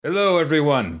Hello,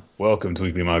 everyone. Welcome to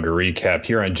Weekly Manga Recap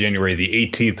here on January the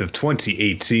 18th of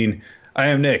 2018. I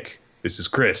am Nick. This is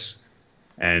Chris,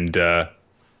 and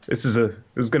this is going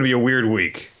to be a weird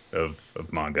week of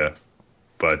manga.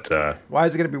 But why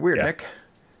is it going to be weird, Nick?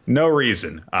 No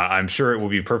reason. I'm sure it will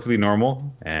be perfectly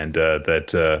normal, and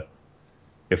that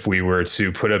if we were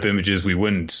to put up images, we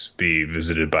wouldn't be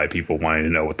visited by people wanting to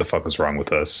know what the fuck was wrong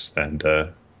with us and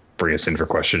bring us in for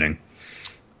questioning.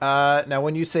 Now,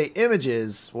 when you say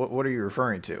images, what are you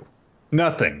referring to?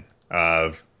 Nothing.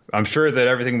 I'm sure that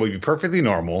everything will be perfectly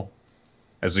normal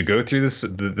as we go through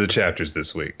the chapters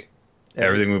this week.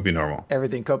 Everything will be normal.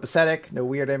 Everything copacetic, no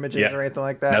weird images or anything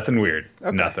like that? Nothing weird.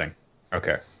 Okay. Nothing.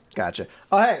 Okay. Gotcha.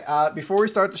 Oh, hey, before we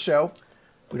start the show,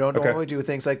 we don't normally do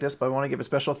things like this, but I want to give a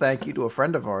special thank you to a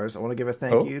friend of ours. I want to give a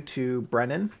thank you to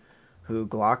Brennan, who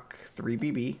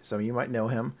Glock3BB. Some of you might know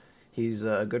him. He's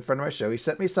a good friend of my show. He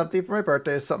sent me something for my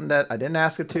birthday. It's something that I didn't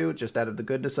ask him to, just out of the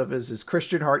goodness of his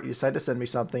Christian heart. He decided to send me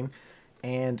something.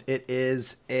 And it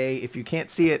is if you can't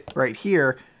see it right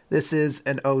here, this is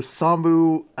an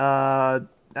Osamu, I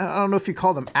don't know if you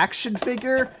call them action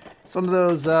figure. Some of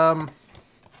those, But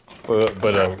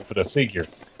a figure.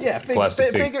 Yeah,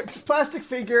 plastic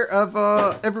figure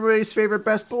of everybody's favorite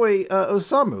best boy,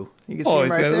 Osamu. You can see him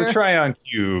right there. He's got a Tryon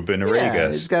cube and a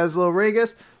Regus. He's got his little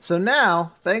Regus. So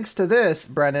now, thanks to this,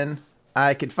 Brennan,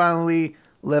 I can finally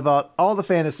live out all the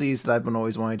fantasies that I've been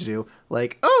always wanting to do.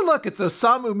 Like, oh, look, it's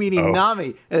Osamu meeting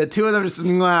Nami. And the two of them just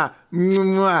mwah,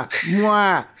 mwah,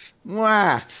 mwah,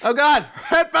 mwah. Oh, God,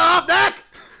 head fell off, Nick!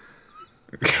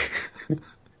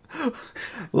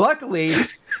 Luckily,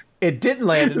 it didn't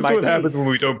land in my teeth. This is what happens when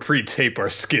we don't pre-tape our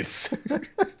skits.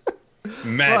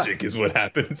 Magic is what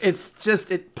happens. It's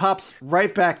just, it pops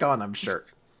right back on, I'm sure.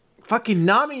 Fucking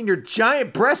Nami and your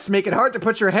giant breasts make it hard to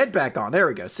put your head back on. There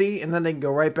we go. See? And then they can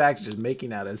go right back to just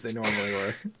making out as they normally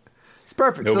were. It's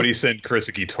perfect. Nobody send Chris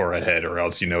a Kitora head or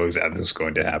else you know exactly what's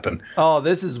going to happen. Oh,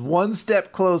 this is one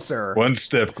step closer. One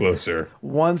step closer.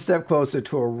 One step closer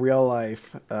to a real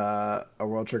life, a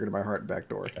world trigger to my heart and back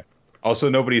door. Okay. Also,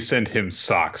 nobody send him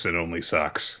socks and only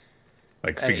socks.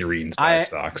 Like figurine-size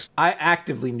socks. I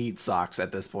actively need socks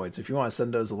at this point, so if you want to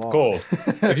send those along. Cool.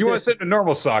 If you want to send him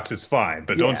normal socks, it's fine,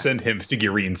 but don't send him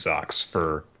figurine socks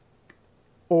for...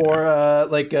 Or,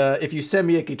 if you send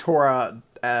me a Kitora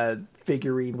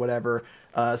figurine, whatever,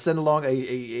 send along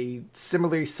a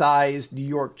similarly sized New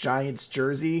York Giants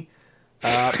jersey.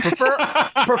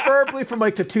 Preferably from,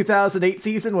 the 2008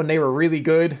 season when they were really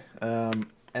good.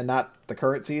 And not the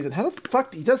current season. How the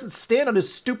fuck he doesn't stand on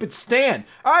his stupid stand?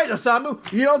 All right,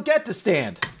 Osamu, you don't get to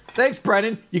stand. Thanks,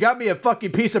 Brennan. You got me a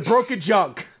fucking piece of broken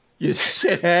junk. You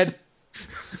shithead.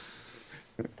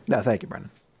 No, thank you, Brennan.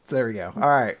 So there we go. All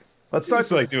right, let's start.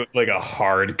 It's doing a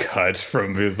hard cut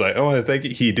from his I think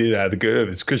he did have the good of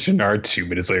his Christian art 2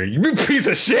 minutes later. You piece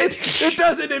of shit. It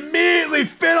doesn't immediately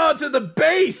fit onto the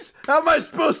base. How am I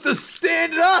supposed to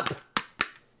stand it up?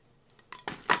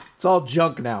 It's all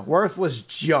junk now. Worthless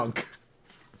junk.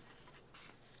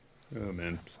 Oh,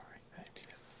 man. I'm sorry.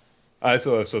 I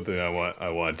still have something I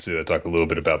want to talk a little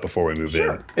bit about before we move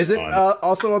in. Is it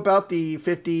also about the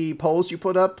 50 polls you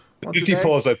put up? 50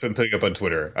 polls I've been putting up on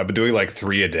Twitter. I've been doing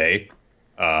 3 a day.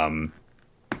 And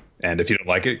if you don't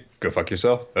like it, go fuck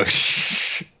yourself.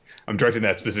 I'm directing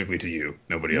that specifically to you,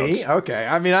 nobody else. Me? Okay.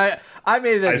 I mean, I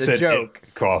made it as a joke.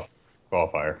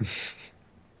 Qualifier.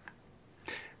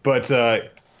 But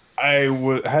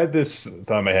I had this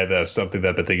thought in my head that was something that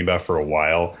I've been thinking about for a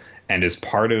while. And as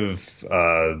part of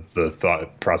the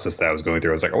thought process that I was going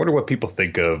through, I was like, I wonder what people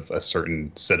think of a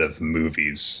certain set of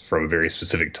movies from a very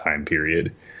specific time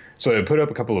period. So I put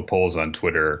up a couple of polls on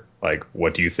Twitter,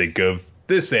 what do you think of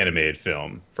this animated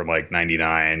film from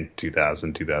 99,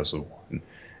 2000, 2001?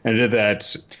 And I did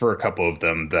that for a couple of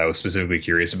them that I was specifically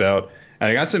curious about. And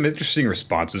I got some interesting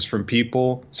responses from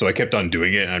people. So I kept on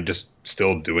doing it, and I'm just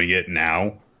still doing it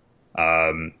now.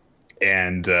 A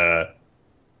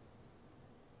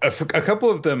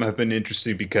couple of them have been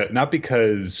interesting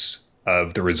because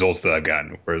of the results that I've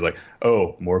gotten, where it's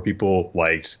more people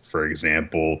liked, for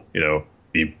example,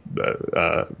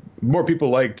 more people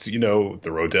liked, The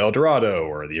Road to El Dorado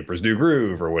or The Emperor's New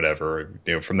Groove or whatever,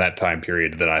 from that time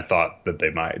period than I thought that they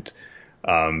might,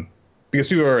 because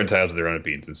people are entitled to their own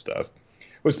opinions and stuff.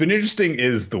 What's been interesting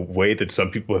is the way that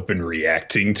some people have been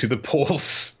reacting to the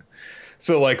polls.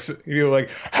 So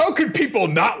how could people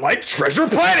not like Treasure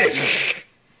Planet?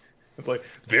 It's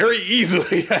very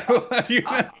easily.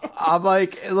 I'm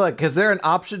look, is there an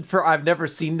option for I've never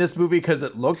seen this movie because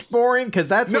it looked boring? Because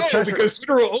that's what because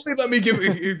Twitter will only let me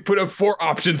put up 4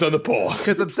 options on the poll.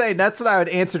 Because I'm saying that's what I would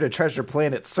answer to Treasure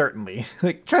Planet, certainly.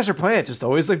 Treasure Planet just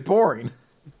always looked boring.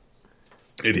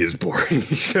 It is boring.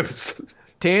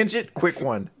 Tangent, quick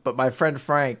one. But my friend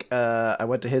Frank, I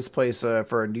went to his place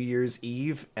for a New Year's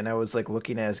Eve, and I was like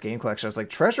looking at his game collection. I was like,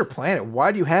 Treasure Planet,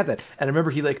 why do you have that? And I remember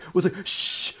he was like,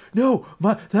 shh, no,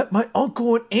 my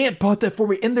uncle and aunt bought that for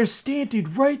me, and they're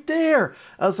standing right there.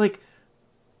 I was like,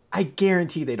 I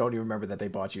guarantee they don't even remember that they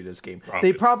bought you this game.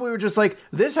 Probably. They probably were just like,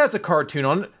 this has a cartoon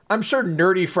on it. I'm sure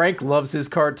Nerdy Frank loves his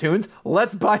cartoons.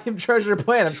 Let's buy him Treasure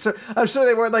Planet. I'm sure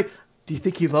they weren't like, do you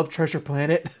think he loved Treasure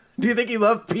Planet? Do you think he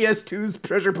loved PS2's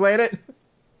Treasure Planet?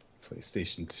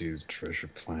 PlayStation 2's Treasure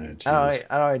Planet. I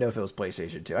don't even know if it was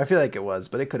PlayStation 2. I feel like it was,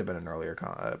 but it could have been an earlier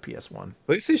PS1.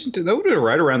 PlayStation 2, that would have been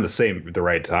right around the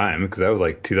right time, because that was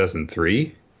like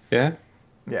 2003. Yeah?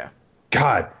 Yeah.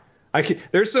 God.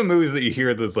 There's some movies that you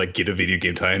hear that's like, get a video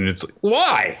game tie, and it's like,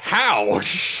 why? How?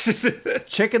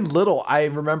 Chicken Little, I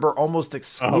remember almost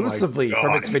exclusively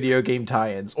from its video game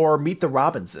tie-ins. Or Meet the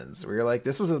Robinsons, where you're like,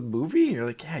 this was a movie? And you're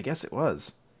like, yeah, I guess it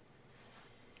was.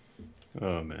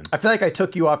 Oh man! I feel like I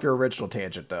took you off your original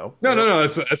tangent, though. No,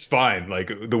 that's fine. Like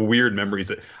the weird memories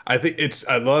that I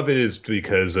love it is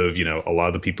because of a lot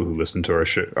of the people who listen to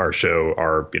our show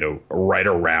are right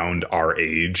around our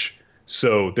age,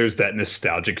 so there's that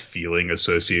nostalgic feeling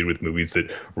associated with movies that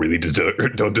really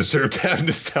don't deserve to have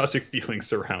nostalgic feelings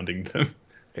surrounding them.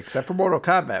 Except for Mortal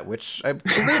Kombat, which I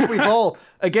believe we've all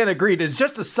again agreed is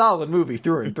just a solid movie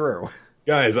through and through.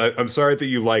 Guys, I'm sorry that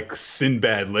you like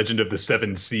Sinbad, Legend of the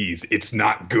Seven Seas. It's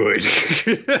not good.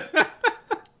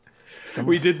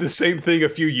 We did the same thing a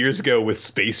few years ago with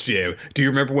Space Jam. Do you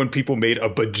remember when people made a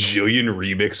bajillion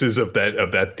remixes of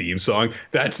that theme song?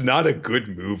 That's not a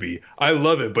good movie. I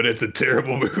love it, but it's a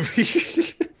terrible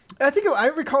movie. I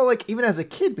recall, like, even as a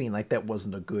kid being like, that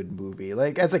wasn't a good movie.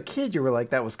 Like, as a kid, you were like,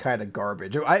 that was kind of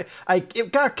garbage.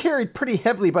 It got carried pretty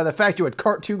heavily by the fact you had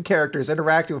cartoon characters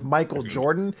interacting with Michael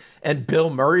Jordan, and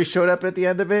Bill Murray showed up at the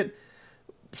end of it.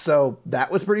 So that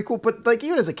was pretty cool. But, like,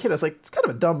 even as a kid, I was like, it's kind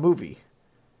of a dumb movie.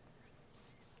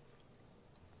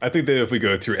 I think that if we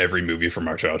go through every movie from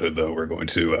our childhood, though, we're going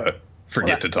to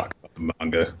forget to talk about the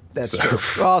manga. That's true.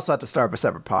 We'll also have to start up a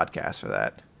separate podcast for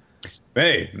that.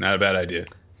 Hey, not a bad idea.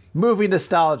 Movie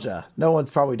nostalgia. No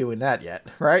one's probably doing that yet,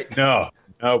 right? No,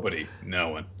 nobody. No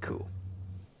one. Cool.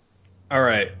 All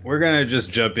right. We're going to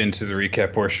just jump into the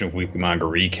recap portion of Weekly Manga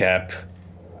Recap.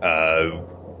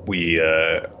 We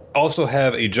also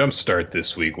have a jump start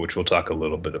this week, which we'll talk a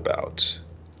little bit about.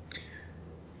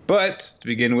 But to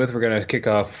begin with, we're going to kick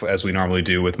off, as we normally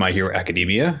do, with My Hero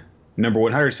Academia. Number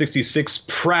 166,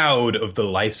 Proud of the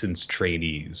Licensed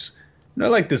Trainees. And I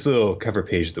like this little cover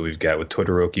page that we've got with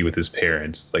Todoroki with his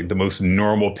parents. It's like the most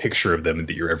normal picture of them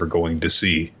that you're ever going to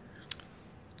see.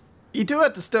 You do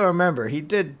have to still remember, he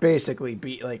did basically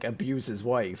abuse his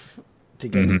wife to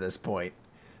get to this point.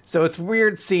 So it's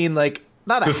weird seeing, like,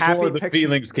 not a happy picture. Before the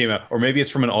feelings came out. Or maybe it's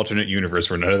from an alternate universe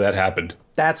where none of that happened.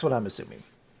 That's what I'm assuming.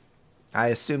 I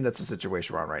assume that's the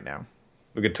situation we're on right now.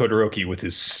 Look at Todoroki with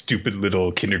his stupid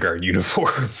little kindergarten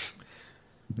uniform.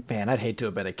 Man, I'd hate to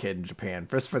have been a kid in Japan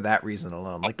just for that reason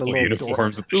alone. Like the little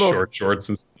uniforms with the short shorts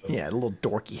and stuff. Yeah, the little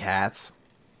dorky hats.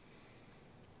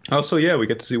 Also, yeah, we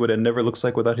get to see what Endeavor looks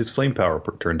like without his flame power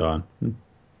turned on.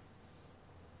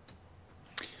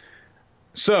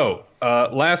 So,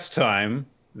 last time,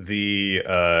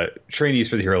 the trainees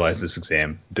for the Hero License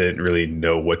exam didn't really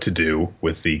know what to do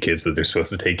with the kids that they're supposed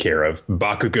to take care of.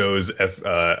 Bakugo's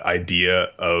idea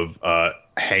of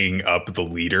hanging up the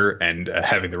leader and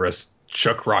having the rest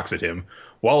chuck rocks at him,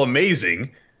 while amazing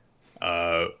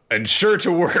and sure to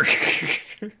work,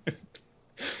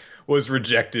 was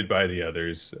rejected by the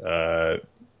others.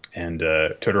 And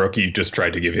Todoroki just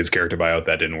tried to give his character buyout.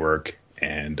 That didn't work.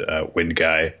 And Wind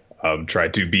Guy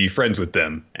tried to be friends with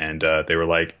them. And they were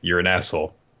like, you're an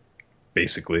asshole,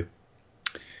 basically.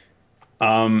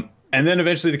 And then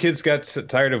eventually the kids got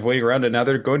tired of waiting around, and now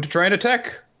they're going to try and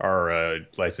attack our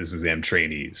license exam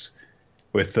trainees.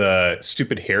 With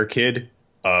stupid hair kid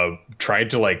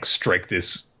tried to like strike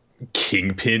this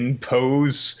kingpin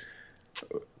pose.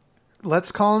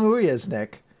 Let's call him who he is,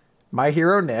 Nick. My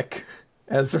hero Nick,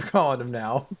 as they're calling him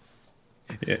now.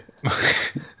 Yeah,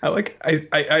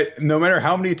 I no matter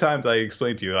how many times I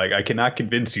explained to you, like, I cannot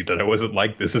convince you that I wasn't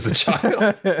like this as a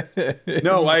child.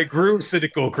 No, I grew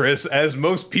cynical, Chris, as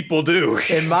most people do.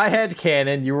 In my head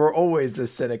canon, you were always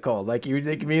this cynical. Like, you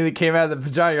immediately came out of the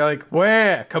vagina, you're like,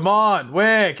 where? Come on,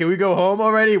 where? Can we go home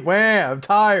already? Where? I'm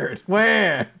tired.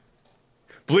 Where?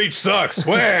 Bleach sucks.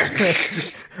 Where?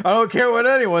 I don't care what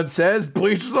anyone says.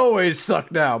 Bleach has always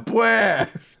sucked now. Where?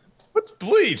 What's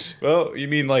Bleach? Well, you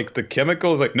mean like the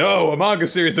chemicals? Like, no, a manga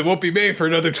series that won't be made for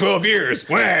another 12 years.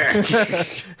 Where?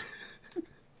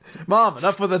 Mom,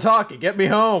 enough with the talking. Get me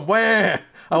home. Where?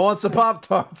 I want some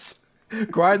Pop-Tarts.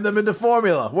 Grind them into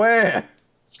formula. Where?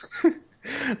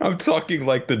 I'm talking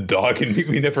like the dog in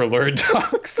We Never Learned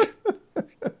talks.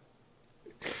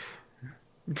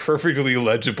 Perfectly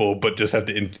legible, but just have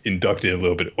to induct it a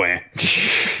little bit.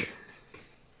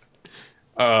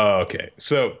 Okay,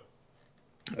 so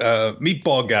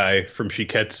Meatball Guy from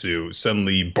Shiketsu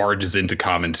suddenly barges into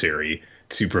commentary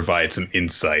to provide some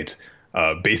insight.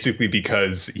 Basically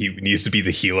because he needs to be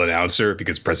the heel announcer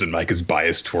because President Mike is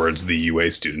biased towards the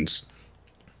UA students.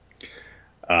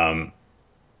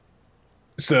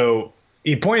 So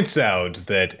he points out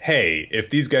that, hey, if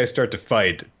these guys start to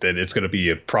fight, then it's going to be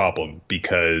a problem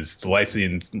because the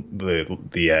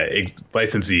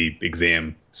licensee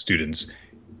exam students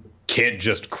can't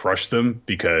just crush them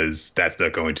because that's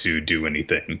not going to do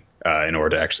anything in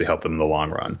order to actually help them in the long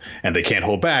run. And they can't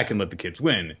hold back and let the kids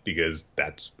win because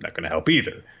that's not going to help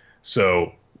either.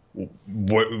 So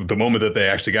the moment that they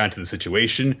actually got into the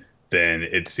situation, then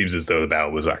it seems as though the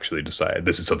battle was actually decided.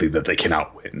 This is something that they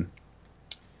cannot win.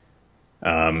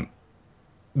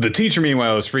 The teacher,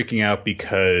 meanwhile, is freaking out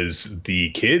because the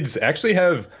kids actually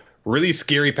have really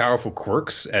scary, powerful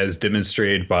quirks, as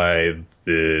demonstrated by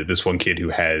this one kid who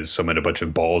has summoned a bunch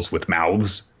of balls with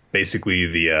mouths, basically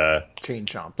the chain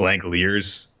chomps,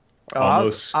 Langoliers.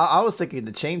 Almost. I was thinking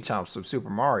the chain chomps from Super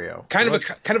Mario. Kind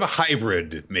of a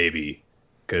hybrid, maybe,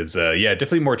 because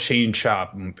definitely more chain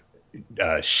chomp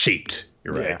shaped.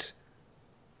 You're right.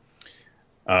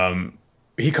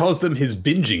 He calls them his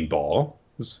binging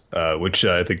balls, which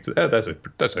I think that's a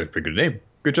pretty good name.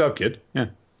 Good job, kid. Yeah.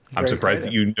 I'm surprised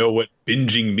that you know what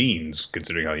binging means,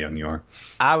 considering how young you are.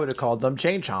 I would have called them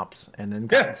chain chomps and then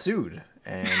got sued.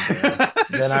 And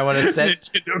then I would have said...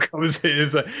 Nintendo comes in and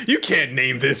is like, you can't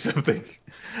name this something.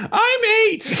 I'm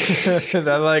 8! And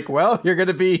they're like, well, you're going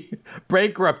to be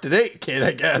bankrupt at 8, kid,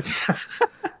 I guess.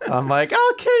 I'm like,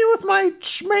 I'll kill you with my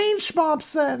main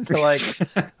schmomps then. They're like,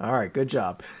 all right, good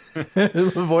job.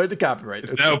 Avoid the copyright.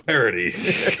 It's now parody.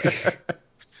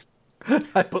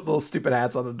 I put little stupid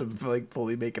hats on them to like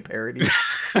fully make a parody.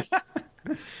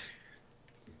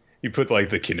 You put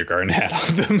like the kindergarten hat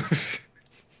on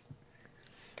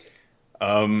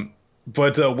them.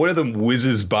 But one of them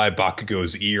whizzes by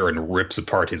Bakugo's ear and rips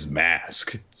apart his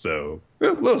mask. So a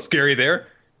little scary there.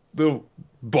 Little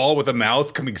ball with a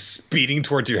mouth coming speeding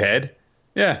towards your head.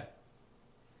 Yeah.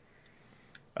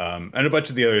 And a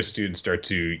bunch of the other students start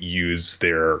to use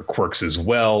their quirks as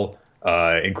well.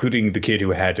 Including the kid who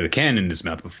had the cannon in his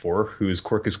mouth before, whose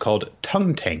quirk is called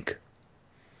Tongue Tank.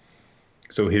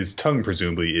 So his tongue,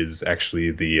 presumably, is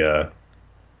actually the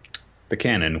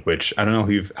cannon, which I don't know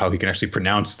how he can actually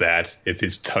pronounce that if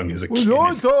his tongue is a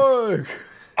cannon.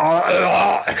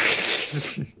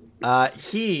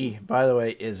 He, by the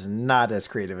way, is not as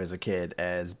creative as a kid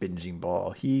as Binging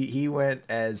Ball. He went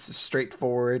as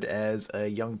straightforward as a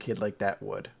young kid like that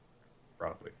would.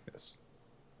 Probably, yes.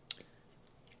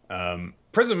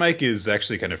 President Mike is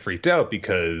actually kind of freaked out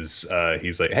because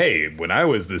he's like, hey, when I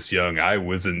was this young, I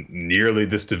wasn't nearly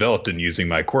this developed in using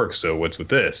my quirks, so what's with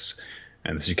this?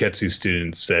 And the Shiketsu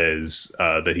student says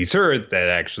that he's heard that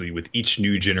actually with each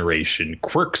new generation,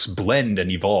 quirks blend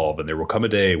and evolve, and there will come a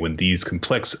day when these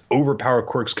complex, overpowered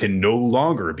quirks can no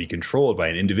longer be controlled by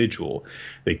an individual.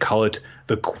 They call it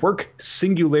the Quirk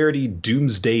Singularity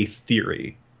Doomsday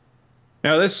Theory.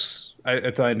 Now, this...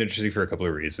 I find it interesting for a couple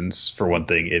of reasons. For one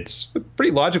thing, it's a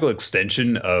pretty logical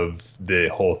extension of the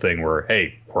whole thing where,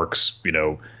 hey, quirks,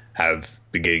 have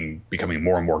becoming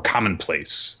more and more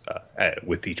commonplace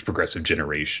with each progressive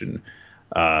generation.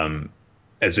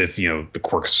 As if, the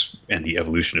quirks and the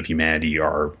evolution of humanity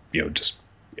are, just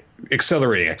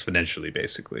accelerating exponentially,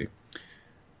 basically.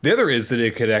 The other is that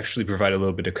it could actually provide a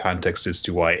little bit of context as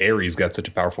to why Ares got such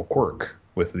a powerful quirk,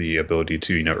 with the ability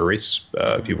to, erase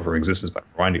people from existence by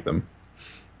reminding them.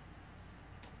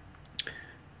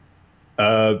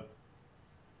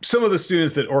 Some of the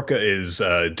students that Orca is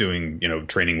doing,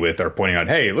 training with are pointing out,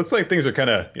 hey, it looks like things are kind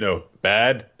of,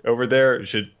 bad over there.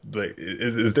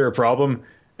 Is there a problem?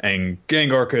 And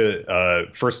Gang Orca,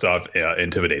 first off,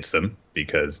 intimidates them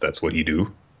because that's what he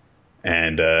do.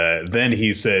 And then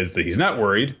he says that he's not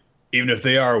worried, even if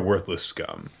they are worthless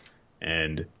scum.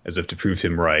 And as if to prove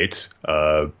him right,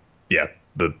 the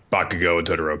Bakugo and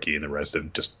Todoroki and the rest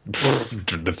have just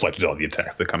deflected all the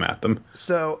attacks that come at them.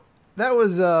 So that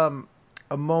was a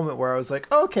moment where I was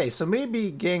like, okay, so maybe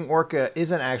Gang Orca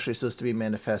isn't actually supposed to be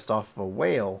manifest off of a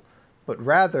whale, but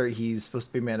rather he's supposed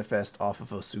to be manifest off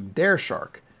of a tsundere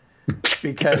shark.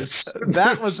 Because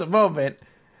that was a moment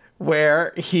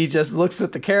where he just looks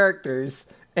at the characters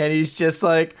and he's just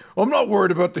like, I'm not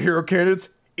worried about the hero candidates,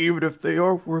 even if they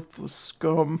are worthless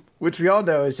scum, which we all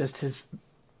know is just his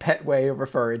pet way of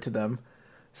referring to them.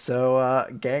 So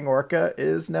Gang Orca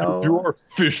is now... You are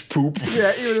fish poop.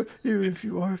 Yeah, even if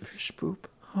you are fish poop.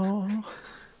 Oh.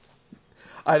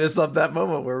 I just love that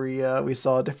moment where we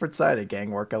saw a different side of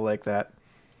Gang Orca like that.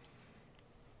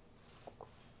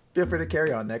 Feel free to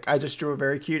carry on, Nick. I just drew a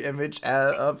very cute image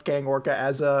of Gang Orca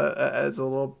as a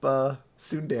little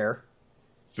tsundere.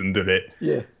 Tsundere.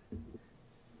 Yeah.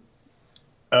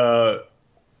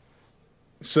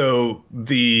 So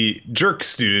the jerk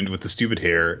student with the stupid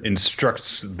hair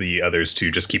instructs the others to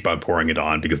just keep on pouring it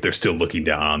on because they're still looking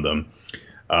down on them.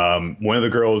 One of the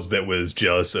girls that was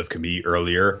jealous of Camille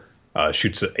earlier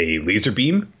shoots a laser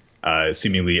beam,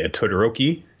 seemingly at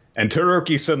Todoroki, and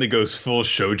Todoroki suddenly goes full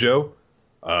shoujo,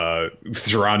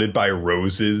 surrounded by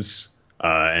roses,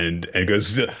 and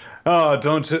goes, "Oh,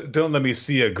 don't let me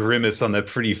see a grimace on that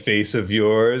pretty face of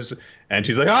yours." And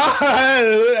she's like, "Ah!"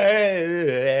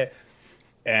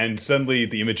 And suddenly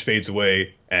the image fades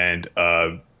away, and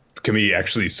Camille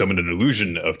actually summoned an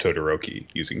illusion of Todoroki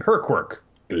using her quirk,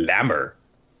 Glamour.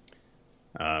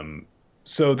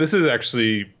 So this is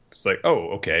actually, it's like, oh,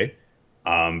 okay.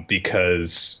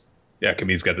 Because, yeah,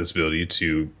 Camille's got this ability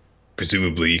to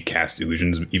presumably cast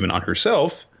illusions even on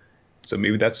herself. So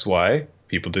maybe that's why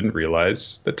people didn't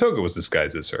realize that Toga was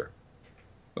disguised as her.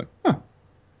 Like, huh.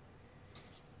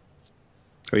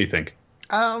 What do you think?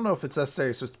 I don't know if it's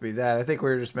necessarily supposed to be that. I think we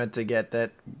were just meant to get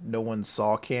that no one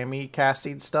saw Cammy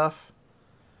casting stuff.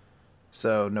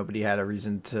 So nobody had a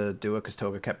reason to do it because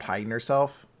Toga kept hiding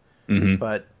herself. Mm-hmm.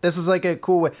 But this was like a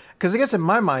cool way. Because I guess in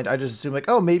my mind, I just assumed like,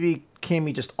 oh, maybe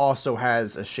Cammy just also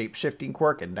has a shape-shifting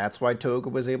quirk. And that's why Toga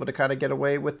was able to kind of get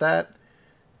away with that.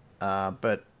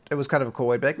 But it was kind of a cool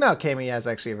way to be like, no, Cammy has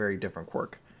actually a very different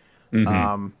quirk.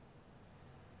 Mm-hmm.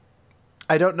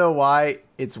 I don't know why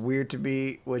it's weird to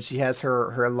me when she has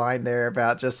her line there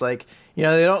about just like, you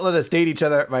know, they don't let us date each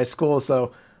other at my school.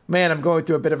 So, man, I'm going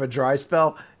through a bit of a dry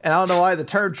spell. And I don't know why the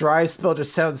term dry spell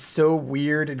just sounds so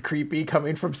weird and creepy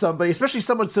coming from somebody, especially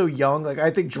someone so young. Like,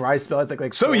 I think dry spell, I think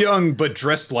like... So young, but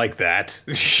dressed like that.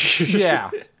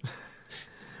 Yeah.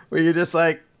 Where you're just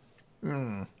like,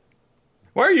 Why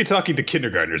are you talking to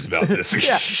kindergartners about this?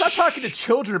 Yeah, stop talking to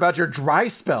children about your dry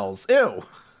spells. Ew.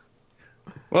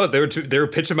 Well, they were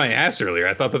pitching my ass earlier.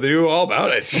 I thought that they knew all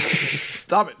about it.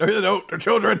 Stop it. No, they don't. They're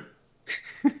children.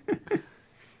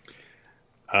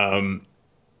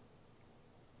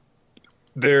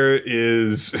 There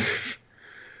is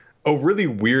a really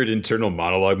weird internal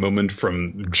monologue moment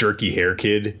from Jerky Hair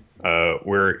Kid,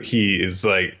 where he is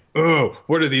like, "Oh,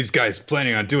 what are these guys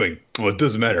planning on doing? Well, it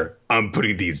doesn't matter. I'm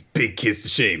putting these big kids to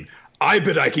shame. I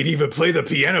bet I can even play the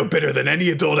piano better than any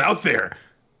adult out there."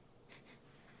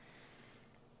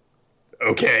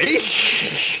 Okay.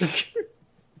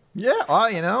 Yeah,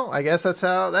 well, you know, I guess that's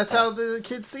how the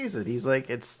kid sees it. He's like,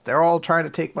 they're all trying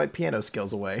to take my piano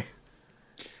skills away.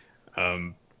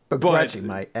 Begrudging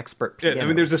my expert piano. Yeah, I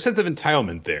mean, there's a sense of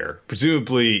entitlement there.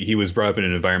 Presumably, he was brought up in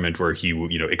an environment where he,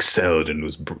 you know, excelled and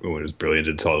was brilliant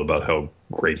and told about how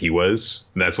great he was.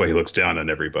 And that's why he looks down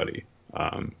on everybody.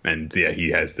 And yeah,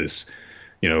 he has this,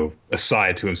 you know,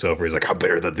 aside to himself where he's like, I'm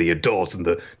better than the adults and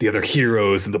the other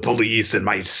heroes and the police and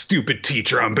my stupid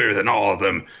teacher. I'm better than all of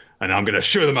them. And I'm going to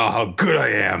show them all how good I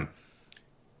am.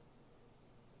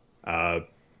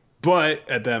 But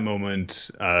at that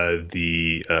moment,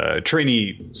 the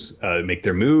trainees make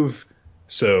their move.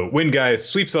 So Wind Guy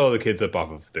sweeps all the kids up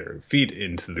off of their feet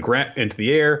into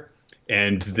the air.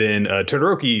 And then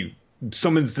Todoroki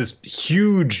summons this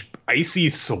huge icy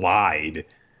slide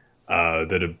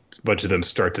that a bunch of them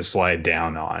start to slide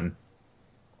down on.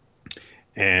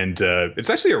 And it's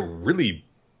actually a really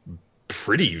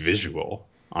pretty visual,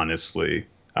 honestly.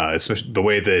 Especially the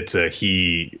way that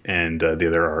he and the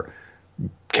other are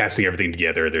casting everything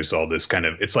together. There's all this kind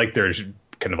of, it's like they're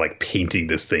kind of like painting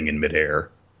this thing in midair.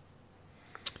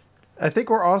 I think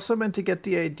we're also meant to get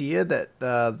the idea that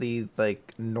the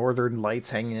like northern lights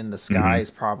hanging in the sky is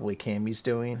probably Cammy's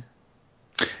doing.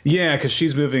 Yeah, because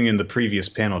she's moving in the previous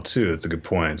panel too. That's a good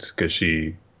point. Because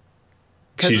she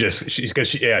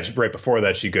right before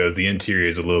that she goes, the interior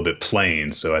is a little bit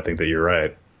plain. So I think that you're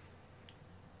right.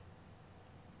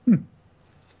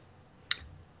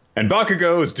 And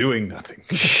Bakugo is doing nothing.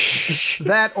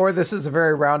 That, or this is a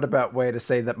very roundabout way to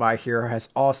say that My Hero has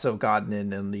also gotten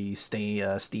in the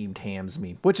steamed hams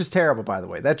meme, which is terrible, by the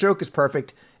way. That joke is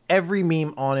perfect. Every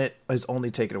meme on it is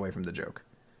only taken away from the joke.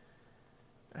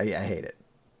 I hate it.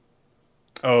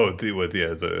 Oh, the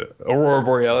Aurora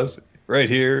Borealis right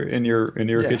here in your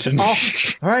kitchen. Oh,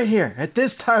 right here at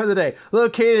this time of the day,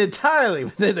 located entirely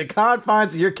within the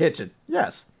confines of your kitchen.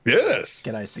 Yes. Yes.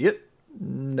 Can I see it?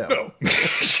 No.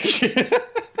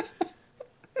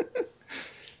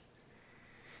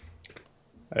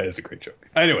 That is a great joke.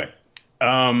 Anyway,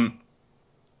 and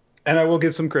I will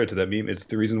give some credit to that meme. It's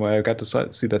the reason why I got to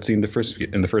see that scene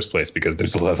in the first place, because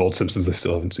there's a lot of old Simpsons I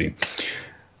still haven't seen.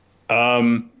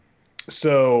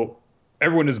 So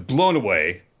everyone is blown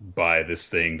away by this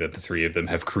thing that the three of them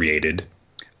have created,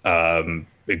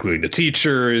 including the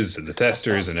teachers and the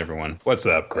testers and everyone. What's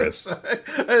up, Chris? I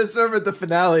just remember the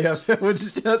finale of it, which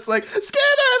is just like,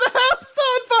 Scanner, the house is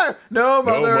on fire! No,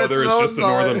 Mother, it's just the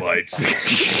Northern Lights.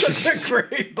 Such a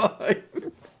great line.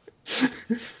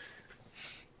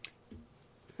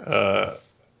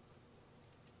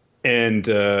 And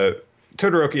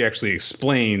Todoroki actually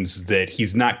explains that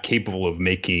he's not capable of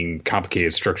making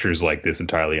complicated structures like this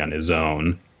entirely on his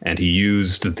own. And he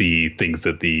used the things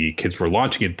that the kids were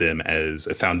launching at them as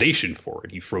a foundation for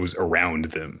it. He froze around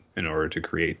them in order to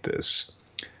create this.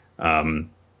 So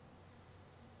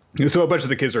a bunch of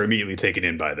the kids are immediately taken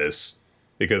in by this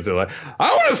because they're like, I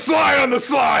want to slide on the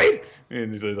slide.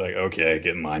 And he's like, okay,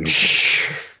 get in line.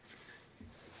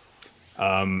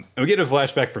 And we get a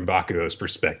flashback from Bakugo's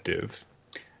perspective,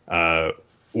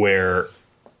 where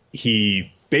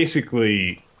he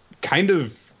basically kind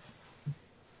of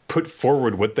put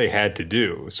forward what they had to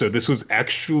do. So this was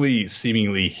actually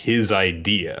seemingly his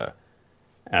idea,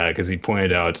 because he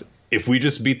pointed out, if we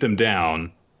just beat them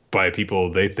down by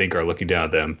people they think are looking down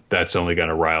at them, that's only going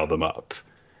to rile them up.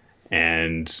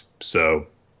 And so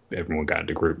everyone got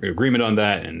into agreement on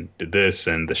that and did this,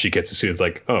 and the Shiketsu student's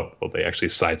like, oh, well, they actually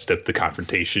sidestepped the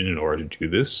confrontation in order to do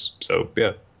this. So,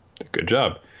 yeah, good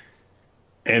job.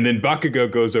 And then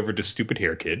Bakugo goes over to Stupid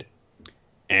Hair Kid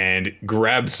and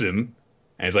grabs him,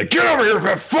 and he's like, get over here,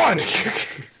 have fun!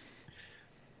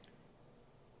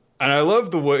 And I love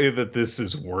the way that this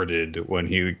is worded when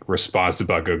he responds to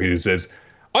Bakugo. He says,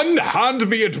 unhand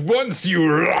me at once, you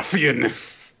ruffian!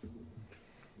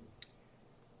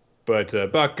 But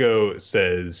Bakugo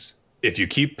says, if you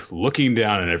keep looking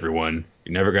down on everyone,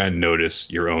 you're never going to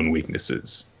notice your own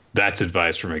weaknesses. That's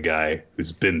advice from a guy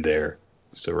who's been there,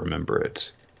 so remember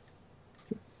it.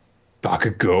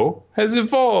 Bakugo has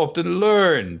evolved and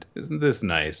learned. Isn't this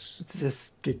nice? Is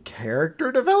this good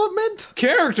character development?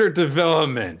 Character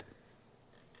development!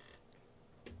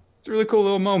 It's a really cool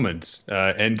little moment.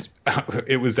 And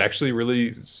it was actually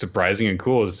really surprising and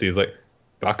cool to see. It's like,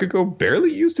 Bakugo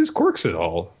barely used his quirks at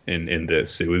all in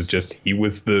this. It was just, he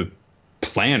was the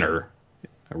planner,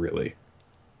 really.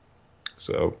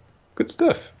 So, good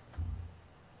stuff.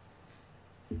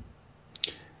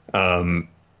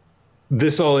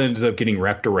 This all ends up getting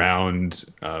wrapped around,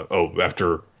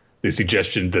 after the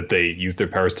suggestion that they use their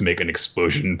powers to make an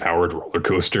explosion-powered roller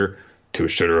coaster, to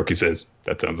which Todoroki says,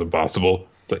 that sounds impossible.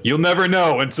 It's like, you'll never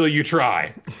know until you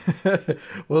try.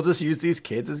 We'll just use these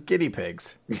kids as guinea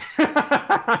pigs.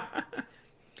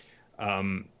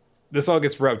 This all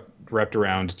gets wrapped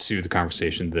around to the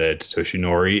conversation that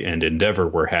Toshinori and Endeavor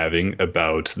were having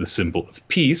about the symbol of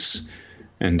peace.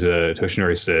 And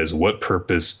Toshinori says, what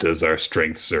purpose does our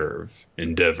strength serve?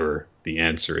 Endeavor, the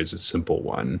answer is a simple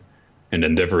one. And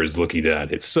Endeavor is looking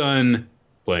at his son,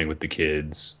 playing with the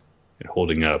kids, and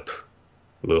holding up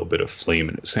a little bit of flame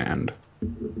in his hand.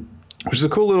 Which is a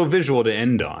cool little visual to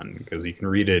end on, because you can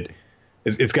read it.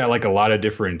 It's got like a lot of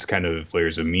different kind of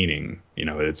layers of meaning. You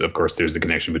know, it's, of course, there's the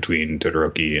connection between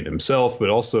Todoroki and himself, but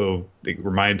also it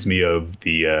reminds me of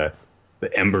the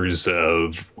embers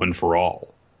of One for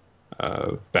All,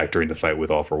 back during the fight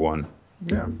with All for One.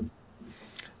 Yeah.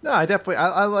 No, I definitely,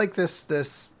 I like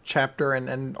this chapter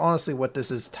and honestly what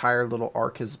this entire little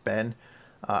arc has been.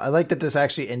 I like that this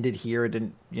actually ended here. It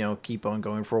didn't, keep on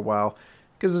going for a while.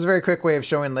 Because it's a very quick way of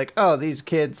showing, like, oh, these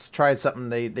kids tried something,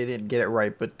 they didn't get it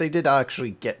right, but they did actually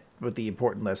get what the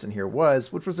important lesson here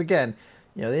was, which was, again,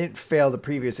 they didn't fail the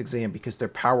previous exam because their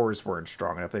powers weren't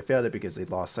strong enough. They failed it because they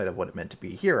lost sight of what it meant to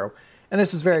be a hero. And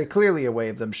this is very clearly a way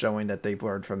of them showing that they've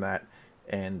learned from that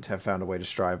and have found a way to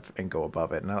strive and go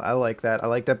above it. And I like that. I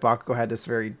like that Bakugo had this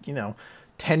very,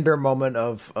 tender moment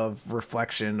of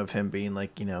reflection of him being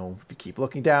like, if you keep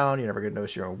looking down, you're never going to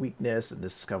notice your own weakness, and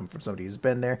this is coming from somebody who's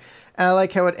been there. And I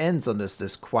like how it ends on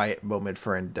this quiet moment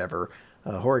for Endeavor.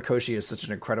 Horikoshi has such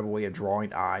an incredible way of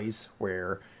drawing eyes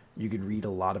where you can read a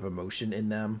lot of emotion in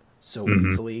them so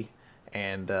easily,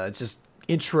 and it's just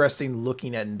interesting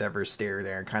looking at Endeavor stare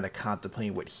there and kind of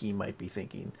contemplating what he might be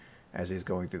thinking as he's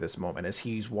going through this moment, as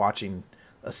he's watching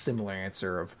a similar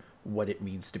answer of what it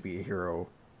means to be a hero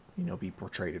be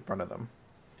portrayed in front of them.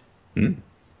 I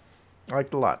liked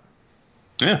it a lot.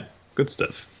 Yeah, good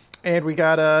stuff. And we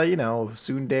got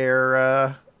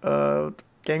tsundere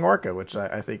gang orca, which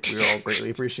I think we all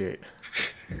greatly appreciate.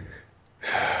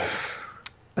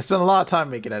 I spent a lot of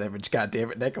time making that image. God damn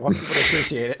it, Nick! I want people to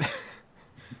appreciate it.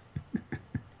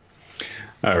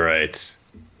 All right.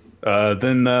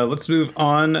 Then let's move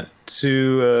on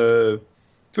to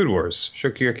Food Wars,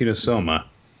 Shokugeki no Soma.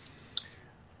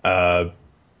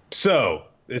 So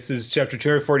this is chapter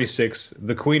 246,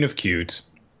 The Queen of Cute.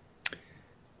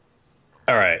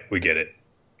 All right, we get it.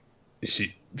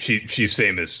 She's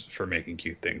famous for making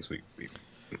cute things. We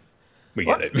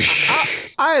get it.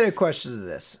 I had a question to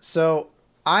this. So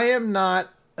I am not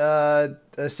a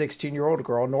 16-year-old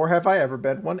girl, nor have I ever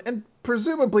been one, and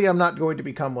presumably I'm not going to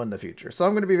become one in the future. So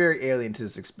I'm going to be very alien to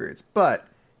this experience. But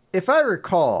if I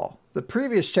recall, the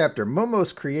previous chapter,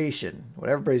 Momo's creation, what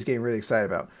everybody's getting really excited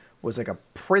about, was like a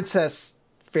princess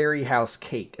fairy house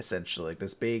cake, essentially, like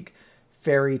this big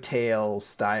fairy tale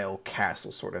style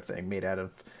castle sort of thing made out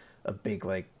of a big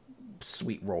like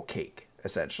sweet roll cake,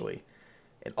 essentially.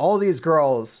 And all these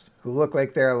girls who look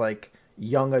like they're like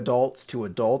young adults to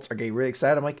adults are getting really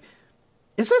excited. I'm like,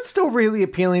 is that still really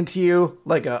appealing to you?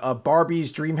 Like a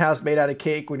Barbie's dream house made out of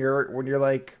cake when you're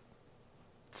like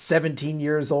 17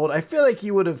 years old? I feel like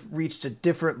you would have reached a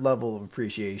different level of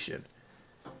appreciation.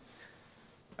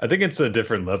 I think it's a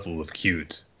different level of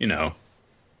cute, you know.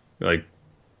 Like,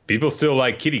 people still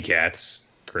like kitty cats,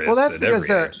 Chris. Well, that's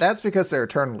because they're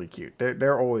eternally cute.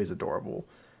 They're always adorable.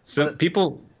 So but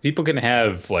people can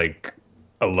have like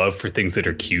a love for things that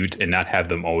are cute and not have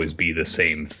them always be the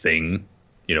same thing.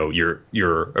 You know,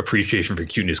 your appreciation for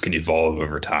cuteness can evolve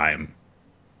over time.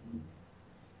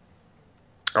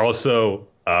 Also,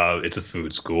 it's a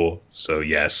food school, so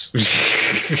yes.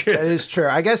 That is true.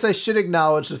 I guess I should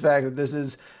acknowledge the fact that this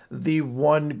is the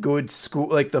one good school,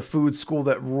 like the food school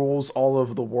that rules all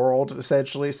of the world,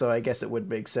 essentially. So I guess it would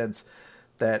make sense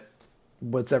that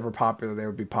what's ever popular there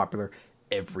would be popular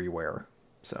everywhere.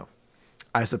 So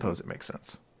I suppose it makes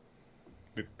sense.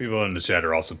 People in the chat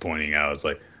are also pointing out, it's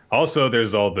like, also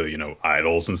there's all the, you know,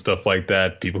 idols and stuff like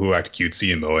that. People who act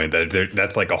cutesy and moe,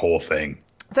 that's like a whole thing.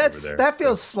 That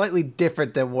feels slightly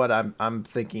different than what I'm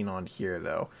thinking on here,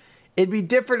 though. It'd be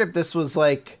different if this was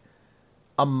like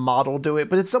a model do it,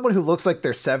 but it's someone who looks like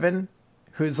they're 7,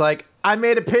 who's like, I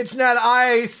made a pigeon out of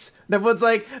ice. And everyone's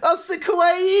like, oh, so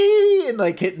kawaii, and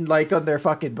like hitting like on their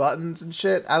fucking buttons and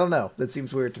shit. I don't know. That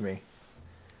seems weird to me.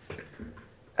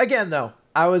 Again, though,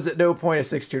 I was at no point a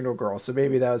 16-year-old girl, so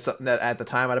maybe that was something that at the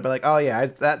time I'd have been like, oh yeah,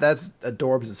 that's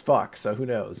adorbs as fuck. So who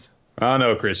knows? Oh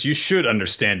no, Chris, you should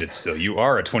understand it still. You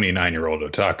are a 29-year-old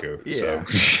otaku. Yeah.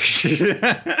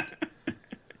 So.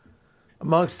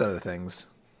 Amongst other things.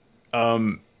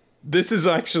 This is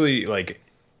actually, like,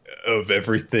 of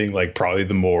everything, like, probably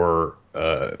the more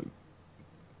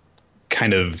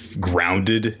kind of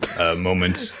grounded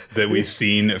moment that we've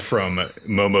seen from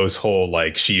Momo's whole,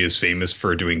 like, she is famous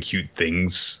for doing cute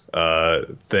things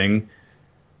thing.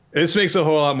 This makes a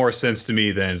whole lot more sense to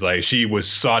me than, like, she was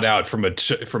sought out from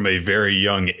a very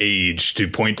young age to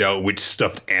point out which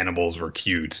stuffed animals were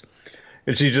cute.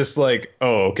 And she's just like,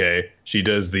 oh, okay. She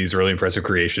does these really impressive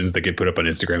creations that get put up on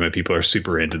Instagram and people are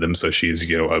super into them. So she's,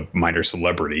 you know, a minor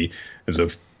celebrity. And so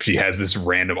she has this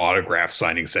random autograph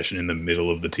signing session in the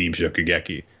middle of the Team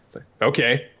Shokugeki. It's like,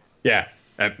 okay, yeah,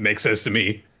 that makes sense to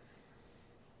me.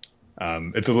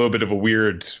 It's a little bit of a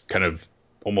weird kind of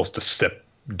almost a step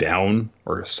down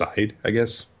or aside, I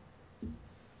guess.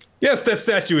 Yes, that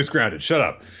statue is grounded. Shut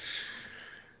up.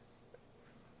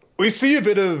 We see a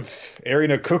bit of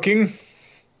Erina cooking.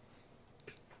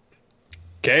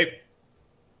 Okay.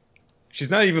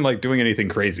 She's not even like doing anything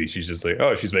crazy. She's just like,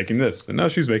 oh, she's making this, and now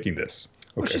she's making this.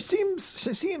 Okay. Well, she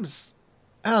seems.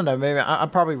 I don't know. Maybe I'm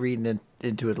probably reading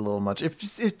into it a little much.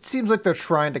 It seems like they're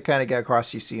trying to kind of get across.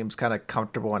 She seems kind of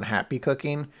comfortable and happy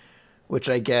cooking, which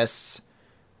I guess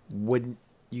wouldn't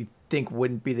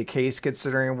be the case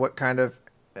considering what kind of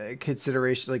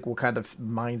consideration, like what kind of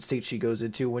mind state she goes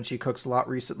into when she cooks a lot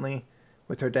recently,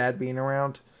 with her dad being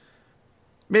around.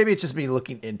 Maybe it's just me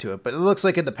looking into it, but it looks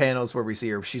like in the panels where we see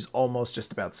her, she's almost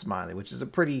just about smiling, which is a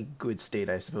pretty good state,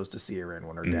 I suppose, to see her in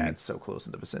when her dad's so close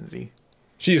in the vicinity.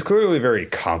 She's clearly very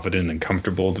confident and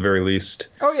comfortable at the very least.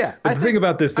 Oh yeah. The thing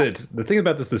about this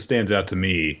that stands out to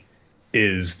me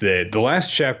is that the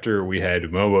last chapter we had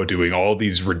Momo doing all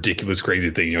these ridiculous,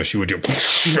 crazy things. You know, she would do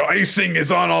icing is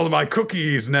on all of my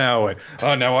cookies now. And,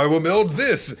 now I will meld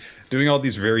this. Doing all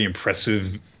these very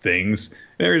impressive things.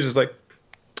 And everyone's just like,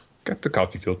 got the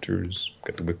coffee filters,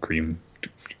 got the whipped cream.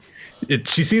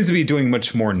 She seems to be doing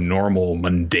much more normal,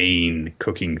 mundane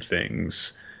cooking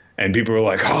things. And people are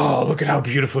like, oh, look at how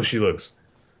beautiful she looks.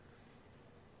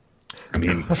 I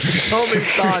mean, oh my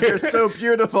God, you're so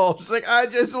beautiful. She's like, I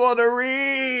just want to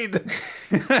read.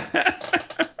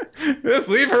 Just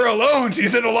leave her alone.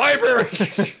 She's in a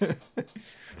library.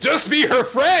 Just be her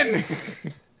friend.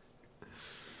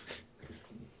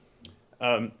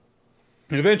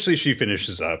 And eventually she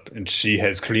finishes up, and she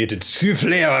has created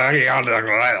souffle.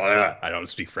 I don't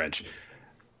speak French.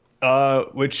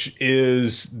 Which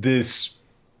is this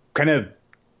kind of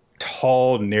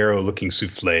tall, narrow-looking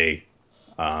souffle,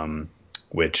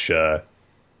 which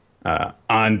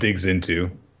An digs into,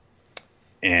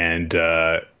 and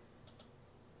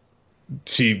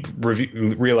she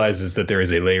realizes that there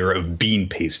is a layer of bean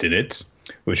paste in it,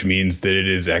 which means that it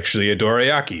is actually a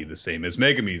dorayaki, the same as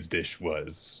Megumi's dish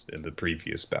was in the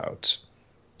previous bout.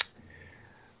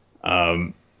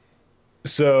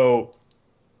 So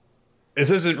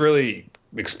this isn't really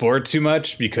explored too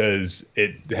much because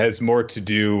it has more to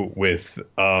do with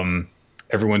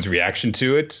everyone's reaction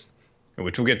to it,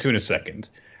 which we'll get to in a second.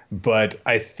 But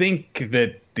I think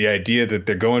that the idea that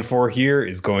they're going for here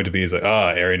is going to be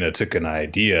Erina took an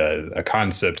idea, a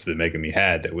concept that Megumi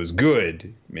had that was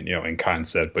good, in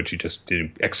concept, but she just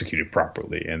didn't execute it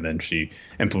properly. And then she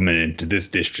implemented it into this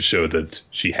dish to show that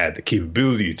she had the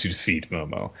capability to defeat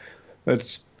Momo. I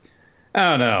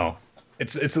don't know.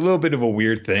 It's a little bit of a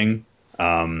weird thing.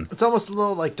 It's almost a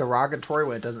little like derogatory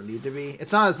when it doesn't need to be.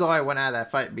 It's not as though I went out of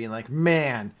that fight being like,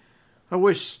 man, I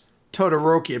wish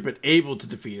Todoroki had been able to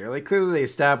defeat her. Like, clearly they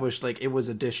established like it was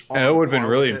a dish. It would have been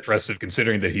really impressive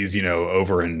considering that he's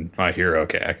over in My Hero.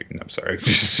 Okay, I'm sorry,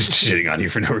 just shitting on you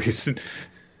for no reason.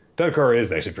 Todoroki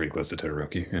is actually pretty close to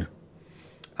Todoroki. Yeah.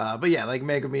 But yeah, like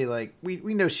Megumi, like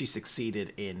we know she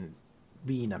succeeded in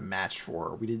being a match for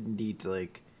her. We didn't need to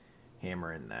like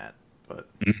hammer in that, but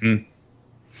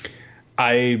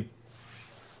I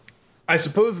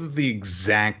suppose that the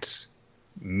exact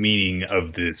meaning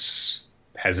of this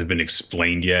hasn't been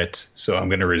explained yet, so I'm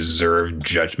going to reserve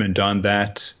judgment on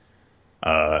that.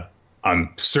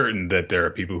 I'm certain that there are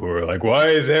people who are like, why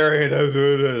is Erina?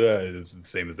 It's the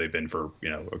same as they've been for,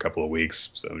 a couple of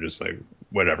weeks. So I'm just like,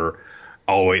 whatever.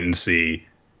 I'll wait and see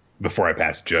before I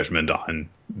pass judgment on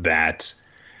that.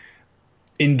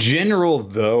 In general,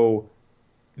 though,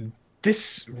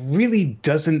 this really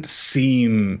doesn't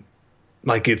seem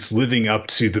like it's living up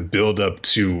to the build-up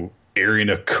to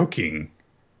Erina cooking.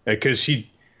 Because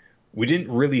we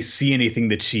didn't really see anything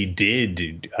that she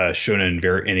did shown in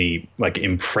any like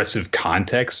impressive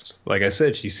context. Like I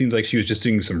said, she seems like she was just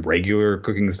doing some regular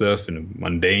cooking stuff in a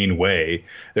mundane way.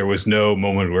 There was no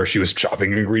moment where she was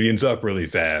chopping ingredients up really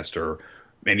fast or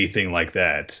anything like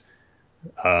that.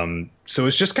 So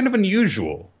it's just kind of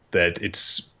unusual that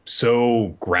it's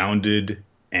so grounded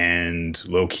and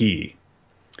low key.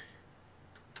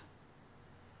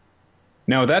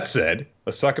 Now, that said,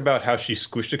 let's talk about how she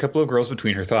squished a couple of girls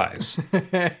between her thighs.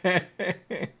 What can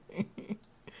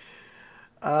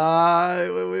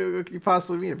you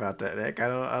possibly mean about that, Nick? I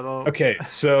don't. Okay,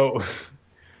 so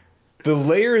the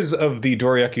layers of the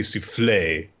dorayaki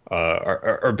souffle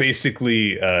are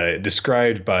basically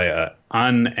described by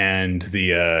An and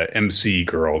the MC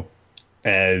girl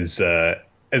as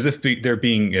if they're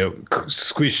being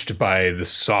squished by the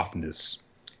softness,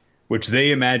 which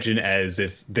they imagine as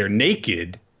if they're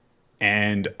naked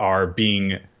and are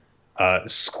being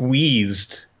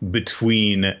squeezed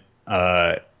between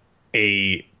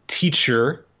a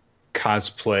teacher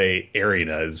cosplay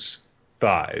Erina's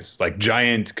thighs, like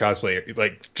giant cosplay,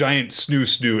 like giant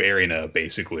snoo Erina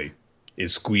basically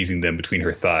is squeezing them between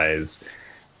her thighs,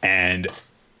 and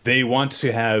they want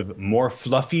to have more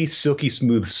fluffy, silky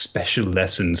smooth special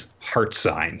lessons heart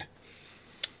sign.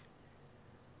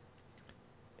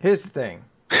 Here's the thing.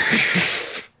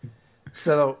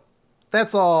 So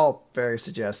that's all very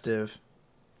suggestive,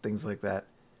 things like that.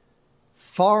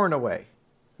 Far and away,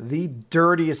 the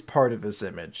dirtiest part of this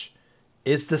image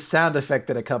is the sound effect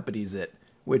that accompanies it,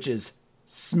 which is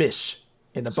smish.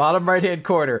 In the bottom right-hand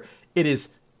corner, it is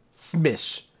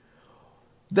smish.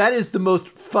 That is the most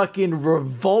fucking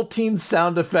revolting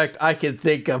sound effect I can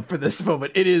think of for this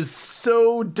moment. It is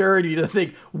so dirty to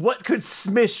think, what could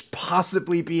smish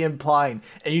possibly be implying?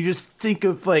 And you just think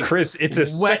of like... Chris, it's a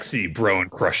sexy bone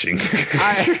crushing.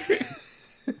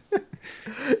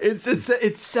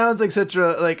 It sounds like such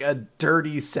a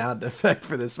dirty sound effect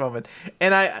for this moment,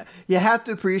 and you have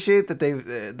to appreciate that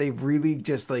they've really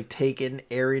just like taken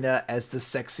Erina as the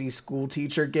sexy school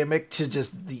teacher gimmick to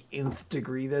just the nth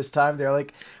degree this time. They're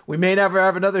like, we may never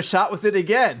have another shot with it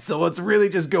again, so let's really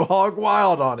just go hog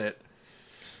wild on it.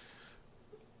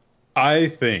 I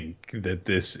think that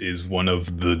this is one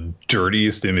of the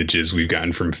dirtiest images we've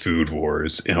gotten from Food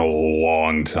Wars in a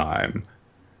long time.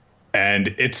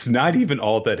 And it's not even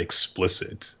all that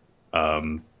explicit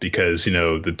because,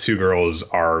 the two girls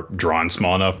are drawn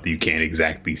small enough that you can't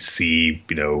exactly see,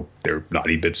 their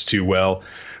naughty bits too well.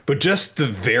 But just the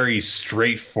very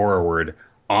straightforward,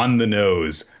 on the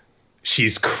nose,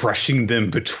 she's crushing them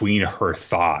between her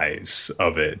thighs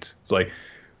of it. It's like,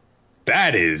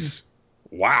 that is,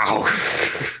 wow.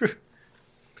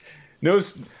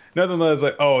 Nothing less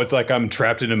like, oh, it's like I'm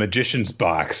trapped in a magician's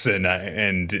box I'm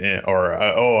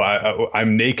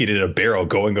naked in a barrel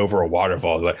going over a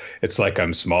waterfall. It's like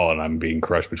I'm small and I'm being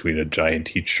crushed between a giant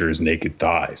teacher's naked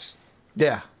thighs.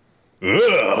 Yeah.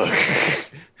 Ugh.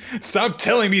 Stop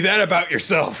telling me that about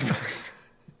yourself.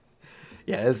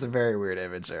 Yeah, it's a very weird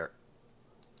image there.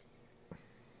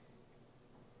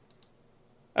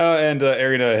 And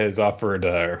Erina has offered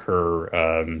her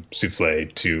souffle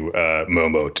to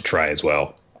Momo to try as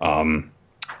well. I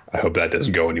hope that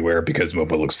doesn't go anywhere because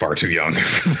Momo looks far too young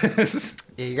for this.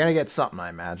 Yeah, you're gonna get something, I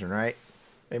imagine, right?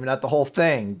 Maybe not the whole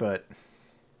thing, but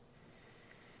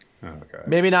okay.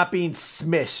 Maybe not being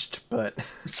Smish'd, but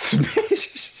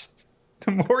Smish'd.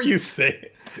 The more you say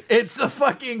it, it's a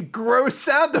fucking gross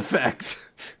sound effect.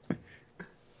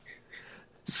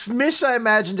 Smish, I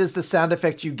imagined, is the sound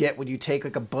effect you get when you take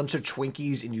like a bunch of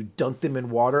Twinkies and you dunk them in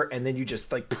water and then you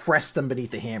just like press them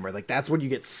beneath the hammer. Like that's when you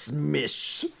get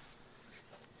smish.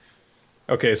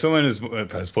 Okay, someone has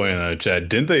pointed in the chat.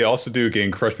 Didn't they also do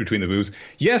getting crushed between the boobs?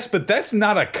 Yes, but that's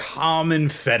not a common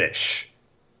fetish.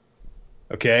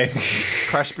 Okay,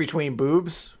 crushed between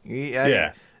boobs.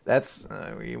 Yeah, that's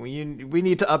we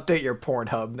need to update your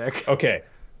Pornhub, Nick. Okay.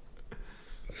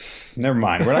 Never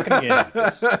mind. We're not going to get into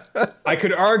this. I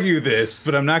could argue this,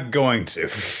 but I'm not going to.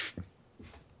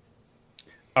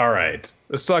 All right.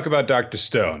 Let's talk about Dr.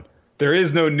 Stone. There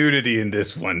is no nudity in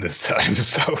this one this time,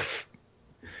 so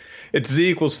it's Z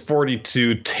equals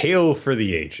 42, tail for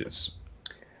the ages.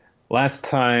 Last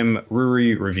time,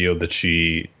 Ruri revealed that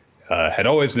she had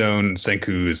always known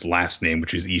Senku's last name,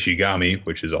 which is Ishigami,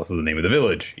 which is also the name of the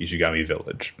village, Ishigami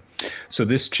Village. So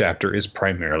this chapter is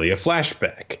primarily a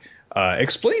flashback.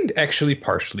 Explained actually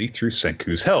partially through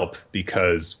Senku's help,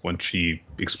 because when she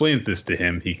explains this to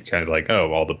him, he kind of like,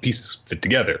 oh, all the pieces fit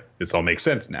together. This all makes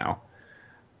sense now.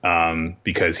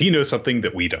 Because he knows something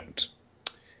that we don't.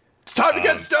 It's time to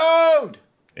get stoned!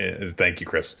 Thank you,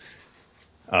 Chris.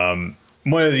 One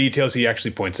of the details he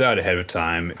actually points out ahead of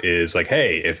time is like,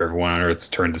 hey, if everyone on Earth's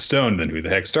turned to stone, then who the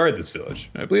heck started this village?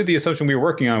 And I believe the assumption we were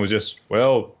working on was just,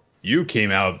 well, you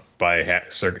came out by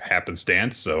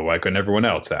happenstance, so why couldn't everyone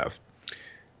else have?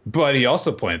 But he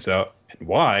also points out, and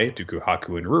why do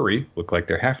Kuhaku and Ruri look like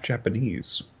they're half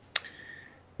Japanese?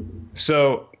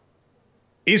 So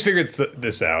he's figured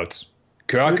this out.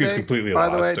 Kuhaku's completely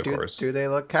lost, of course. Do they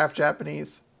look half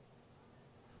Japanese?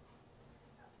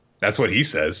 That's what he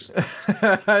says.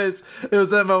 It was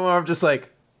that moment where I'm just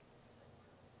like,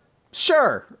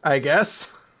 sure, I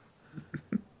guess.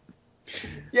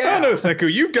 Yeah. I don't know,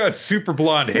 Senku, you've got super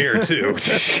blonde hair, too.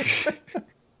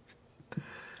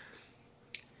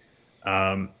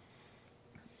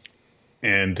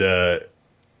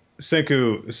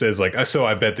 Senku says, like, so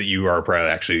I bet that you are probably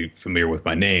actually familiar with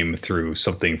my name through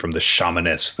something from the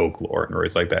shamaness folklore. And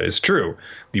it's like, that is true.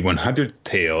 The 100th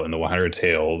tale in the 100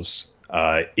 Tales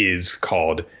is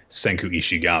called Senku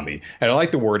Ishigami. And I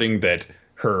like the wording that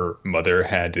her mother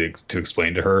had to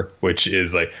explain to her, which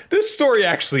is like, this story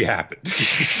actually happened.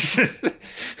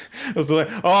 I was like,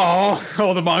 oh,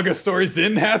 all the manga stories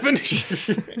didn't happen.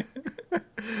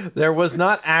 There was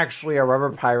not actually a rubber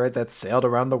pirate that sailed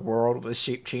around the world with a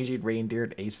shape-changing reindeer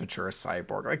and Ace Ventura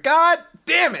cyborg. Like, God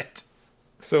damn it!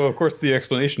 So, of course, the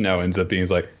explanation now ends up being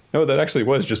like, no, that actually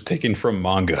was just taken from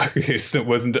manga. It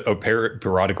wasn't a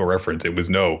periodical reference. It was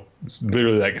it's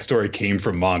literally that story came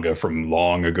from manga from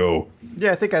long ago.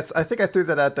 Yeah, I think I threw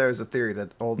that out there as a theory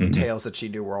that all the tales that she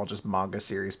knew were all just manga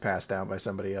series passed down by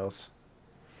somebody else.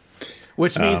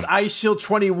 Which means Ice Shield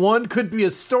 21 could be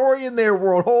a story in their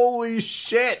world. Holy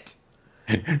shit!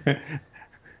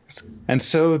 And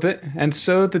so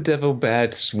the Devil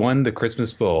Bats won the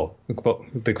Christmas Bowl.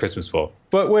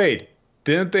 But wait,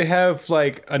 didn't they have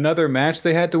like another match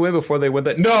they had to win before they won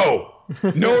that? No,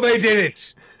 they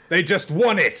didn't. They just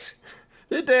won it.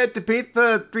 Did they have to beat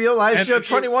the real Ice Shield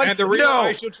 21? And the real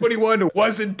Ice Shield 21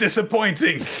 wasn't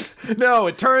disappointing. No,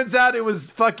 it turns out it was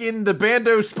fucking the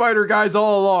Bando Spider guys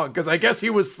all along, because I guess he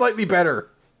was slightly better.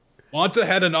 Wanta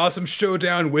had an awesome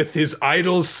showdown with his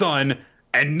idol's son,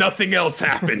 and nothing else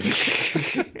happened.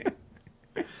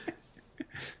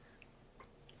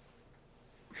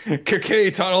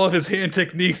 Kakei taught all of his hand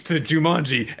techniques to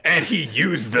Jumanji, and he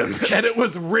used them. And it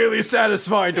was really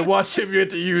satisfying to watch him get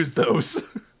to use those.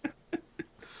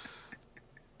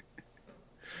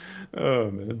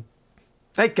 Oh, man.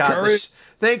 Thank God.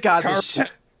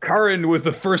 Karin was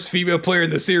the first female player in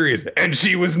the series, and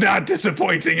she was not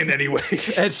disappointing in any way.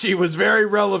 And she was very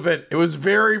relevant. It was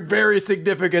very, very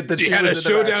significant that she had was a in the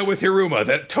showdown match. with Hiruma.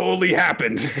 That totally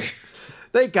happened.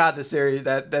 Thank God the series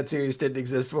that series didn't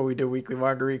exist when we do weekly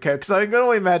manga recap. Because I can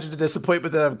only imagine the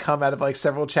disappointment that have come out of like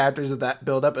several chapters of that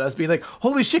build up and us being like,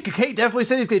 holy shit, Kakei definitely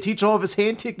said he's going to teach all of his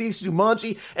hand techniques to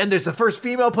Jumanji, and there's the first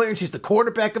female player and she's the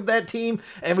quarterback of that team,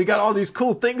 and we got all these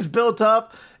cool things built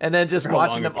up, and then just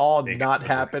watching them all not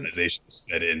happen.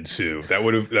 Set into that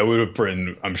would have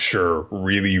been, I'm sure,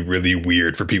 really, really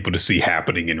weird for people to see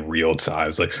happening in real time.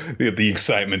 It's like the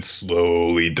excitement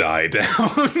slowly died down.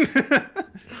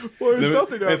 Well, there's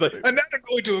nothing it's like, I'm not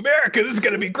going to America. This is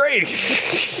going to be great.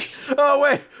 Oh,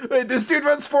 wait, this dude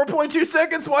runs 4.2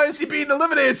 seconds. Why is he being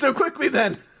eliminated so quickly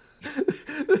then?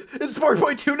 Is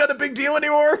 4.2 not a big deal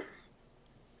anymore?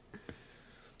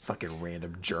 Fucking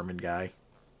random German guy.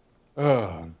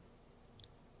 So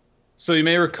you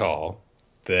may recall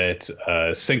that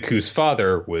Senku's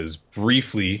father was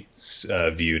briefly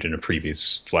viewed in a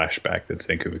previous flashback that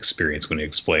Senku experienced when he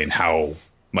explained how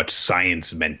much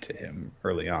science meant to him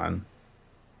early on.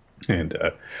 And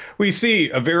we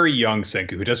see a very young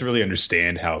Senku who doesn't really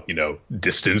understand how,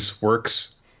 distance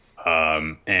works.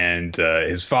 And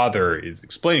his father is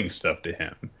explaining stuff to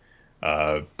him.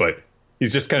 But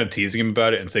he's just kind of teasing him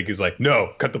about it. And Senku's like,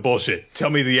 no, cut the bullshit. Tell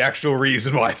me the actual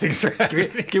reason why things are happening.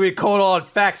 Give me cold on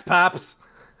facts, Pops.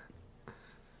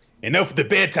 Enough of the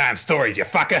bedtime stories, you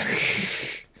fucker.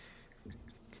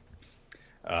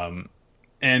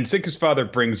 And Senku's father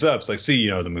brings up, it's like, see,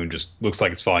 the moon just looks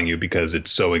like it's following you because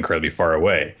it's so incredibly far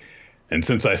away. And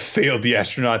since I failed the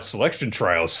astronaut selection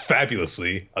trials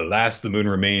fabulously, alas, the moon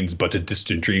remains but a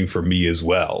distant dream for me as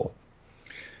well.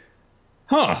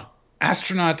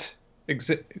 Astronaut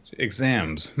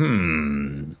exams.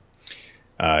 He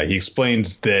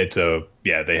explains that,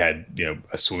 they had,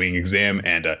 a swimming exam,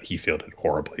 and he failed it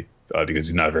horribly because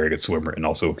he's not a very good swimmer. And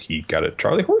also he got a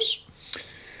Charlie horse.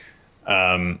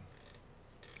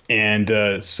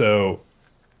 So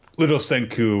little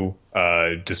Senku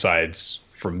decides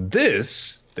from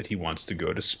this that he wants to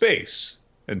go to space.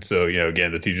 And so,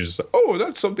 again, the teacher's like, oh,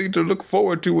 that's something to look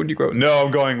forward to when you grow. No,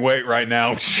 I'm going, wait, right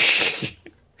now.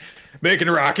 Making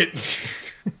a rocket.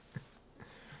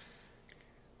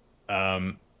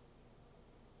 But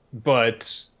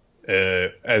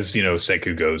as,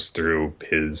 Senku goes through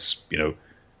his,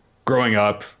 growing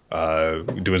up,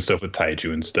 doing stuff with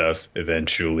Taiju and stuff,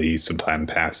 eventually some time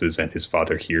passes and his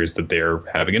father hears that they're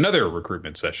having another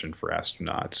recruitment session for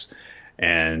astronauts.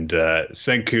 And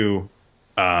Senku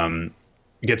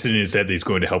gets it in his head that he's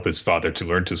going to help his father to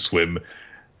learn to swim.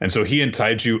 And so he and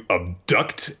Taiju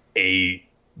abduct a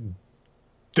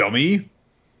dummy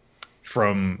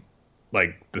from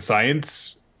the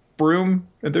science room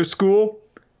at their school.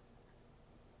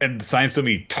 And the science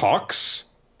dummy talks.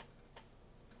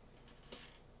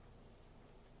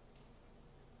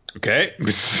 Okay.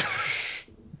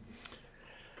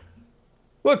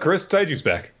 Look, Chris, Taiju's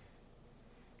back.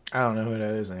 I don't know who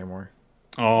that is anymore.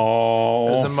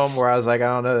 Oh. There's a moment where I was like, I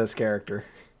don't know this character.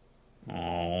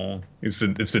 Oh.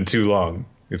 It's been too long.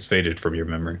 It's faded from your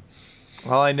memory.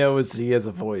 All I know is he has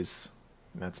a voice.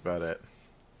 That's about it.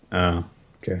 Oh,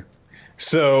 okay.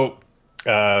 So,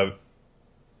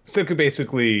 Senku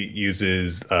basically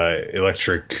uses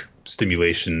electric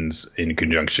stimulations in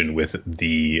conjunction with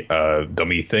the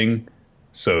dummy thing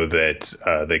so that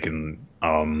they can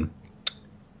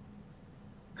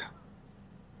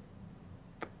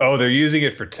they're using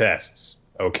it for tests.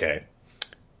 Okay,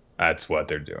 that's what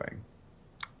they're doing.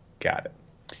 Got it.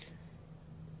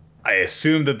 I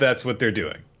assume that that's what they're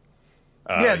doing.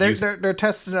 They're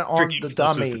testing it on the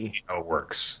dummy to see how it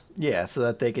works. Yeah, so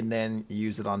that they can then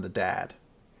use it on the dad.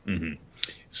 Mm-hmm.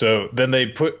 So then they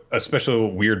put a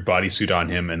special weird bodysuit on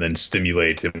him and then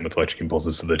stimulate him with electric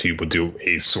impulses so that he will do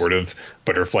a sort of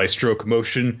butterfly stroke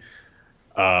motion.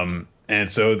 And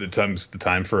so the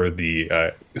time for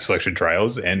the selection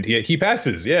trials, and he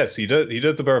passes. Yes, he does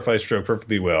the butterfly stroke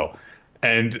perfectly well.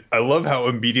 And I love how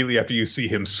immediately after you see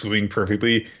him swimming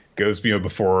perfectly, goes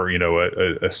before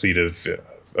a seat of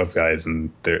guys,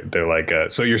 and they're like,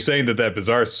 so you're saying that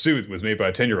bizarre suit was made by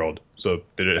a 10-year-old? So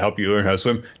did it help you learn how to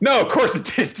swim? No, of course it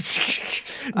did.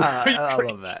 I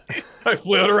love that. I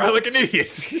flailed around like an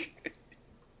idiot.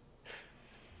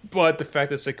 But the fact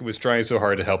that Senku was trying so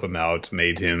hard to help him out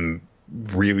made him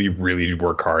really, really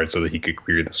work hard so that he could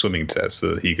clear the swimming test,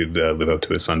 so that he could live up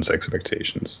to his son's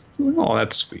expectations. Oh,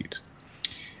 that's sweet.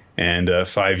 And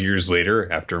 5 years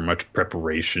later, after much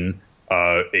preparation,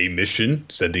 a mission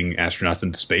sending astronauts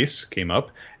into space came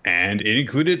up, and it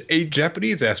included a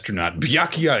Japanese astronaut,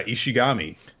 Byakuya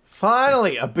Ishigami.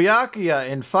 Finally, a Byakuya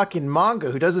in fucking manga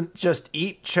who doesn't just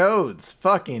eat chodes.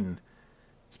 Fucking,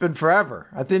 it's been forever.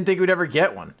 I didn't think we'd ever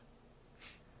get one.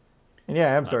 And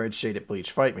yeah, I'm throwing shade at Bleach.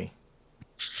 Fight me.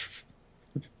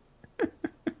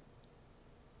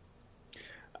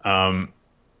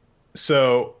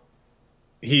 So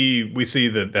we see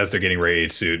that as they're getting ready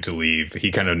to leave,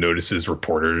 he kind of notices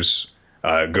reporters,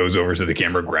 goes over to the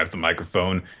camera, grabs the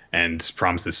microphone, and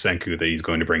promises Senku that he's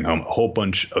going to bring home a whole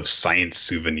bunch of science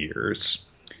souvenirs.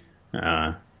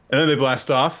 And then they blast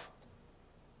off.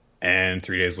 And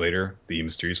 3 days later, the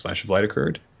mysterious flash of light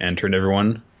occurred and turned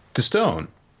everyone to stone.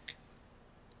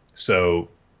 So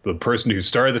the person who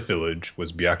started the village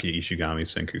was Byakuya Ishigami,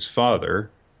 Senku's father.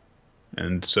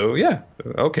 And so, yeah,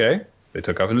 okay. They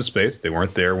took off into space. They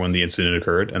weren't there when the incident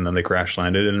occurred, and then they crash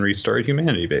landed and restarted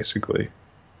humanity, basically.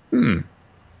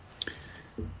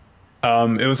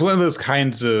 It was one of those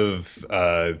kinds of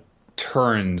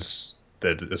turns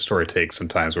that a story takes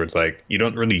sometimes, where it's like I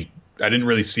didn't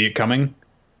really see it coming,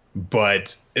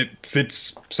 but it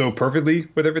fits so perfectly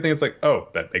with everything. It's like, oh,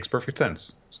 that makes perfect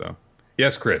sense. So,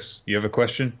 yes, Chris, you have a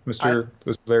question, Mr.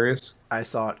 Hilarious? I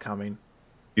saw it coming.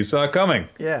 You saw it coming?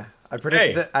 Yeah, I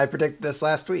predicted this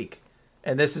last week.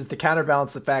 And this is to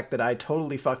counterbalance the fact that I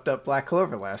totally fucked up Black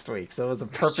Clover last week. So it was a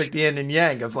perfect yin and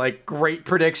yang of like great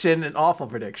prediction and awful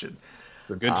prediction.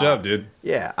 So good job, dude.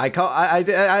 Yeah, I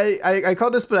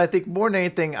called this, but I think more than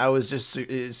anything, I was just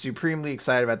supremely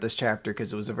excited about this chapter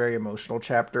because it was a very emotional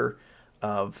chapter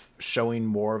of showing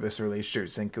more of this relationship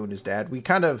with Senku and his dad. We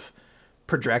kind of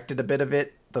projected a bit of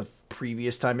it the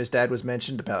previous time his dad was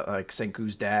mentioned about like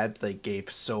Senku's dad. They gave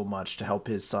so much to help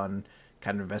his son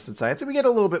kind of invest in science, and we get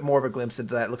a little bit more of a glimpse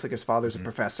into that. It looks like his father's a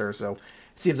professor, so it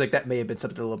seems like that may have been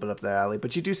something a little bit up the alley,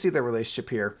 but you do see their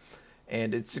relationship here,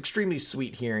 and it's extremely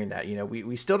sweet hearing that. You know,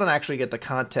 we still don't actually get the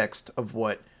context of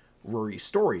what Rory's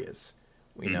story is.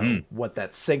 We know what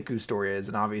that Senku story is,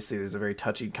 and obviously there's a very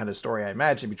touching kind of story, I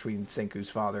imagine, between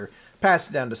Senku's father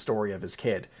passing down the story of his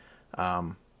kid.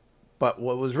 But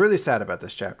what was really sad about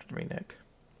this chapter to me, Nick?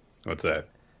 What's that?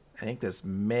 I think this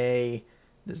may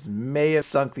have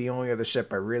sunk the only other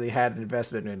ship I really had an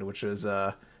investment in, which was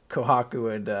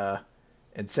Kohaku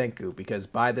and Senku, because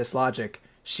by this logic,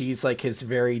 she's like his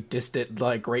very distant,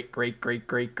 like great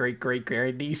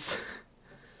grandniece.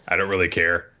 I don't really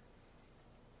care.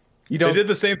 You don't. They did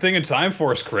the same thing in Time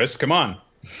Force, Chris. Come on.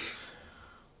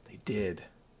 They did.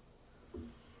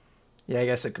 Yeah, I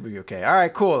guess it could be okay. All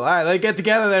right, cool. All right, let's get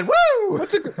together then. Woo!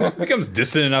 Once it becomes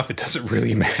distant enough, it doesn't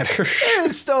really matter.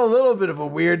 There's still a little bit of a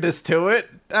weirdness to it.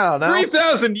 I don't know.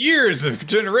 3,000 years of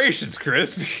generations,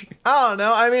 Chris. I don't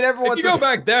know. I mean, everyone's... If you go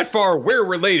back that far, we're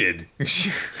related.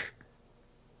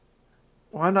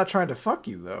 Well, I'm not trying to fuck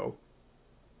you, though.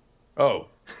 Oh.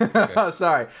 Okay. Oh,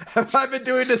 sorry. Have I been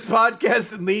doing this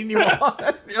podcast and leading you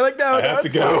on? You're like, no, I have to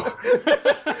go.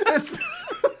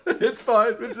 It's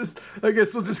fine. It's just, I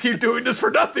guess we'll just keep doing this for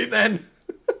nothing then.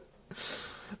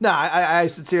 No, I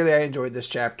sincerely, I enjoyed this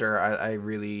chapter. I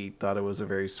really thought it was a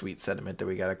very sweet sentiment that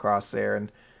we got across there,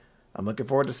 and I'm looking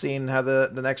forward to seeing how the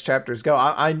next chapters go.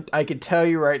 I can tell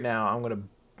you right now,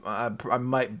 I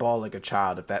might bawl like a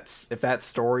child if that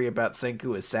story about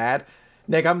Senku is sad.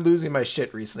 Nick, I'm losing my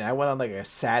shit recently. I went on like a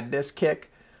sadness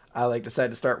kick. I decided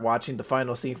to start watching the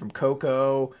final scene from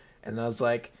Coco, and then I was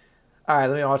like, all right,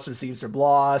 let me watch some scenes from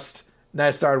Lost. And then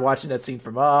I started watching that scene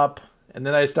from Up. And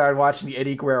then I started watching the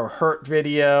Eddie Guerrero Hurt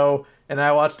video. And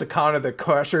I watched the Connor the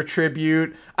Crusher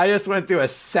tribute. I just went through a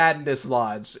sadness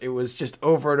lodge. It was just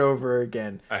over and over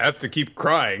again. I have to keep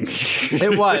crying.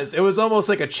 It was almost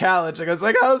like a challenge. I was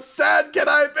like, how sad can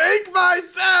I make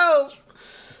myself?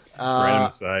 Random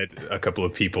aside, a couple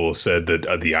of people said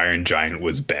that the Iron Giant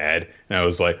was bad. And I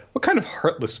was like, what kind of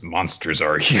heartless monsters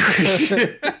are you?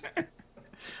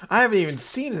 I haven't even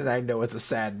seen it. I know it's a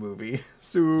sad movie.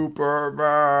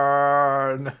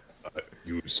 Superman.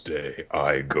 You stay,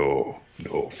 I go.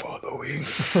 No following.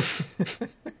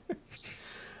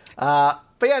 But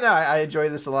yeah, no, I enjoy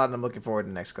this a lot, and I'm looking forward to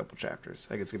the next couple chapters. I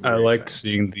think it's gonna be. I like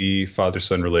seeing the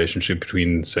father-son relationship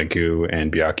between Senku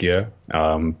and Byakuya.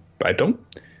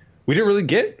 We didn't really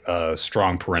get a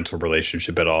strong parental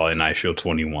relationship at all in iShield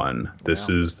 21. This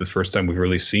is the first time we've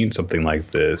really seen something like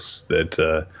this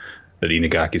that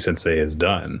Inagaki Sensei has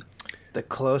done. The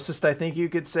closest I think you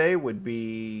could say would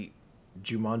be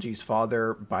Jumanji's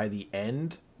father by the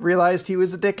end realized he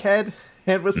was a dickhead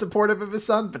and was supportive of his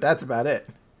son, but that's about it.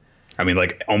 I mean,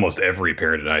 like, almost every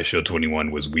parent in iShield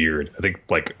 21 was weird. I think,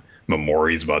 like,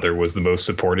 Momori's mother was the most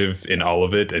supportive in all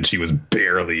of it, and she was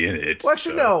barely in it. Well,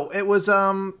 actually, no. It was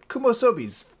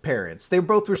Kumosobi's parents. They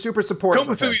both were super supportive.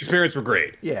 Kumosobi's parents were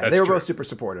great. Yeah, they were both super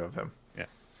supportive of him. Yeah.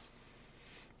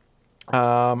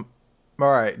 All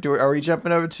right. Are we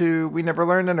jumping over to We Never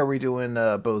Learned, and are we doing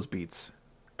Bozebeats?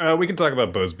 We can talk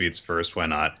about Bozebeats first. Why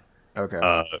not? Okay.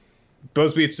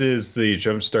 Bozebeats is the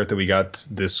jumpstart that we got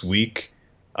this week.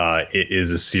 It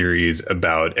is a series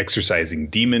about exorcising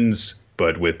demons,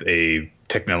 but with a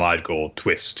technological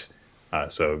twist.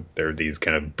 So they're these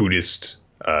kind of Buddhist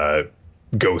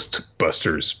ghost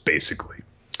busters, basically.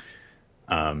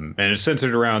 And it's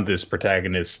centered around this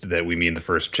protagonist that we meet in the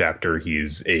first chapter.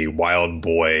 He's a wild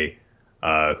boy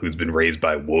who's been raised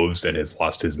by wolves and has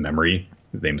lost his memory.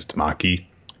 His name is Tamaki.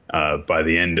 By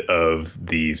the end of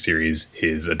the series,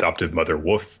 his adoptive mother,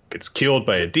 Wolf, gets killed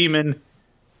by a demon.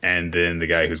 And then the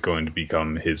guy who's going to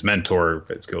become his mentor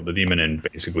has killed the demon. And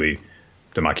basically,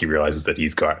 Tamaki realizes that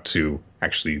he's got to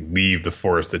actually leave the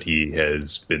forest that he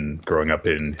has been growing up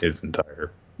in his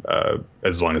entire,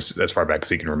 as far back as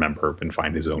he can remember, and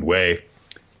find his own way.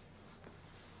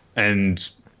 And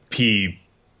he,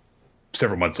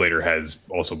 several months later, has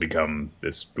also become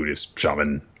this Buddhist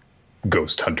shaman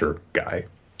ghost hunter guy.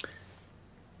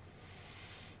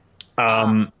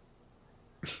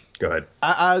 Go ahead.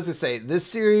 I was gonna say this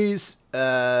series.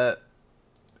 I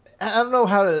don't know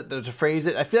how to phrase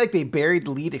it. I feel like they buried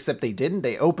the lead, except they didn't.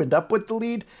 They opened up with the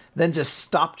lead, then just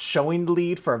stopped showing the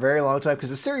lead for a very long time,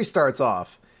 because the series starts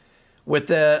off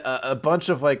with a bunch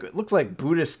of, like, it looks like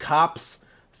Buddhist cops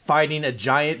fighting a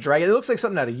giant dragon. It looks like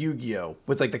something out of Yu-Gi-Oh!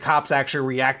 With, like, the cops actually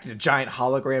reacting to giant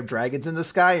hologram dragons in the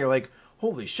sky. You're like,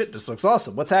 holy shit, this looks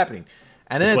awesome. What's happening?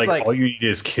 And then it's like all you need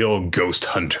is kill ghost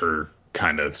hunter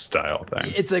kind of style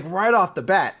thing. It's like right off the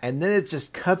bat, and then it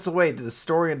just cuts away to the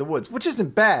story in the woods, which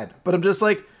isn't bad, but I'm just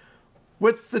like,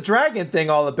 what's the dragon thing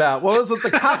all about? What was with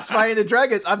the cops fighting the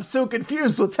dragons? I'm so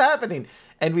confused. What's happening?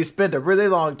 And we spend a really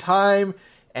long time,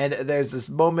 and there's this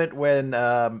moment when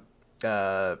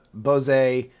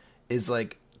Boze is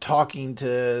like talking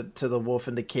to the wolf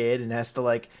and the kid, and has to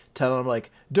like tell him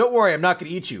like, don't worry, I'm not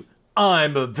gonna eat you.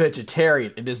 I'm a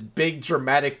vegetarian, in this big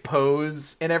dramatic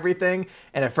pose and everything.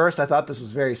 And at first I thought this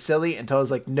was very silly, until I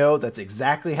was like, no, that's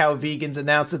exactly how vegans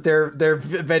announce that they're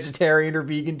vegetarian or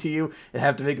vegan to you, and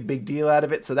have to make a big deal out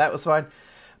of it. So that was fine.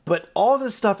 But all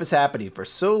this stuff is happening for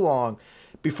so long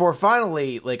before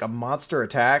finally, like, a monster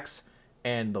attacks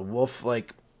and the wolf,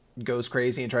 like, goes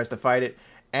crazy and tries to fight it.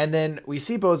 And then we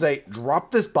see Boze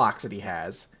drop this box that he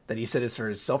has, that he said is for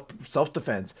his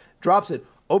self-defense, drops it,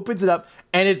 opens it up,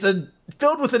 and it's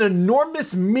filled with an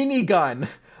enormous minigun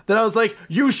that I was like,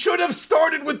 you should have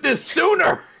started with this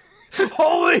sooner.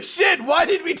 Holy shit, why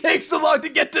did we take so long to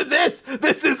get to this?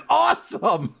 This is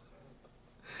awesome.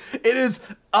 It is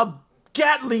a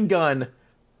Gatling gun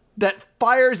that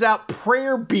fires out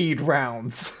prayer bead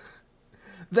rounds.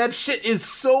 That shit is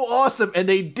so awesome, and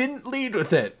they didn't lead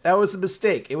with it. That was a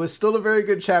mistake. It was still a very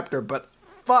good chapter, but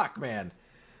fuck, man.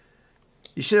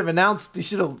 You should have announced,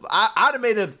 I'd have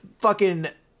made a fucking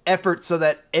effort so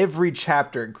that every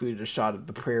chapter included a shot of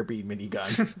the prayer bead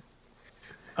minigun.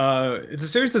 It's a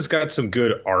series that's got some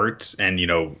good art, and, you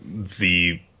know,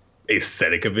 the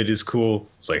aesthetic of it is cool.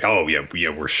 It's like, oh, yeah,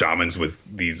 we're shamans with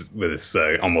this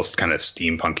almost kind of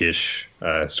steampunkish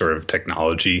sort of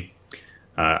technology.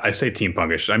 I say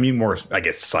steampunkish, I mean more, I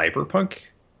guess, cyberpunk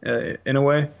in a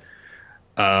way.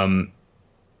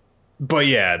 But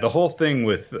yeah, the whole thing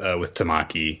with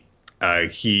Tamaki,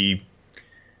 he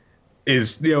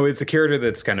is, you know, it's a character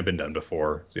that's kind of been done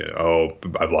before. So, you know, oh,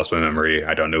 I've lost my memory.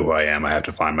 I don't know who I am. I have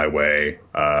to find my way.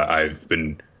 I've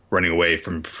been running away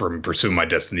from pursuing my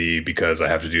destiny because I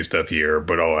have to do stuff here.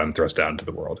 But I'm thrust out into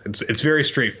the world. It's very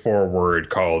straightforward.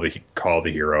 Call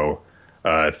the hero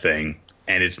thing,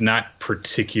 and it's not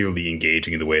particularly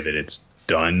engaging in the way that it's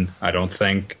done, I don't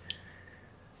think.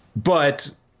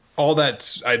 But all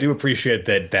that, I do appreciate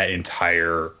that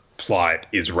entire plot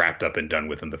is wrapped up and done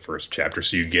with in the first chapter,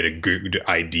 so you get a good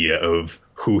idea of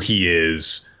who he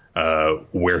is,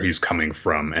 where he's coming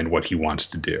from, and what he wants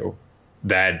to do.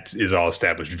 That is all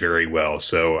established very well,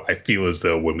 so I feel as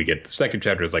though when we get to the second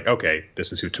chapter, it's like, okay,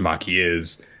 this is who Tamaki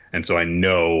is, and so I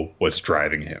know what's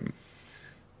driving him.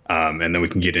 And then we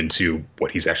can get into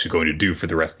what he's actually going to do for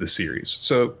the rest of the series.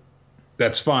 So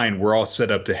that's fine. We're all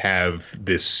set up to have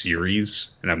this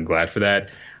series, and I'm glad for that.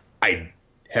 I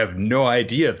have no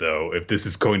idea, though, if this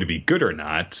is going to be good or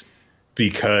not,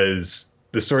 because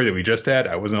the story that we just had,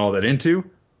 I wasn't all that into.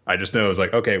 I just know it was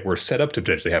like, okay, we're set up to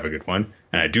potentially have a good one.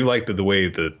 And I do like the way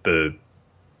the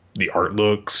art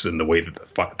looks and the way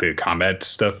that the combat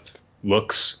stuff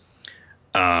looks.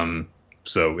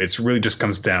 So it's really just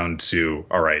comes down to,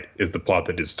 all right, is the plot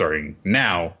that is starting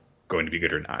now going to be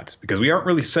good or not? Because we aren't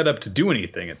really set up to do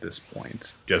anything at this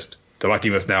point. Just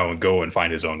Tamaki must now go and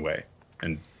find his own way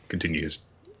and continue his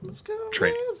Let's go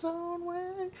training. his own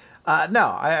way.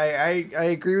 No, I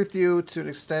agree with you to an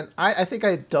extent. I think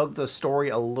I dug the story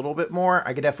a little bit more.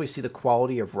 I could definitely see the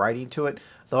quality of writing to it,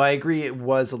 though I agree it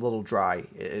was a little dry.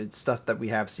 It's stuff that we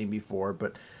have seen before,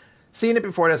 but seeing it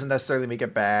before doesn't necessarily make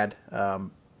it bad.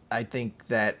 I think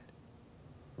that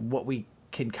what we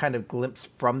can kind of glimpse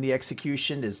from the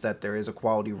execution is that there is a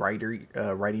quality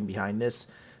writing behind this.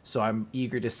 So I'm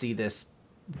eager to see this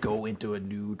go into a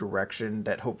new direction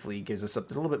that hopefully gives us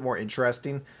something a little bit more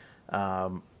interesting. I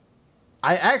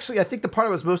think the part I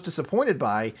was most disappointed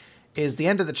by is the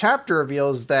end of the chapter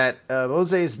reveals that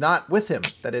Boze's not with him.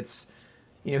 That it's,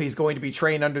 he's going to be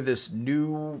trained under this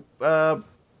new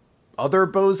other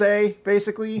Boze,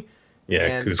 basically.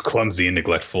 Yeah, who's clumsy and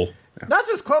neglectful. Yeah. Not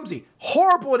just clumsy,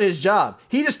 horrible at his job.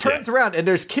 He just turns around and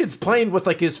there's kids playing with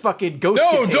like his fucking ghost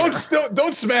container.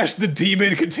 Don't smash the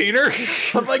demon container.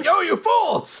 I'm like, oh, you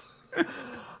fools!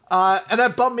 And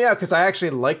that bummed me out because I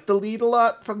actually liked the lead a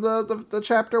lot from the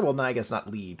chapter. Well, no, I guess not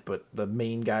lead, but the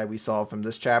main guy we saw from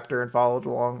this chapter and followed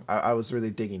along. I was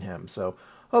really digging him. So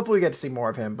hopefully we get to see more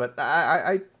of him. But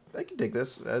I can dig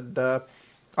this. And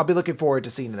I'll be looking forward to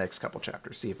seeing the next couple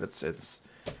chapters. See if it's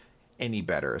any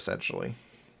better, essentially.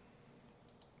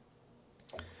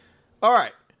 All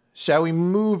right. Shall we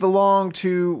move along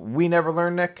to We Never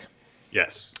Learn, Nick?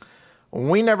 Yes.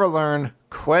 We Never Learn,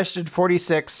 question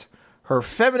 46. Her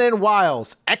feminine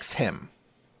wiles X him.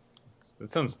 That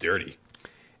sounds dirty.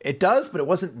 It does, but it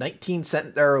wasn't 19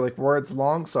 words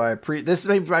long, so this is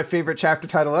maybe my favorite chapter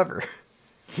title ever.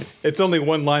 It's only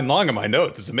one line long in my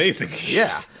notes. It's amazing.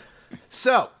 Yeah.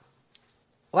 So,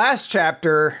 last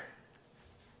chapter,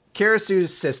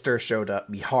 Kirisu's sister showed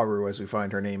up. Miharu, as we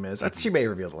find her name is. She may have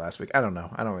revealed it last week. I don't know.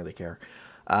 I don't really care.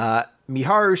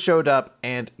 Miharu showed up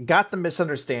and got the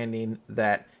misunderstanding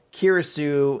that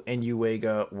Kirisu and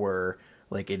Yuiga were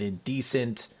like an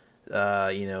indecent,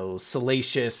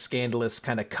 salacious, scandalous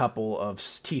kind of couple of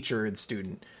teacher and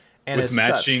student. And with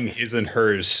matching his and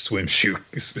hers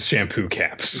shampoo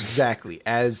caps. Exactly.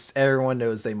 As everyone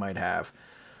knows they might have.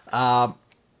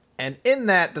 And in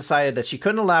that, decided that she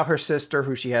couldn't allow her sister,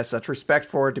 who she has such respect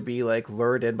for, to be like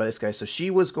lured in by this guy. So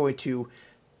she was going to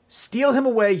steal him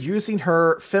away using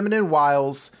her feminine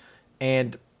wiles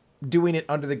and doing it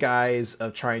under the guise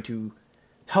of trying to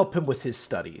help him with his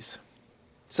studies.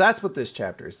 So that's what this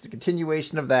chapter is. It's a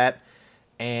continuation of that.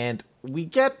 And we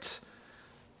get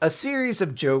a series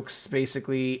of jokes,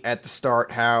 basically, at the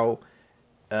start, how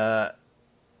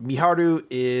Miharu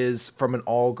is from an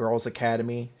all-girls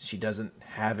academy. She doesn't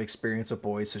have experience with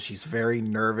boys, so she's very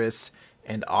nervous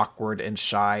and awkward and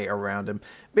shy around him.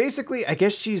 Basically, I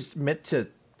guess she's meant to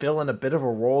fill in a bit of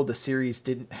a role the series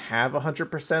didn't have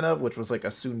 100% of, which was like a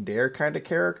tsundere kind of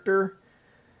character.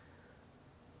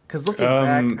 Because looking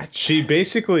back... she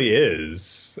basically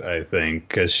is, I think,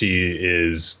 because she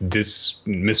is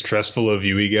mistrustful of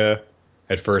Yuiga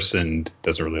at first and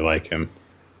doesn't really like him.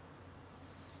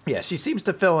 Yeah, she seems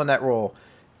to fill in that role.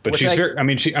 But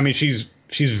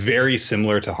she's very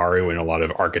similar to Haru in a lot of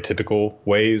archetypical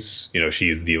ways.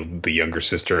 She's the younger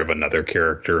sister of another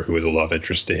character who is a love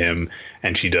interest to him,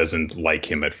 and she doesn't like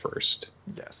him at first.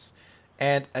 Yes.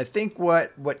 And I think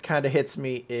what kind of hits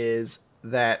me is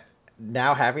that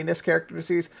now having this character in the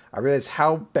series, I realize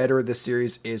how better the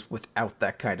series is without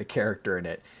that kind of character in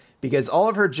it. Because all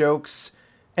of her jokes,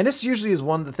 and this usually is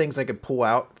one of the things I could pull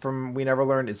out from We Never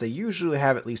Learned, is they usually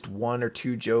have at least one or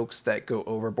two jokes that go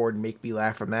overboard and make me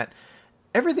laugh from that.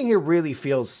 Everything here really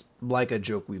feels like a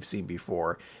joke we've seen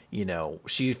before.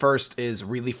 She first is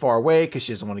really far away because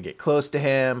she doesn't want to get close to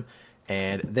him.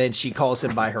 And then she calls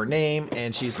him by her name.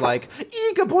 And she's like,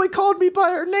 Iga boy called me by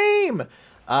her name.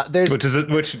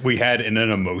 Which we had in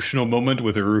an emotional moment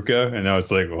with Iruka. And now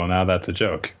it's like, well, now that's a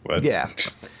joke. But... Yeah.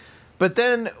 But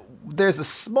then there's a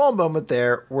small moment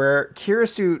there where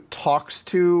Kirisu talks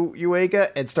to Yuiga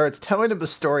and starts telling him the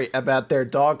story about their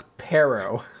dog,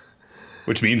 Pero.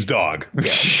 Which means dog. Yeah,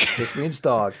 just means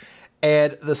dog.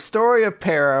 And the story of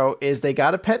Pero is they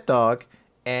got a pet dog,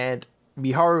 and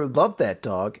Miharu loved that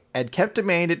dog and kept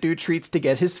demanding it do treats to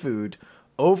get his food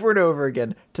over and over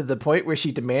again to the point where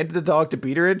she demanded the dog to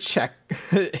beat her in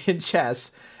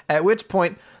chess, at which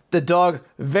point the dog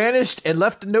vanished and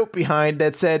left a note behind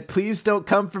that said, "Please don't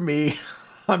come for me.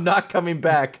 I'm not coming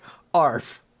back.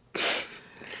 Arf."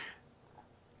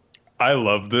 I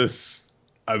love this.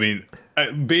 I mean...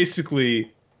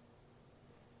 basically,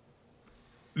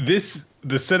 the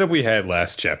setup we had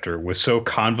last chapter was so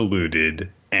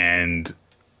convoluted, and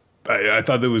I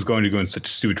thought that it was going to go in such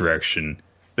a stupid direction.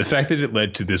 The fact that it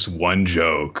led to this one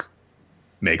joke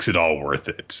makes it all worth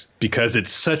it because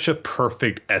it's such a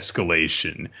perfect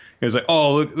escalation. It's like,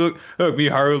 oh, look,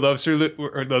 Miharu loves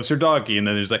her doggy. And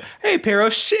then there's like, hey, Pero,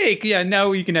 shake. Yeah,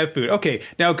 now you can have food. Okay,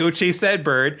 now go chase that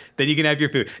bird. Then you can have your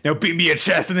food. Now beat me a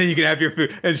chest and then you can have your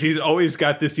food. And she's always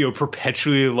got this,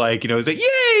 perpetually like, it's like,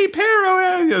 yay,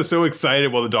 Pero. So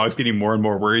excited while the dog's getting more and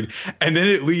more worried. And then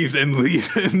it leaves and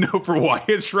know for why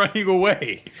it's running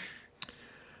away.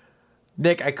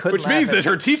 Nick, I couldn't. Which means that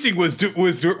her teaching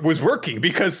was working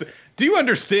because do you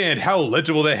understand how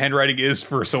legible that handwriting is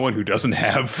for someone who doesn't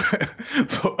have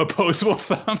opposable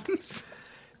thumbs?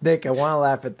 Nick, I want to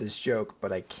laugh at this joke,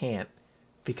 but I can't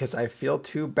because I feel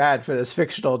too bad for this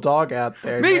fictional dog out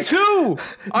there. Me Nick. too.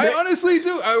 I honestly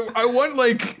do. I want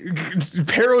like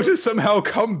Pero to somehow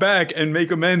come back and make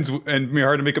amends and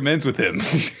Miharu to make amends with him.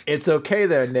 It's okay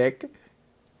there, Nick,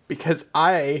 because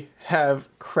I have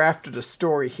crafted a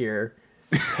story here.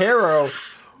 Pero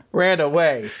ran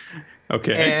away.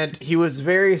 Okay. And he was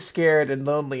very scared and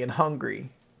lonely and hungry.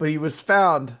 But he was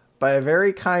found by a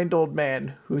very kind old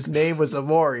man whose name was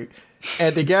Amori.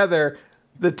 And together,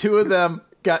 the two of them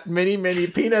got many, many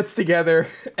peanuts together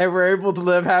and were able to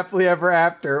live happily ever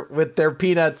after with their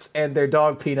peanuts and their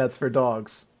dog peanuts for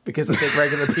dogs. Because I think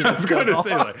regular peanuts I was going to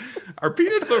say, like, are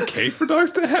peanuts okay for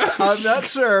dogs to have? I'm not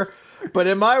sure. But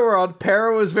in my world,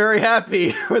 Pero was very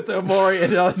happy with Amori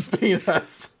and his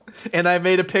peanuts. And I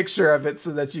made a picture of it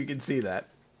so that you can see that.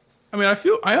 I mean,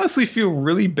 I honestly feel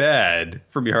really bad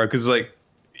for Miharu because, like,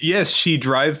 yes, she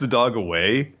drives the dog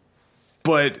away,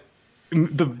 but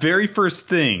the very first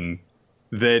thing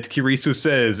that Kirisu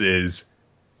says is,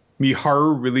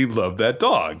 Miharu really loved that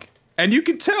dog. And you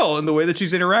can tell in the way that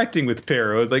she's interacting with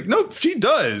Pero. It's like, no, she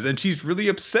does. And she's really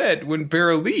upset when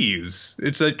Pero leaves.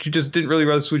 It's like she just didn't really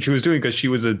realize what she was doing because she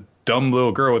was a dumb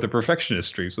little girl with a perfectionist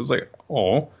streak. So it's like,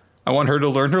 oh, I want her to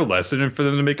learn her lesson and for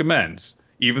them to make amends.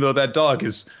 Even though that dog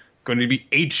is going to be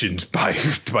ancient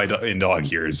in dog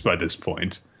years by this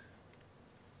point.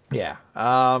 Yeah.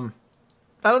 I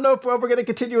don't know if we're going to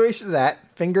continuation of that.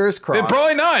 Fingers crossed.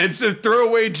 Probably not. It's a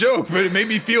throwaway joke, but it made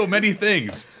me feel many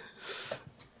things.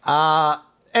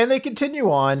 And they continue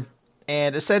on,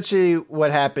 and essentially what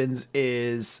happens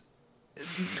is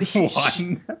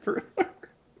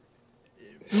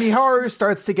Miharu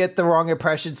starts to get the wrong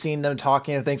impression seeing them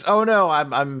talking and thinks, oh no,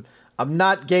 I'm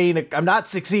not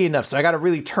sexy enough, so I gotta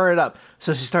really turn it up.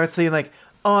 So she starts saying like,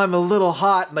 oh, I'm a little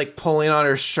hot, and like pulling on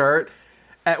her shirt.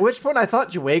 At which point I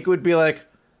thought Yueka would be like,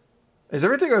 is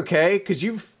everything okay? Because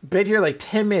you've been here like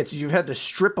 10 minutes. You've had to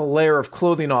strip a layer of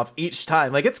clothing off each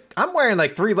time. Like I'm wearing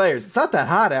like 3 layers. It's not that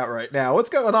hot out right now. What's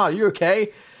going on? Are you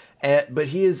okay? But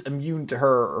he is immune to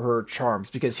her charms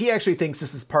because he actually thinks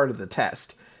this is part of the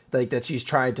test. Like that she's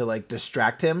trying to like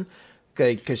distract him.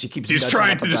 Because she keeps. She's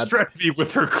trying to distract me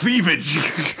with her cleavage.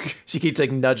 She keeps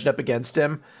like nudged up against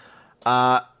him.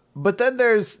 But then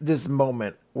there's this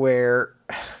moment where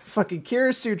fucking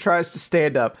Kirisu tries to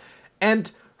stand up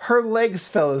and her legs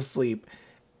fell asleep.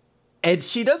 And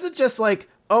she doesn't just like,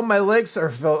 oh, my legs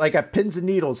are like got pins and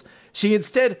needles. She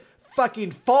instead fucking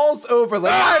falls over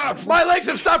like, my legs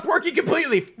have stopped working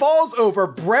completely. Falls over,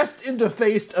 breast into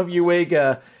face of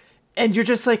Yueka. And you're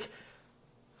just like,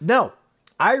 no,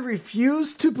 I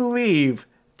refuse to believe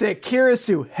that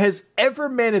Kirisu has ever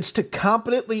managed to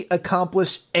competently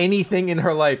accomplish anything in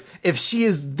her life if she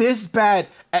is this bad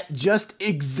at just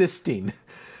existing.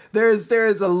 There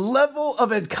is a level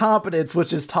of incompetence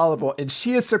which is tolerable, and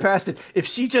she has surpassed it if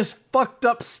she just fucked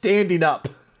up standing up.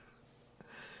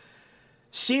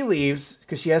 She leaves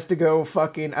because she has to go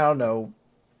fucking, I don't know,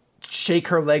 shake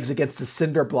her legs against the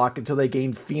cinder block until they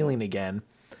gain feeling again.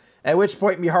 At which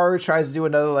point Miharu tries to do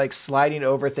another like sliding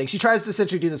over thing. She tries to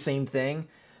essentially do the same thing,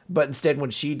 but instead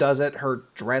when she does it, her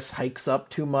dress hikes up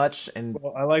too much. And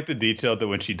well, I like the detail that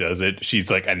when she does it, she's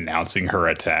like announcing her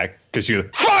attack because she's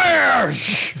like, fire!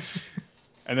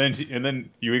 and then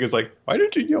Yuika's like, why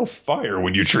did you yell fire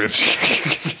when you tripped?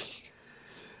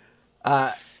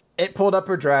 It pulled up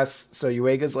her dress, so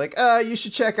Yuega's like, you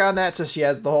should check on that. So she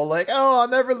has the whole like, oh, I'll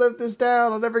never live this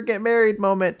down, I'll never get married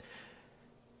moment.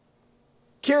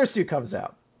 Kirisu comes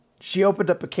out. She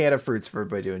opened up a can of fruits for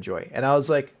everybody to enjoy. And I was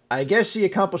like, I guess she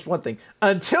accomplished one thing.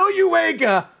 Until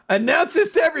Yueka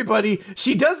announces to everybody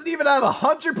she doesn't even have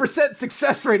 100%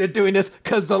 success rate at doing this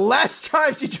because the last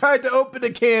time she tried to open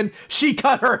a can, she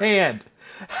cut her hand.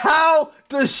 How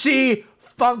does she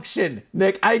function,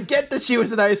 Nick? I get that she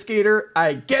was an ice skater.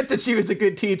 I get that she was a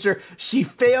good teacher. She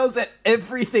fails at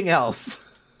everything else.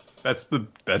 That's the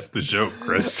joke,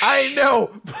 Chris. I know,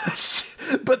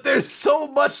 but there's so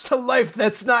much to life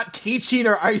that's not teaching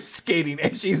her ice skating,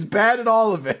 and she's bad at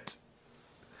all of it.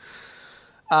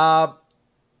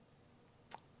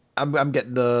 I'm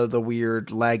getting the weird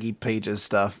laggy pages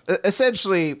stuff.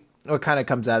 Essentially, what kind of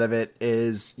comes out of it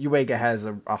is Yuiga has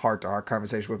a heart-to-heart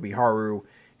conversation with Miharu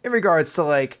in regards to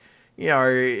like, you know,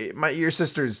 your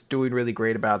sister's doing really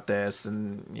great about this,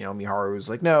 and you know, Miharu's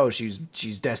like, no, she's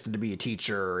destined to be a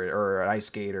teacher or an ice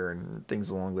skater and things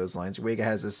along those lines. Yuiga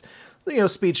has this, you know,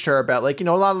 speech to her about like, you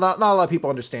know, not a lot of people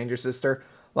understand your sister.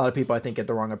 A lot of people, I think, get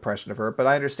the wrong impression of her, but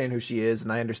I understand who she is,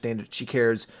 and I understand that she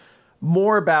cares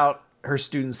more about her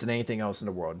students than anything else in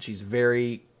the world. She's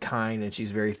very kind, and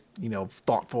she's very, you know,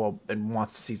 thoughtful and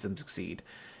wants to see them succeed.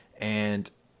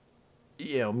 And,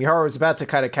 you know, Miharu is about to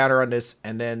kind of counter on this,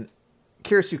 and then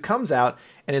Kirisu comes out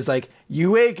and is like,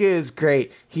 Yuiga is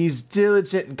great. He's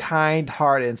diligent and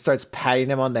kind-hearted, and starts patting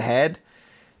him on the head.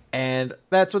 And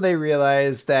that's when they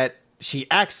realize that she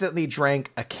accidentally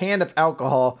drank a can of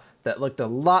alcohol that looked a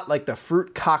lot like the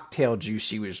fruit cocktail juice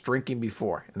she was drinking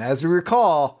before. And as we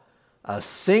recall, a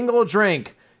single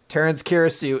drink turns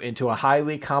Kirisu into a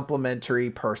highly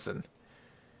complimentary person.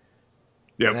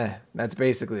 Yep. That's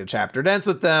basically the chapter. It ends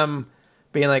with them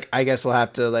being like, I guess we'll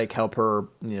have to like help her,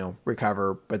 you know,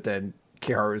 recover. But then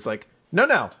Miharu's like,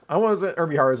 no, I wasn't. Or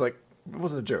Miharu's like, it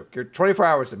wasn't a joke. You're 24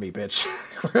 hours to me, bitch.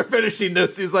 We're finishing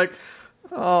this. He's like,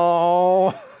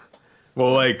 oh.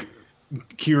 Well, like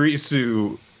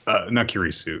Kirisu. Not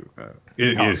Kirisu.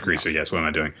 It is Kirisu, yes. What am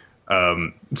I doing?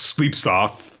 Sleeps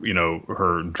off, you know,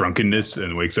 her drunkenness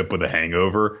and wakes up with a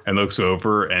hangover and looks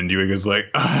over, and Yuiga's like,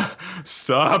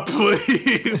 stop,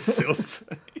 please.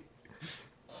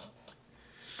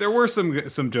 There were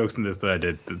some jokes in this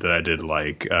that I did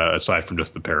like, aside from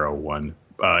just the Pero one.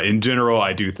 In general,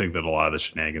 I do think that a lot of the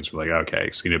shenanigans were like, okay,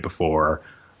 seen it before.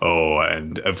 Oh,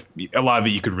 and a lot of it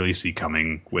you could really see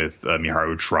coming with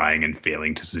Miharu trying and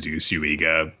failing to seduce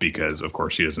Yuiga because, of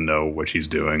course, she doesn't know what she's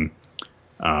doing.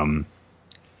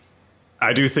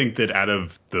 I do think that out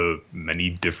of the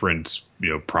many different, you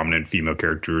know, prominent female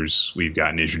characters we've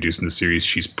gotten introduced in the series,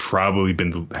 she's probably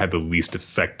had the least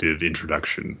effective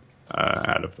introduction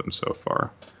out of them so far.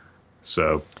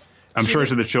 So I'm sure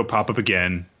that she'll pop up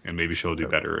again, and maybe she'll do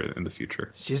better in the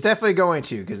future. She's definitely going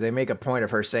to, because they make a point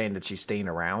of her saying that she's staying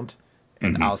around,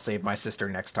 and I'll save my sister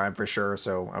next time for sure.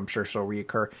 So I'm sure she'll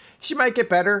reoccur. She might get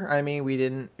better. I mean,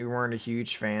 we weren't a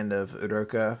huge fan of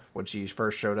Udoka when she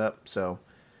first showed up, so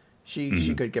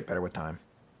she could get better with time.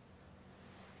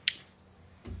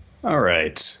 All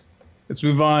right, let's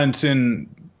move on to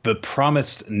The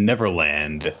Promised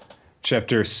Neverland,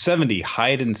 Chapter 70,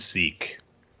 Hide and Seek.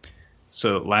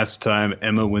 So last time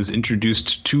Emma was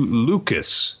introduced to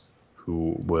Lucas,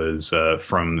 who was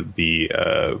from the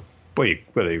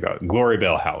Glory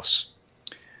Bell House,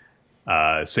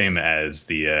 same as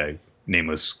the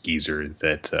nameless geezer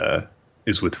that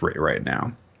is with Ray right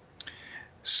now.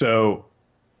 So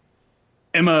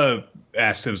Emma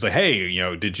asked him, was like, "Hey, you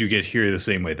know, did you get here the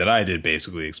same way that I did?"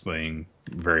 Basically, explaining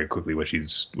very quickly what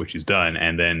she's done,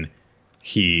 and then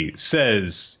he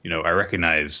says, you know, I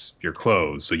recognize your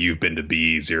clothes, so you've been to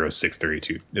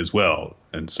B0632 as well.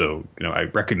 And so, you know, I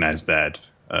recognize that.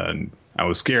 I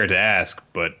was scared to ask,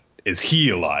 but is he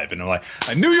alive? And I'm like,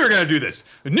 I knew you were going to do this.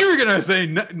 I knew you were going to say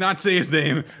not say his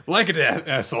name like an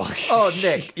asshole. Oh,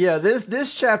 Nick. Yeah,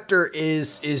 this chapter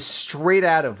is straight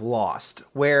out of Lost,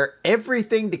 where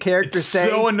everything the characters say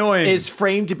so annoying. Is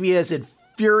framed to be as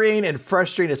infuriating and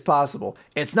frustrating as possible.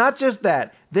 It's not just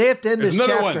that. They have to end this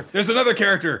chapter. One. There's another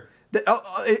character.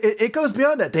 It goes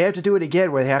beyond that. They have to do it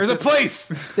again where they have There's a place.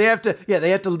 They have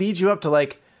to lead you up to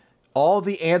like all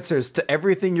the answers to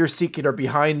everything you're seeking are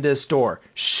behind this door.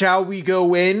 Shall we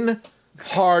go in?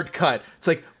 Hard cut. It's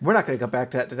like, we're not going to go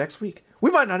back to that next week.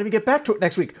 We might not even get back to it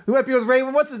next week. We might be with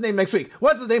Raven. What's his name next week?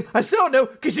 What's his name? I still don't know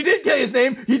because you didn't get his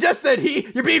name. You just said he.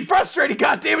 You're being frustrated.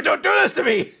 God damn it, don't do this to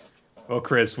me. Well,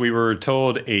 Chris, we were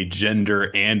told a gender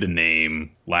and a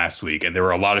name last week, and there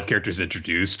were a lot of characters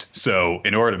introduced. So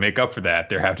in order to make up for that,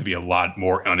 there have to be a lot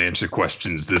more unanswered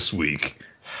questions this week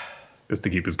just to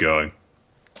keep us going.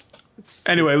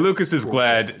 Anyway, Lucas is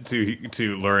glad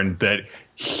to learn that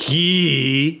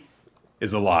he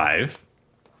is alive.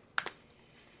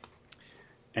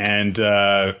 And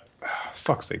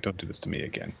fuck's sake, don't do this to me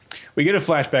again. We get a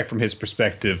flashback from his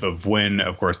perspective of when,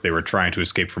 of course, they were trying to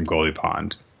escape from Goalie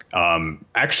Pond.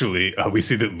 Actually, we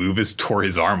see that Luvis tore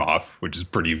his arm off, which is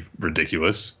pretty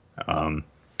ridiculous. And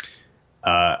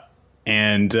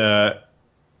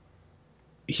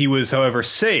he was, however,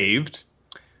 saved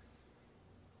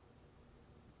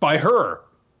by her.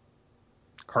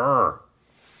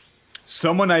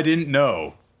 Someone I didn't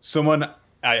know. Someone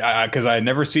because I had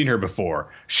never seen her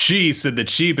before. She said that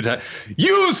she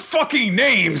use fucking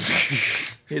names.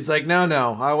 He's like,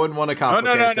 no, I wouldn't want to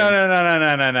complicate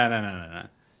no.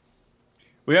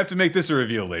 We have to make this a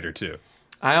reveal later, too.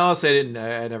 I honestly didn't.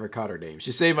 I never caught her name.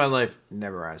 She saved my life.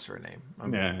 Never asked for her name.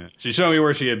 Yeah, she showed me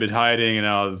where she had been hiding, and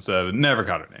I was never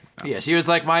caught her name. No. Yeah, she was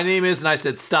like, "My name is," and I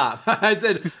said, "Stop."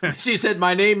 She said,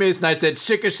 "My name is," and I said,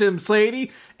 "Shikashim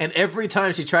Slady." And every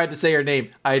time she tried to say her name,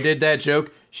 I did that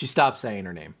joke. She stopped saying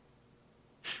her name.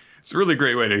 It's a really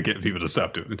great way to get people to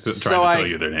stop trying to tell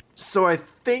you their name. So I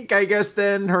guess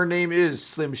then her name is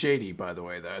Slim Shady. By the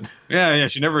way, then. Yeah.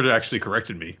 She never actually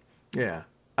corrected me. Yeah.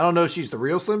 I don't know if she's the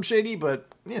real Slim Shady, but,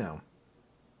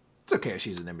 it's okay if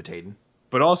she's an imitating.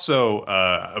 But also,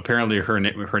 apparently her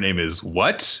name is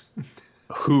what?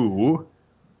 Who?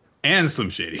 And Slim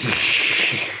Shady.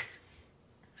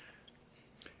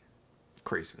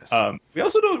 Craziness. We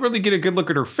also don't really get a good look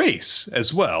at her face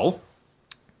as well.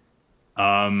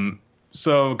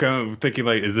 So kind of thinking,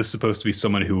 like, is this supposed to be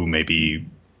someone who maybe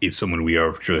is someone we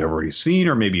have already seen,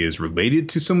 or maybe is related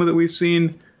to someone that we've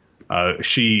seen?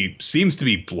 She seems to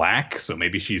be black, so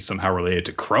maybe she's somehow related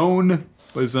to Crone,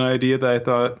 was an idea that I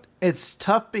thought. It's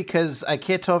tough because I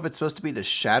can't tell if it's supposed to be the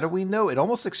shadowing, though. It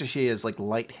almost looks like she has, like,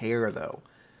 light hair, though.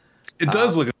 It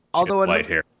does look like light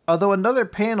hair. Although another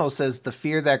panel says the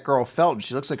fear that girl felt, and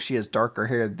she looks like she has darker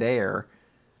hair there.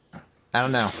 I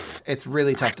don't know. It's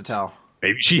really tough to tell.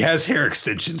 Maybe she has hair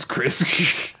extensions,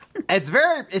 Chris. It's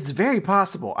very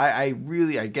possible. I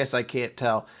guess I can't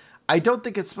tell. I don't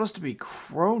think it's supposed to be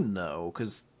Crone, though,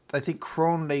 because I think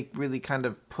Crone they really kind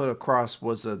of put across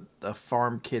was a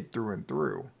farm kid through and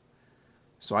through.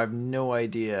 So I have no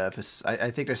idea if it's...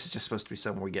 I think this is just supposed to be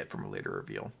something we get from a later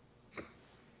reveal.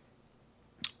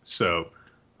 So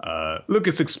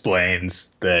Lucas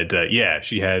explains that,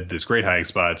 she had this great hiding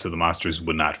spot so the monsters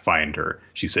would not find her.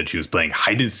 She said she was playing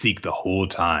hide and seek the whole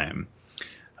time.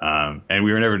 And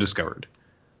we were never discovered.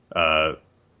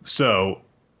 So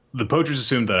the poachers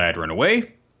assumed that I had run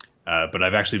away, but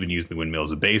I've actually been using the windmill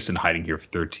as a base and hiding here for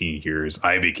 13 years.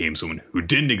 I became someone who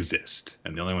didn't exist.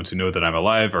 And the only ones who know that I'm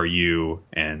alive are you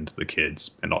and the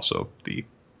kids, and also the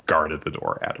guard at the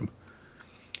door, Adam.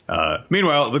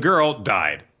 Meanwhile, the girl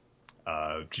died.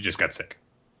 She just got sick.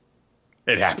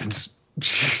 It happens.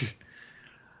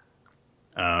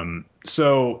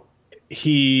 So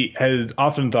he has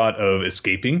often thought of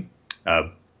escaping.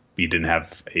 He didn't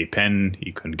have a pen.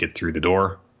 He couldn't get through the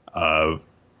door.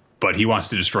 But he wants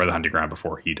to destroy the hunting ground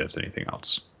before he does anything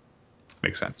else.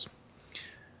 Makes sense.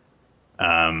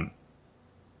 And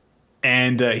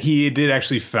he did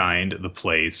actually find the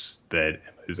place that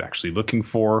Emma is actually looking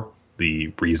for.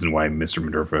 The reason why Mr.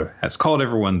 Minerva has called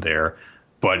everyone there.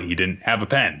 But he didn't have a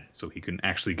pen, so he couldn't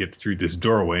actually get through this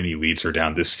doorway, and he leads her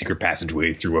down this secret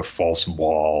passageway through a false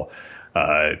wall.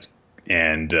 But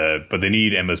they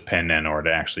need Emma's pen in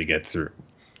order to actually get through.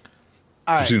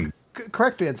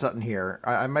 Correct me on something here.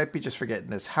 I might be just forgetting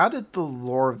this. How did the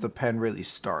lore of the pen really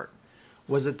start?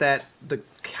 Was it that the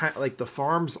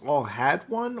farms all had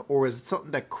one, or is it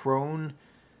something that Crone?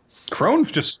 Crone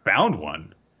just found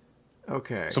one.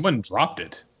 Okay. Someone dropped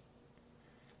it.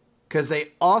 Because they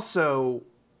also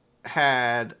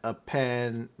had a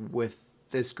pen with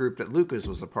this group that Lucas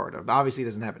was a part of. Obviously, he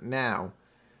doesn't have it now,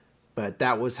 but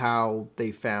that was how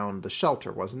they found the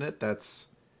shelter, wasn't it? That's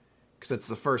because that's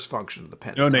the first function of the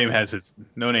pen. No name has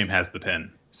the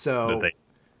pen. So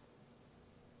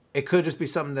it could just be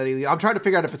something that I'm trying to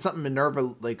figure out if it's something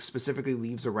Minerva like specifically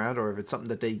leaves around, or if it's something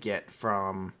that they get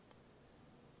from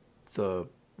the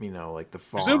the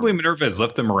farm. Presumably Minerva has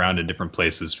left them around in different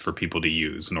places for people to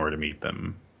use in order to meet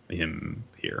him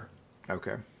here.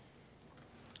 Okay.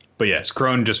 But yes,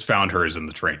 Crone just found hers in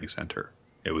the training center.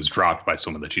 It was dropped by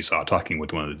someone that she saw talking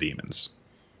with one of the demons.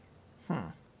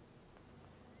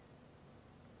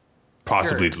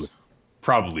 Probably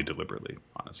deliberately,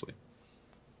 honestly.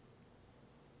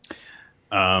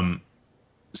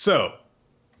 So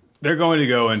they're going to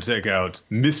go and check out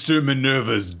Mr.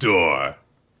 Minerva's door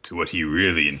to what he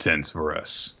really intends for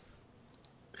us.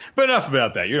 But enough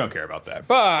about that. You don't care about that.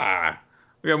 Bah!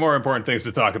 We got more important things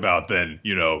to talk about than,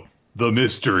 the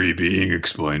mystery being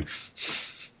explained.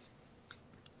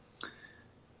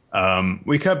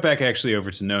 We cut back actually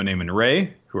over to No Name and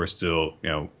Ray, who are still,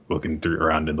 looking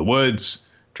around in the woods,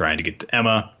 trying to get to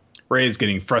Emma. Ray's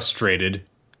getting frustrated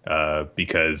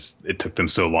because it took them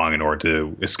so long in order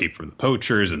to escape from the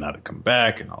poachers and now to come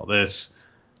back and all this.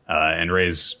 And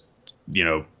Ray's,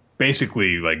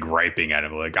 basically like griping at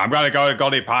him, like, I'm going to go to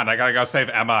Goldie Pond. I got to go save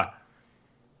Emma.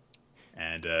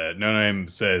 And No Name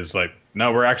says, like,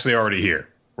 no, we're actually already here.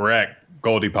 We're at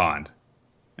Goldie Pond.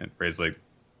 And Ray's like,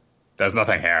 there's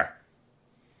nothing here.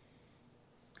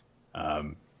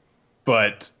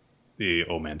 But the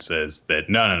old man says that,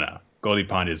 no. Goldie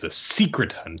Pond is a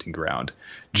secret hunting ground.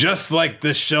 Just like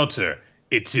the shelter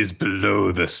it is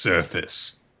below the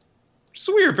surface. It's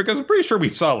weird because I'm pretty sure we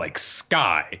saw like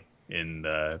sky in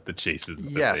the chases.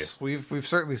 Yes, we've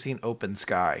certainly seen open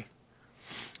sky.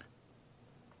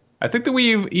 I think that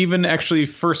we even actually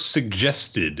first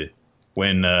suggested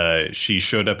when she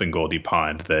showed up in Goldie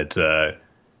Pond that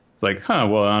like,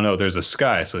 well, I don't know, there's a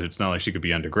sky, so it's not like she could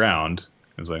be underground.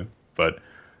 I was like, but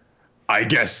I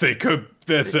guess they could.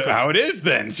 That's how it is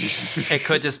then. It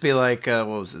could just be like, what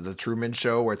was it, the Truman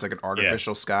Show, where it's like an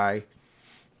artificial sky.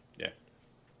 Yeah.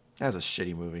 That's a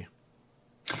shitty movie.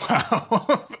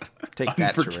 Wow. Take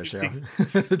that, Truman Show.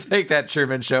 Take that,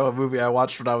 Truman Show, a movie I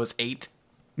watched when I was 8.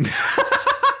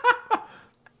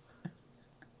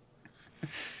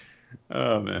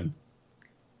 Oh, man.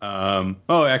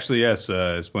 Oh, actually, yes,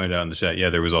 as pointed out in the chat, yeah,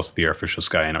 there was also the artificial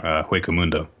sky in Hueco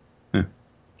Mundo. Yeah.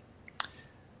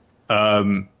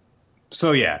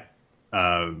 So, yeah,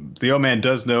 the old man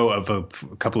does know of a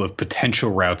couple of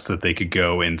potential routes that they could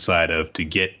go inside of to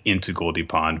get into Goldie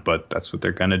Pond, but that's what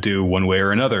they're going to do one way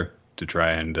or another to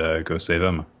try and go save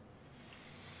Emma.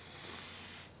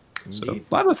 So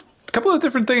a couple of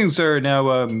different things are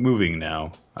now moving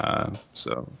now.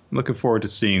 So I'm looking forward to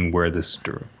seeing where this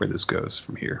goes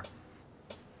from here.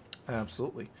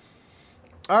 Absolutely.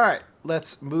 All right,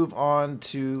 let's move on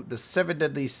to the 7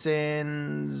 Deadly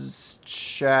Sins,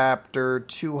 chapter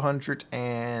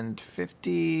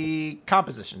 250,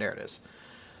 composition. There it is.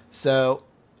 So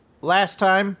last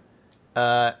time,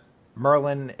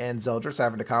 Merlin and Zeldris were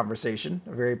having a conversation,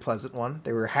 a very pleasant one.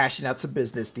 They were hashing out some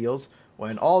business deals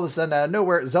when all of a sudden, out of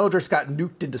nowhere, Zeldris got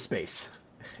nuked into space.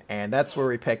 And that's where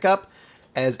we pick up,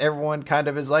 as everyone kind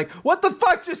of is like, what the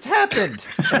fuck just happened?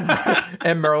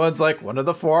 And Merlin's like, one of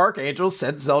the 4 archangels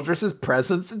sent Zeldris'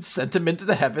 presence and sent him into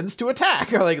the heavens to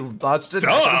attack. Or like, launched an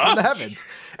attack from the heavens.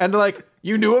 And they're like,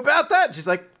 you knew about that? And she's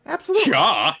like, absolutely.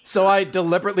 Yeah. So I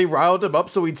deliberately riled him up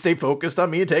so he'd stay focused on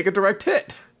me and take a direct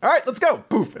hit. All right, let's go.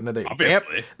 Poof. And then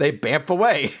they bamf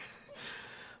away.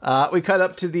 We cut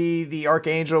up to the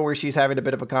Archangel, where she's having a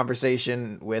bit of a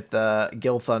conversation with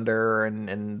Gil Thunder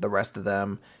and the rest of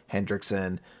them,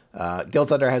 Hendrickson. Gil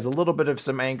Thunder has a little bit of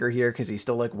some anger here because he's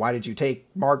still like, why did you take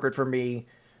Margaret from me?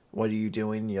 What are you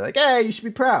doing? And you're like, hey, you should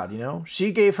be proud, you know?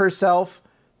 She gave herself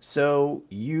so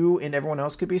you and everyone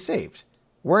else could be saved.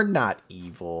 We're not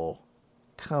evil.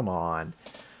 Come on.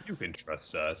 You can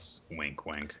trust us. Wink,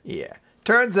 wink. Yeah.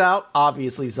 Turns out,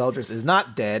 obviously, Zeldris is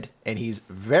not dead, and he's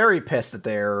very pissed that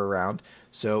they're around.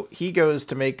 So he goes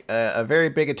to make a very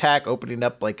big attack, opening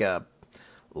up like a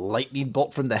lightning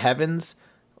bolt from the heavens.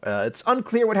 It's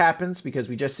unclear what happens, because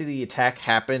we just see the attack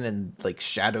happen and like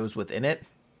shadows within it.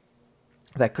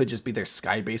 That could just be their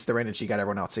sky base they're in, and she got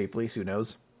everyone out safely, so who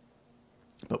knows.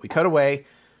 But we cut away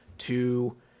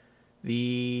to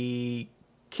the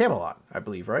Camelot, I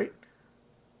believe, right?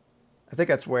 I think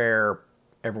that's where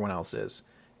everyone else is.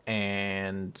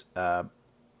 And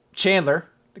Chandler,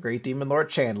 the great demon lord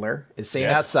Chandler, is sitting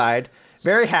outside,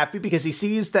 very happy because he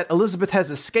sees that Elizabeth has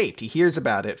escaped. He hears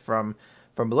about it from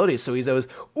Melodious, so he goes,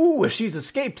 ooh, if she's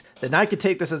escaped, then I could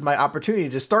take this as my opportunity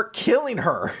to start killing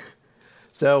her.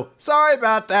 So, sorry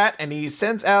about that, and he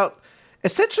sends out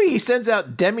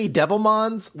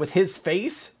Demi-Devilmons with his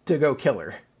face to go kill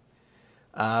her.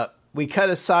 We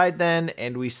cut aside then,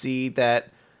 and we see that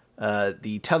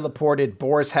the teleported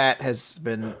boar's hat has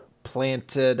been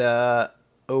planted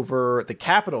over the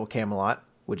capital Camelot,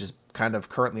 which is kind of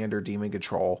currently under demon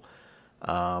control.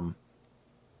 I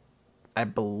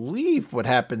believe what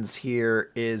happens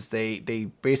here is they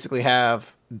basically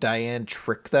have Diane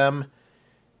trick them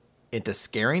into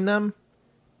scaring them,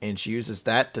 and she uses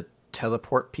that to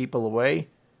teleport people away.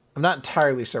 I'm not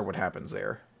entirely sure what happens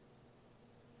there.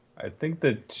 I think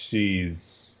that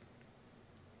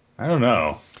I don't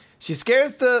know. She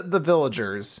scares the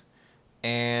villagers,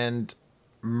 and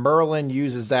Merlin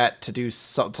uses that to do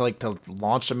to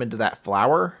launch them into that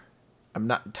flower. I'm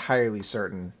not entirely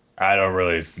certain. I don't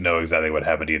really know exactly what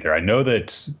happened either. I know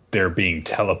that they're being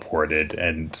teleported,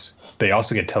 and they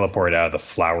also get teleported out of the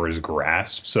flower's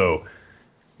grasp. So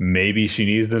maybe she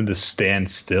needs them to stand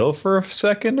still for a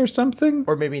second or something.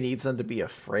 Or maybe needs them to be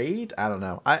afraid. I don't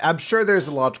know. I'm sure there's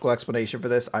a logical explanation for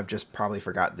this. I've just probably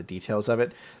forgotten the details of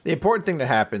it. The important thing that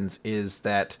happens is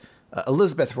that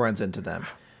Elizabeth runs into them.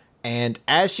 And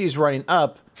as she's running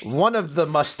up, one of the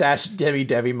mustached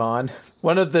Devimon,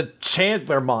 one of the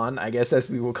Chandlermon, I guess as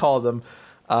we will call them,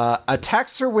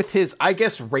 attacks her with his, I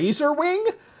guess, razor wing?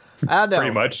 I don't know.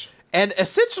 Pretty much. And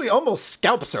essentially almost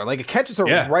scalps her. Like, it catches her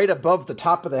right above the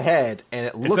top of the head. And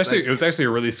it was actually a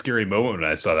really scary moment when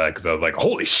I saw that, because I was like,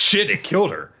 holy shit, it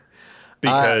killed her.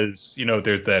 Because,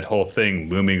 there's that whole thing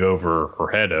looming over her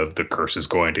head of the curse is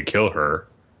going to kill her.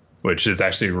 which is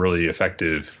actually a really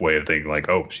effective way of thinking, like,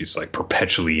 oh, she's like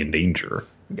perpetually in danger.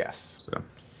 Yes. So.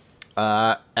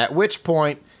 At which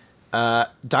point,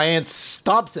 Diane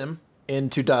stomps him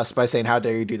into dust by saying, "How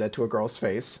dare you do that to a girl's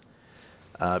face?"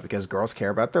 Because girls care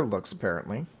about their looks,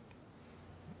 apparently.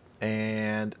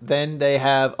 And then they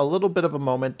have a little bit of a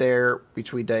moment there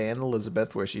between Diane and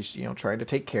Elizabeth where she's, trying to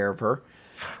take care of her.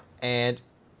 And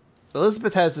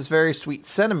Elizabeth has this very sweet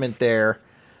sentiment there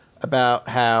about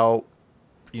how,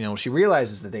 she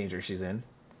realizes the danger she's in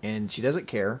and she doesn't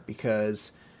care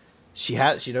because she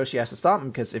has to stop him,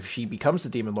 because if he becomes the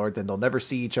Demon Lord, then they'll never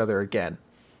see each other again.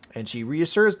 And she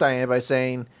reassures Diane by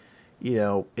saying,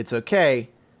 it's okay.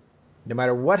 No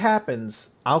matter what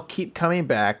happens, I'll keep coming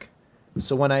back.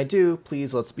 So when I do,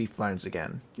 please let's be friends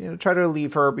again. Try to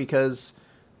relieve her because,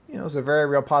 it's a very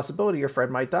real possibility your friend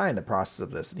might die in the process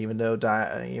of this. And even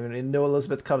though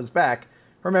Elizabeth comes back,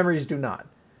 her memories do not.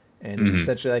 And it's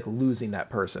essentially like losing that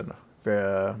person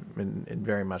in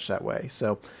very much that way.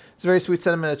 So it's a very sweet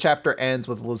sentiment. The chapter ends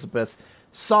with Elizabeth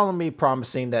solemnly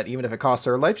promising that even if it costs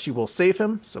her life, she will save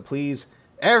him. So please,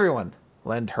 everyone,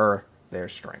 lend her their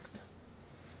strength.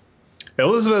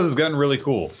 Elizabeth has gotten really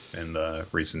cool in the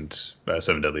recent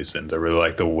Seven Deadly Sins. I really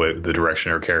like the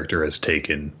direction her character has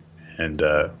taken, and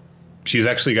she's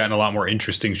actually gotten a lot more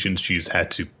interesting since she's had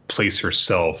to place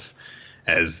herself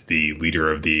as the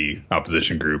leader of the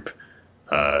opposition group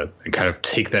and kind of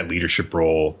take that leadership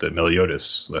role that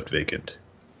Meliodas left vacant.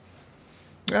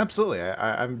 Absolutely,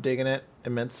 I'm digging it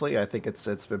immensely. I think it's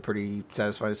been pretty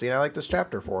satisfying to see. And I like this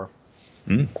chapter for.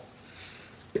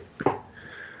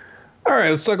 All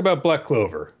right, let's talk about Black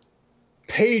Clover.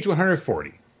 Page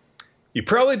 140. You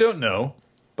probably don't know,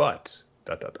 but... ...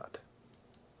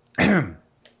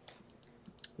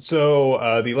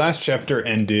 So the last chapter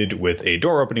ended with a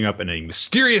door opening up and a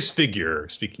mysterious figure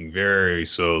speaking very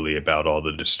slowly about all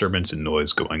the disturbance and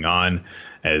noise going on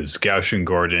as Gauche and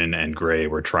Gordon and Gray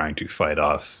were trying to fight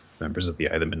off members of the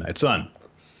Eye of the Midnight Sun.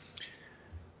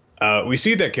 We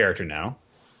see that character now.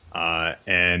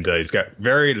 And he's got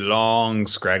very long,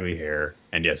 scraggly hair.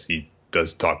 And yes, he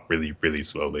does talk really, really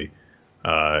slowly.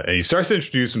 And he starts to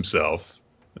introduce himself.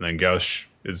 And then Gauche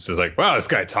is just like, wow, this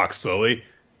guy talks slowly.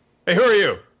 Hey, who are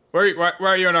you? Why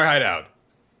are you in our hideout?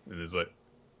 And he's like,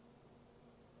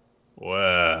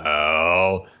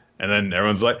 well... And then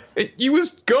everyone's like, hey, he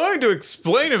was going to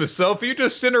explain himself. You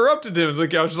just interrupted him. And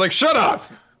Gauche is like, shut up!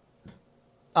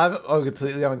 I'm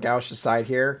completely on Gauche's side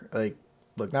here. Like,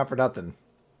 look, not for nothing.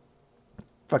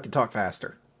 Fucking talk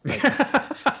faster. Like,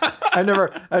 I've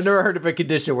never heard of a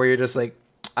condition where you're just like,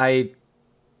 I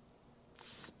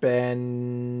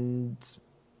spend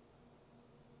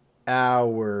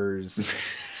hours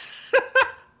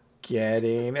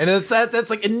getting, and it's that's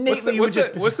like innately. What's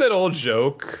that old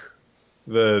joke?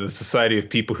 The Society of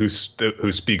People who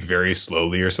speak very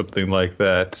slowly or something like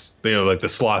that. Like the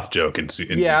sloth joke in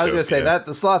Zootopia. I was gonna say that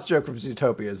the sloth joke from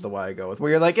Zootopia is the one I go with.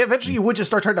 Where you're like, eventually you would just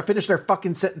start trying to finish their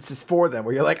fucking sentences for them.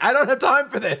 Where you're like, I don't have time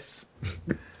for this.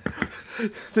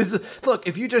 Look,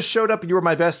 if you just showed up and you were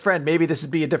my best friend, maybe this would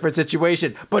be a different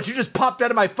situation. But you just popped out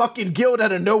of my fucking guild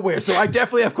out of nowhere, so I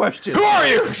definitely have questions. Who are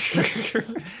you?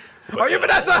 Are you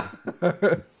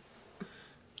Vanessa?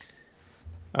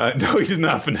 No, he did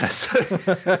not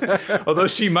Vanessa. Although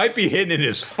she might be hidden in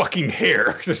his fucking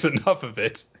hair. There's enough of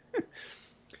it.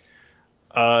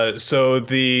 So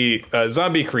the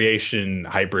zombie creation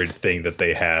hybrid thing that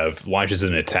they have launches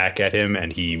an attack at him,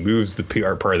 and he moves the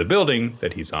PR part of the building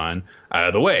that he's on out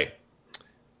of the way.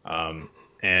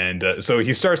 So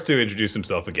he starts to introduce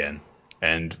himself again.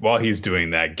 And while he's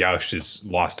doing that, Gauche is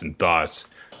lost in thought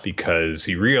because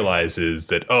he realizes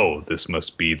that, oh, this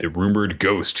must be the rumored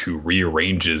ghost who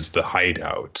rearranges the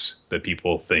hideout that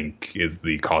people think is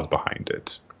the cause behind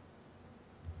it.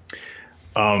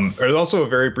 There's also a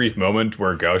very brief moment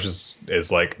where Gauche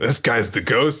is like, this guy's the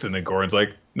ghost, and then Gordon's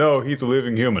like, no, he's a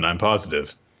living human, I'm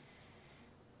positive.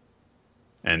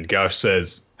 And Gauche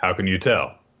says, how can you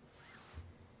tell?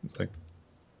 It's like,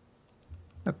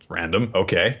 that's random,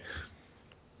 okay.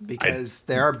 Because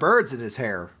there are birds in his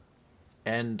hair,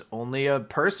 and only a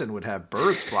person would have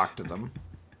birds flock to them.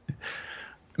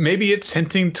 Maybe it's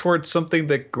hinting towards something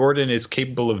that Gordon is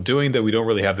capable of doing that we don't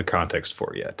really have the context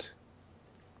for yet.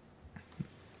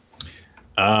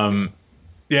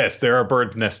 Yes, there are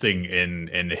birds nesting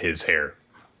in his hair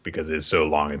because it is so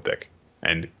long and thick.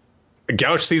 And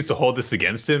Gauche seems to hold this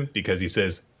against him because he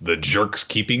says, the jerk's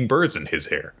keeping birds in his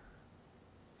hair.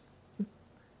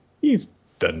 He's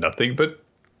done nothing to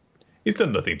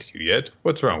you yet.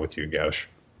 What's wrong with you, Gauche?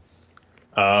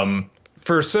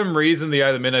 For some reason, the Eye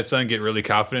of the Midnight Sun get really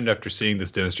confident after seeing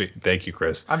this demonstration. Thank you,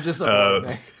 Chris. I'm just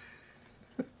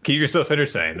Keep yourself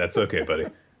entertained. That's okay, buddy.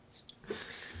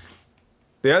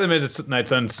 The other Midnight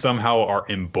Suns somehow are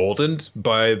emboldened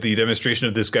by the demonstration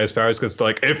of this guy's powers because they're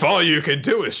like, if all you can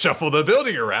do is shuffle the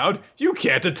building around, you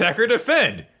can't attack or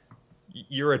defend.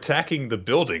 You're attacking the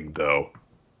building, though.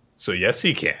 So yes,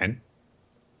 he can.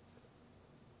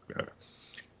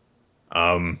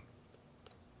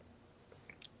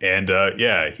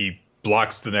 He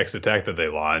blocks the next attack that they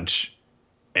launch.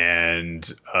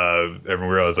 And everyone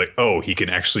realized, like, oh, he can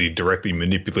actually directly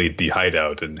manipulate the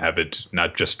hideout and have it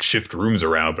not just shift rooms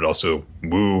around, but also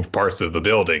move parts of the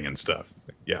building and stuff. It's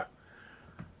like, yeah.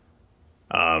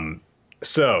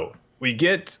 So we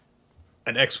get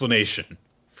an explanation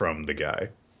from the guy.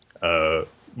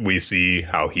 We see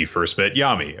how he first met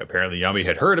Yami. Apparently, Yami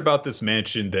had heard about this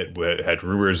mansion that had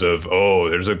rumors of, oh,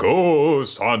 there's a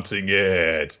ghost haunting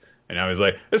it. And now he's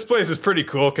like, this place is pretty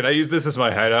cool. Can I use this as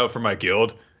my hideout for my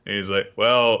guild? And he's like,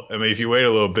 well, I mean, if you wait a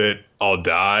little bit, I'll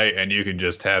die, and you can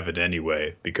just have it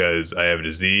anyway, because I have a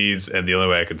disease, and the only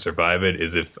way I can survive it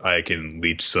is if I can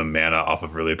leech some mana off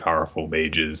of really powerful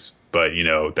mages. But,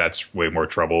 that's way more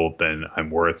trouble than I'm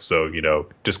worth, so,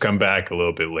 just come back a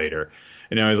little bit later.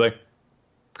 And now he's like,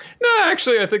 no,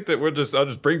 actually, I think that I'll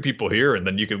just bring people here, and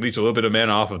then you can leech a little bit of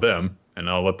mana off of them, and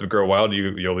I'll let them grow wild,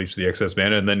 and you'll leech the excess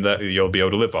mana, and then you'll be able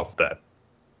to live off of that.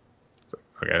 So,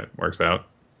 okay, it works out.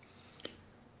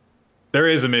 There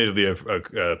is admittedly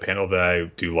a panel that I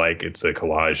do like. It's a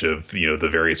collage of, the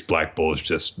various Black Bulls,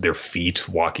 just their feet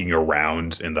walking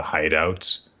around in the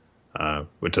hideout,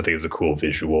 which I think is a cool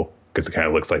visual, because it kind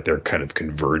of looks like they're kind of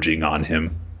converging on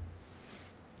him.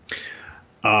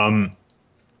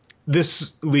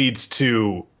 This leads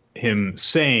to him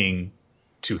saying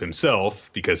to himself,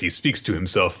 because he speaks to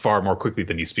himself far more quickly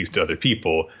than he speaks to other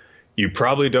people, you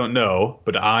probably don't know,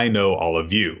 but I know all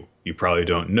of you. You probably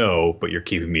don't know, but you're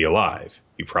keeping me alive.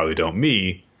 You probably don't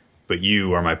me, but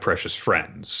you are my precious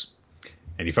friends.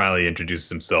 And he finally introduces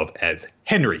himself as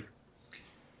Henry.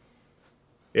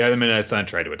 The other Midnight Sun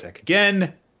tried to attack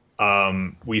again.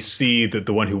 We see that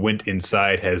the one who went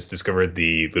inside has discovered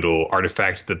the little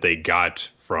artifact that they got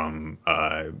from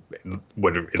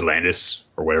Atlantis,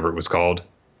 or whatever it was called.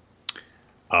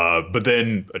 But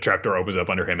then a trapdoor opens up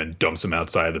under him and dumps him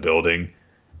outside the building.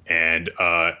 And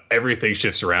everything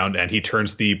shifts around, and he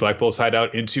turns the Black Bull's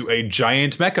hideout into a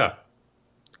giant mecha,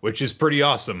 which is pretty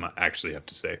awesome, I actually have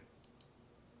to say.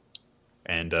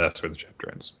 And that's where the chapter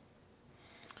ends.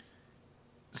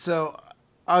 So,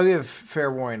 I'll give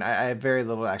fair warning. I have very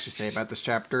little to actually say about this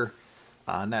chapter,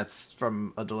 and that's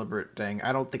from a deliberate thing.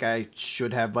 I don't think I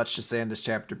should have much to say on this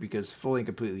chapter, because fully and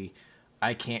completely,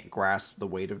 I can't grasp the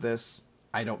weight of this.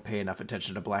 I don't pay enough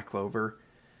attention to Black Clover.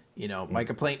 My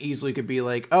complaint easily could be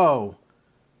like, oh,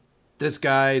 this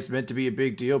guy's meant to be a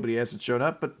big deal, but he hasn't shown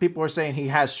up. But people are saying he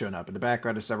has shown up in the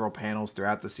background of several panels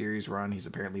throughout the series run. He's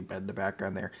apparently been in the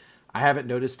background there. I haven't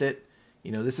noticed it.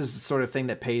 This is the sort of thing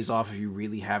that pays off if you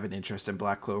really have an interest in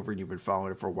Black Clover and you've been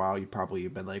following it for a while. You probably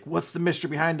have been like, what's the mystery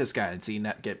behind this guy? And seeing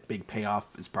that get big payoff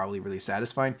is probably really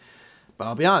satisfying. But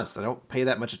I'll be honest, I don't pay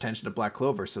that much attention to Black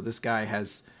Clover, so this guy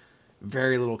has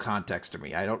very little context to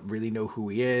me. I don't really know who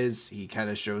he is. He kind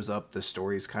of shows up. The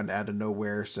story's kind of out of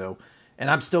nowhere. So, and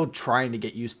I'm still trying to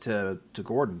get used to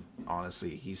Gordon,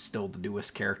 honestly. He's still the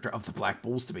newest character of the Black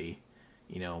Bulls to me.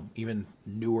 Even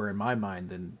newer in my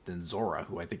mind than Zora,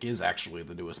 who I think is actually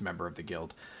the newest member of the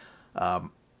guild.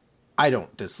 I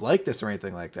don't dislike this or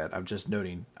anything like that. I'm just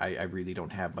noting I really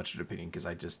don't have much of an opinion,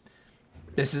 because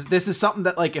this is something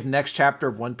that, like, if next chapter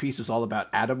of One Piece was all about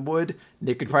Adam Wood,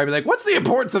 Nick could probably be like, what's the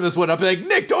importance of this wood? I'll be like,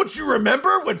 Nick, don't you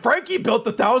remember when Frankie built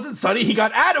the Thousand Sunny, he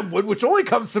got Adam Wood, which only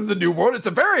comes from the New World. It's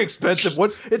a very expensive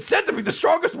wood. It's said to be the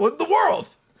strongest wood in the world.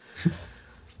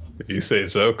 If you say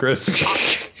so, Chris.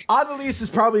 Annalise is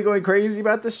probably going crazy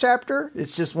about this chapter.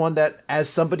 It's just one that, as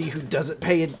somebody who doesn't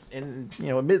pay and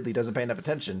admittedly doesn't pay enough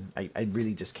attention, I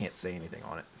really just can't say anything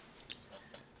on it.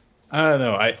 I don't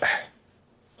know.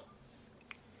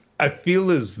 I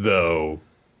feel as though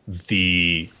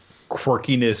the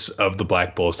quirkiness of the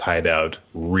Black Bull's hideout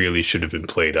really should have been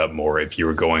played up more if you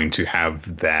were going to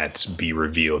have that be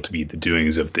revealed to be the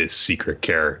doings of this secret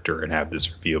character and have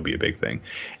this reveal be a big thing.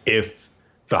 If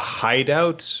the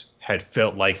hideout had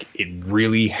felt like it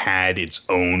really had its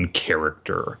own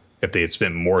character, if they had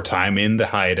spent more time in the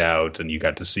hideout and you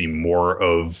got to see more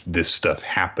of this stuff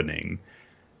happening,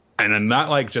 and I'm not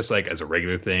like just like as a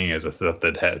regular thing, as a stuff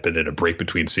that had been in a break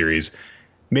between series,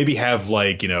 maybe have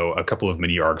like, a couple of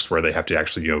mini arcs where they have to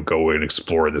actually, go and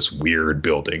explore this weird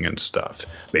building and stuff.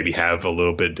 Maybe have a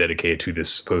little bit dedicated to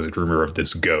this supposed rumor of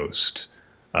this ghost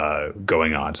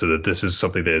going on, so that this is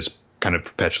something that is kind of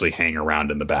perpetually hanging around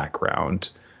in the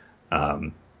background.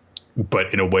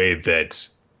 but in a way that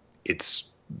it's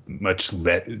much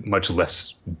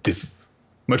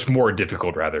more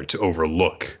difficult rather to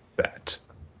overlook that.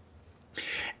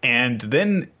 And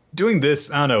then doing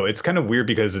this, I don't know, it's kind of weird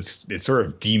because it sort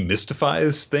of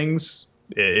demystifies things.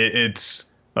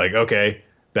 It's like, okay,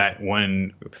 that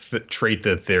one trait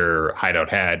that their hideout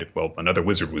had, well, another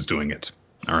wizard was doing it.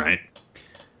 All right.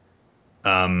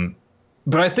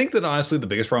 But I think that honestly, the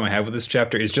biggest problem I have with this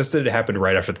chapter is just that it happened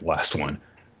right after the last one.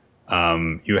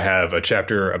 You have a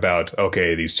chapter about,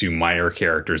 okay, these two minor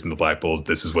characters in the Black Bulls.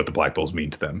 This is what the Black Bulls mean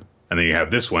to them. And then you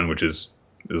have this one, which is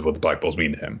what the Black Bulls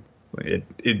mean to him.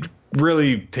 It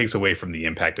really takes away from the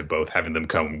impact of both, having them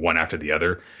come one after the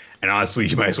other. And honestly,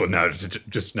 you might as well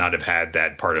just not have had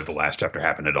that part of the last chapter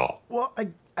happen at all. Well,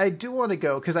 I do want to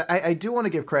go, because I do want to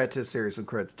give credit to the series when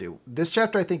credit's due. This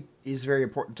chapter, I think, is very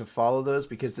important to follow those,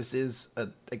 because this is a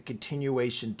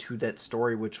continuation to that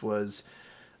story, which was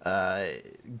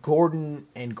Gordon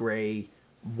and Gray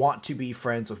want to be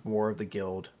friends with more of the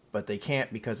guild, but they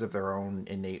can't because of their own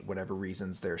innate whatever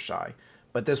reasons they're shy.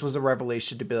 But this was a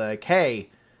revelation to be like, hey,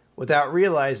 without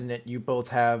realizing it, you both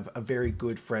have a very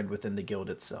good friend within the guild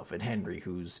itself, and Henry,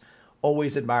 who's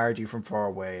always admired you from far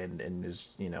away and is,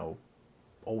 you know,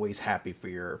 always happy for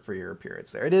your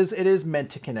appearance there. It is meant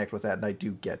to connect with that, and I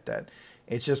do get that.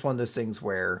 It's just one of those things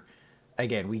where,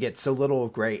 again, we get so little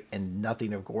of Gray and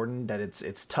nothing of Gordon that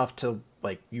it's tough to,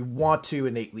 like, you want to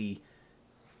innately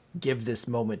give this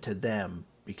moment to them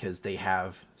because they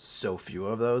have so few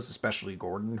of those, especially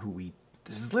Gordon,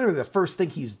 this is literally the first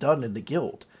thing he's done in the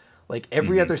guild. Like,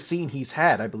 every other scene he's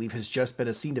had, I believe, has just been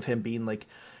a scene of him being, like,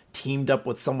 teamed up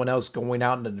with someone else going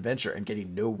out on an adventure and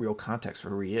getting no real context for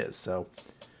who he is. So,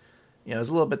 you know, there's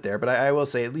a little bit there, but I will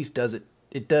say at least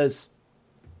it does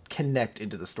connect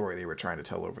into the story they were trying to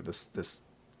tell over this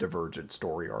divergent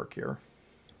story arc here.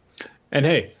 And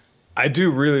hey, I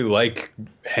do really like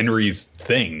Henry's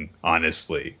thing,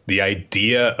 honestly. The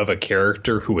idea of a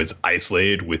character who is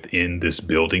isolated within this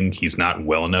building, he's not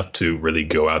well enough to really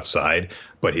go outside,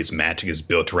 but his magic is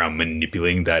built around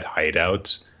manipulating that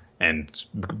hideout and,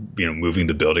 you know, moving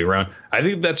the building around. I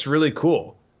think that's really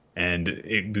cool. And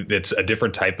it's a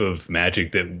different type of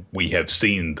magic that we have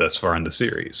seen thus far in the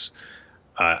series.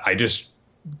 I just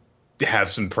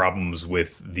have some problems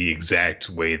with the exact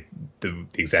way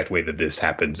that this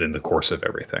happens in the course of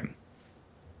everything.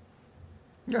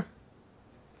 Yeah.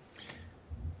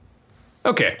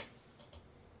 Okay.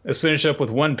 Let's finish up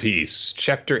with One Piece,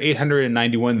 chapter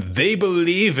 891, They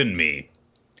Believe in Me.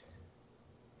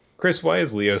 Chris, why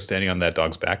is Leo standing on that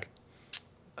dog's back?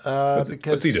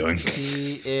 What's he doing?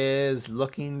 He is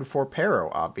looking for Pero,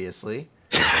 obviously.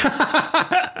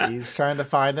 He's trying to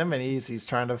find him, and he's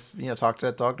trying to, you know, talk to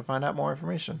that dog to find out more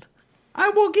information. I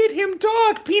will get him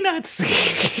dog peanuts.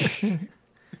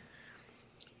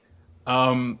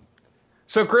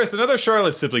 So Chris, another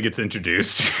Charlotte simply gets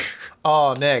introduced.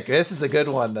 Oh, Nick, this is a good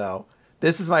one though.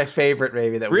 This is my favorite,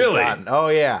 maybe, that we've gotten. Oh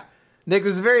yeah, Nick,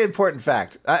 this is a very important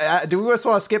fact. Do we just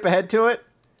want to skip ahead to it?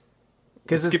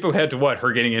 Skip ahead to what?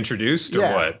 Her getting introduced, or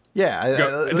what?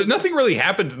 Yeah. Nothing really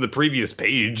happened in the previous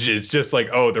page. It's just like,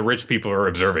 oh, the rich people are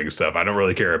observing stuff. I don't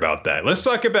really care about that. Let's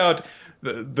talk about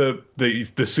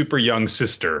the super young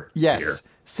sister. Yes. Here.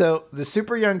 So the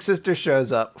super young sister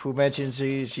shows up, who mentions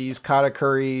she's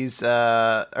Katakuri's,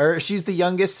 or she's the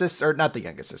youngest sister, or not the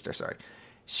youngest sister, sorry.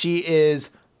 She is,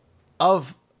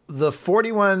 of the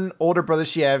 41 older brothers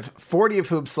she have, 40 of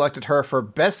whom selected her for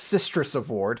Best Sistress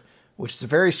Award, which is a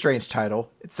very strange title.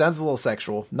 It sounds a little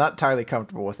sexual. Not entirely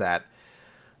comfortable with that.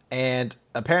 And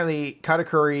apparently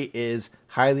Katakuri is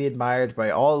highly admired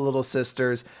by all the little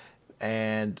sisters,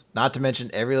 and not to mention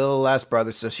every little last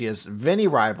brother. So she has many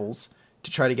rivals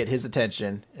to try to get his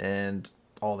attention and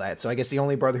all that. So I guess the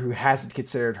only brother who hasn't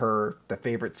considered her the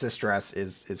favorite sistress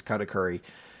is Katakuri.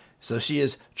 So she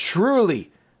is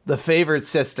truly the favorite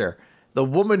sister. The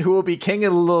woman who will be king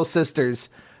of the little sisters.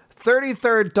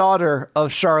 33rd daughter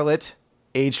of Charlotte,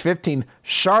 age 15,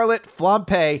 Charlotte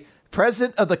Flampe,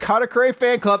 president of the Katakuri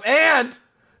fan club, and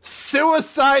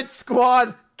Suicide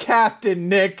Squad captain,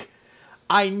 Nick.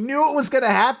 I knew it was going to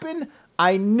happen.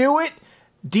 I knew it.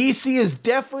 DC has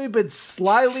definitely been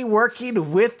slyly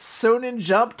working with Shonen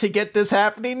Jump to get this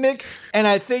happening, Nick. And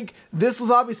I think this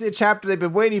was obviously a chapter they've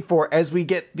been waiting for as we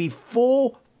get the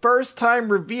full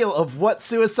first-time reveal of what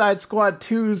Suicide Squad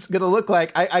 2 is going to look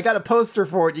like. I got a poster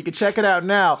for it. You can check it out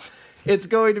now. It's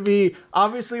going to be,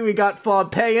 obviously we got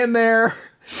Flampe in there.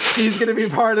 She's going to be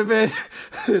part of it.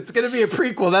 It's going to be a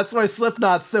prequel. That's why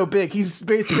Slipknot's so big. He's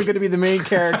basically going to be the main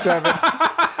character of it.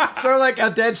 Sort of like a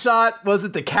Deadshot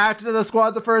wasn't the captain of the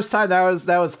squad the first time. That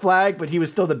was Flag, but he was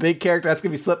still the big character. That's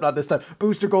gonna be Slipknot this time.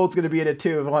 Booster Gold's gonna be in it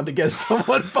too. If I wanted to get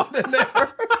someone fun in there.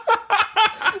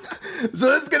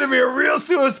 So this is gonna be a real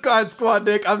Suicide Squad,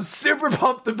 Nick. I'm super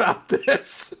pumped about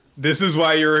this. This is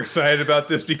why you're excited about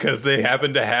this, because they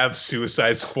happen to have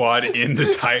Suicide Squad in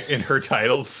in her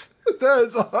titles. That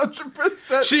is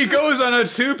 100%. She goes on a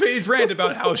 2-page rant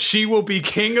about how she will be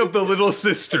king of the Little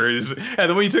Sisters, and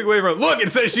then when you took away from her, look,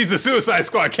 it says she's the Suicide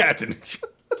Squad captain.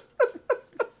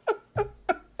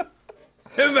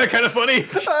 Isn't that kind of funny?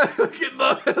 I fucking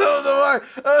love it. I don't know why.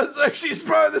 I was like, she's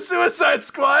part of the Suicide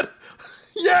Squad.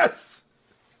 Yes.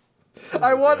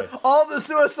 I want all the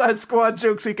Suicide Squad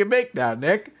jokes we can make now,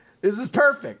 Nick. This is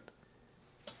perfect.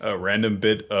 A random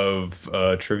bit of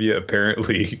trivia.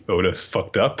 Apparently, Oda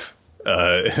fucked up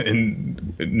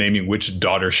in naming which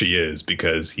daughter she is,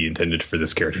 because he intended for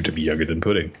this character to be younger than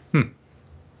Pudding.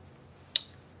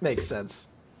 Makes sense.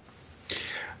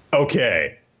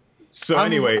 Okay. So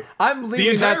anyway, I'm leaving.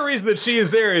 The entire reason that she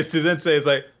is there is to then say, it's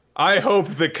like, I hope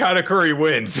the Katakuri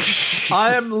wins.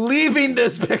 I am leaving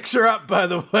this picture up, by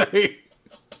the way.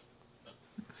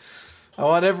 I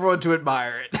want everyone to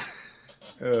admire it.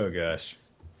 Oh, gosh.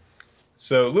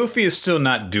 So Luffy is still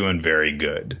not doing very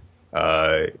good.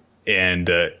 And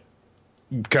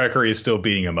Katakuri is still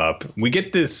beating him up. We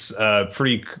get this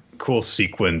pretty cool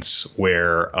sequence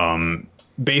where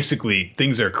basically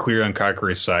things are clear on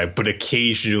Katakuri's side, but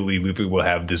occasionally Luffy will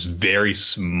have this very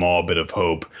small bit of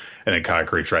hope, and then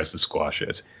Katakuri tries to squash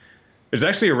it. There's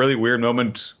actually a really weird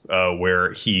moment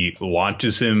where he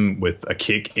launches him with a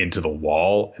kick into the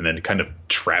wall and then kind of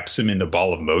traps him in a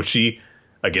ball of mochi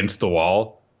against the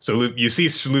wall. So you see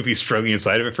Luffy struggling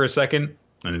inside of it for a second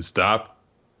and then stop.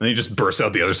 And then he just bursts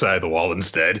out the other side of the wall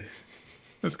instead.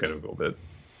 That's kind of a cool bit.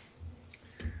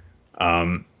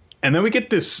 And then we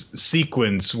get this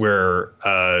sequence where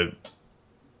a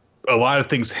lot of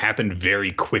things happen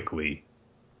very quickly.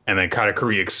 And then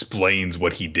Katakuri explains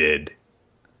what he did.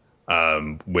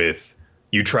 With,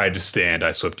 you tried to stand,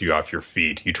 I swept you off your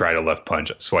feet. You tried a left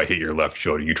punch, so I hit your left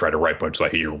shoulder. You tried a right punch, so I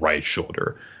hit your right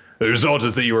shoulder. The result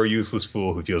is that you are a useless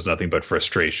fool who feels nothing but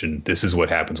frustration. This is what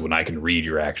happens when I can read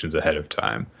your actions ahead of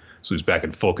time. So he's back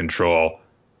in full control,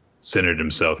 centered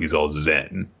himself, he's all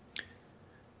zen.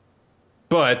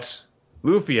 But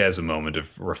Luffy has a moment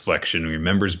of reflection,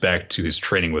 remembers back to his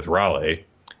training with Raleigh,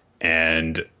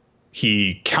 and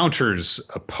he counters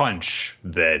a punch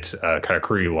that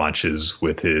Katakuri launches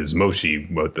with his mochi,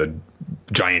 with a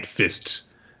giant fist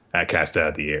cast out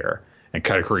of the air. And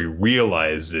Katakuri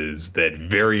realizes that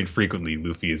very infrequently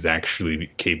Luffy is actually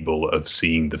capable of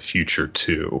seeing the future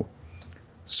too.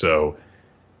 So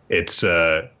it's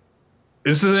this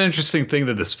is an interesting thing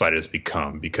that this fight has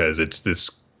become, because it's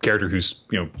this character who's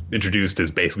introduced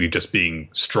as basically just being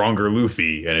stronger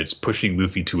Luffy, and it's pushing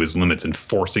Luffy to his limits and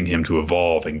forcing him to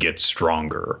evolve and get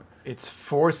stronger. It's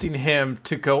forcing him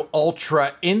to go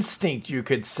Ultra Instinct, you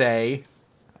could say.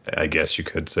 I guess you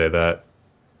could say that.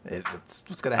 It's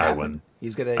what's gonna happen.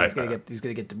 He's gonna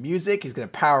get the music. He's gonna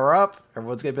power up.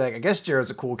 Everyone's gonna be like, I guess Jiro's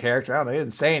a cool character. I don't know. He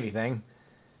didn't say anything.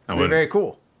 It's gonna be very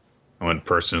cool. I wouldn't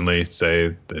personally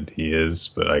say that he is,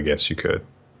 but I guess you could.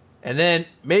 And then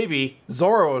maybe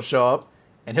Zoro will show up,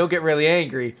 and he'll get really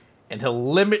angry, and he'll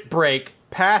limit break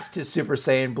past his Super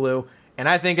Saiyan Blue. And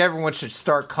I think everyone should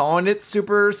start calling it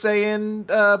Super Saiyan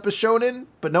Bishonen,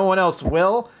 but no one else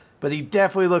will. But he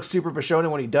definitely looks Super Bishonen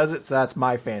when he does it, so that's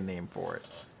my fan name for it.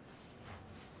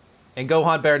 And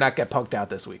Gohan better not get punked out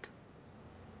this week.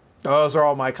 Those are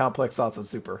all my complex thoughts on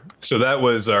Super. So that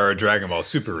was our Dragon Ball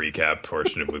Super recap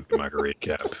portion of Luffy Manga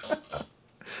Recap.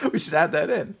 We should add that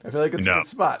in. I feel like it's a good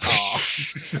spot.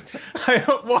 I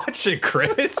don't watch it,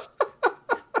 Chris.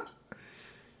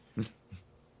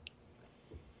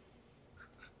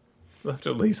 You'll have to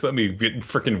at least let me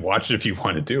freaking watch it if you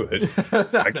want to do it.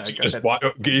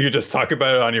 You could just talk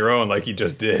about it on your own like you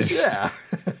just did. Yeah.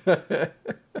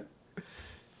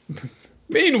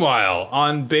 Meanwhile,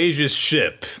 on Beige's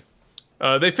ship,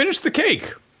 they finished the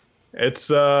cake. It's,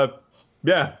 that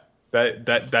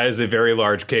is a very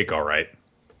large cake, all right.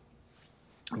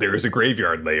 There is a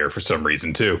graveyard layer for some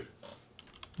reason, too.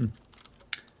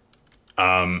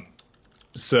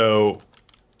 So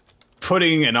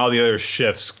Pudding and all the other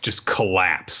shifts just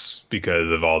collapse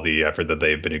because of all the effort that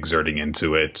they've been exerting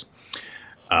into it.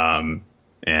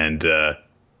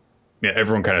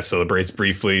 Everyone kind of celebrates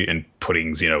briefly, and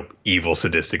Pudding's, evil,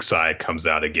 sadistic side comes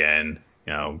out again.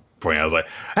 Pointing out, I was like,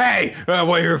 hey,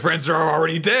 one of your friends are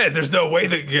already dead. There's no way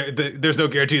that there's no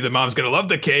guarantee that mom's going to love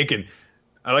the cake. And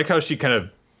I like how she kind of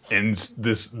ends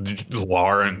this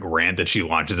rant that she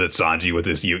launches at Sanji with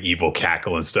this evil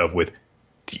cackle and stuff with,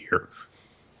 dear.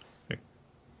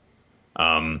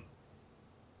 I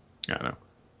don't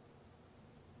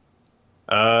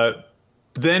know.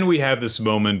 Then we have this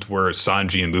moment where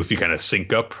Sanji and Luffy kind of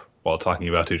sync up while talking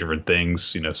about two different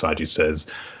things. You know, Sanji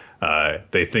says,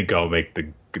 they think I'll make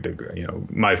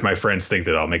my friends think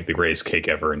that I'll make the greatest cake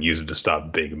ever and use it to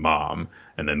stop Big Mom.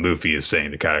 And then Luffy is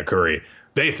saying to Katakuri,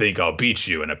 they think I'll beat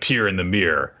you and appear in the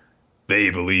mirror. They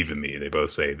believe in me. They both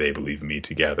say they believe in me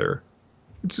together.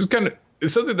 Which is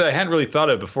it's something that I hadn't really thought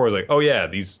of before. I was like, oh yeah,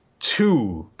 these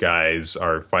two guys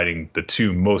are fighting the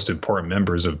two most important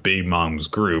members of Big Mom's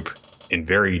group in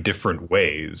very different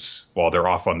ways while they're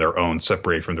off on their own,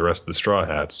 separated from the rest of the Straw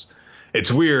Hats.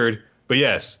 It's weird, but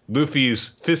yes, Luffy's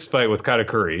fist fight with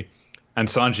Katakuri and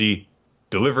Sanji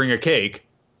delivering a cake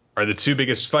are the two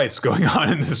biggest fights going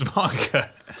on in this manga.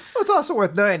 Well, it's also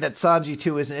worth noting that Sanji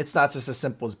too it's not just as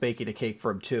simple as baking a cake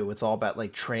for him too. It's all about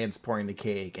like transporting the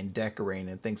cake and decorating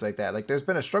and things like that. Like there's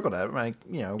been a struggle to like,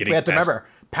 you know, we have to remember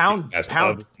Pound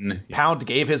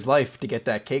gave his life to get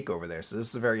that cake over there. So this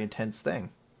is a very intense thing.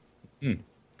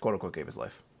 Quote unquote gave his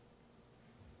life.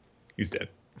 He's dead.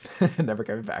 Never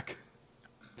coming back.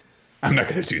 I'm not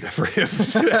going to do that for him.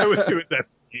 I was doing that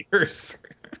for years.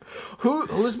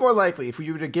 Who's more likely, if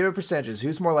you were to give it percentages,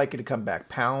 who's more likely to come back,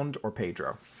 Pound or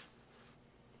Pedro?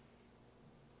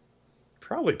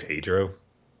 Probably Pedro.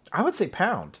 I would say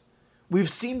Pound. We've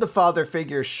seen the father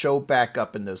figure show back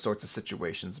up in those sorts of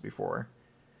situations before.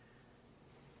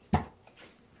 I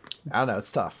don't know,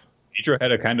 it's tough. Pedro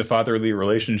had a kind of fatherly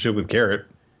relationship with Carrot.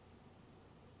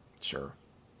 Sure.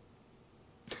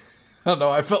 I don't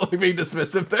know, I felt like being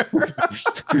dismissive there.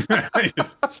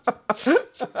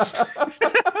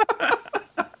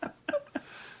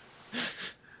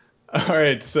 All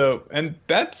right, so, and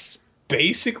that's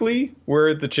basically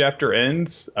where the chapter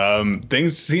ends.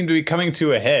 Things seem to be coming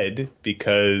to a head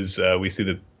because we see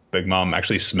that Big Mom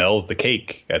actually smells the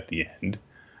cake at the end.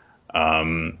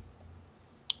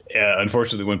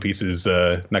 Unfortunately, One Piece is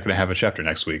not going to have a chapter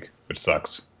next week, which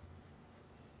sucks.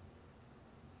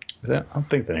 I don't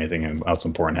think that anything else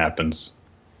important happens.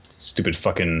 Stupid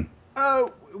fucking...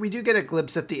 Oh, we do get a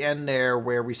glimpse at the end there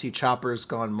where we see Chopper's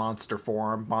gone monster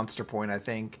form, Monster Point, I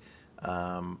think.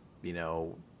 You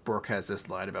know, Brooke has this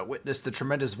line about witness the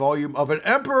tremendous volume of an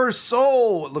emperor's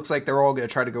soul. It looks like they're all going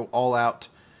to try to go all out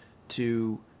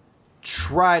to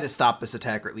try to stop this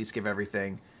attack, or at least give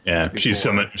everything. Yeah,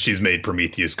 she's made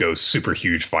Prometheus go super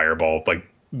huge fireball. Like,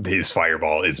 his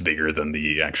fireball is bigger than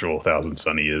the actual Thousand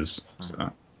Sun he is.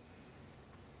 So.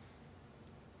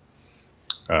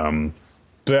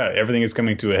 But yeah, everything is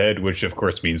coming to a head, which of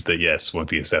course means that yes, One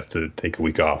Piece has to take a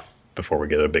week off before we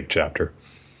get a big chapter.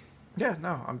 Yeah,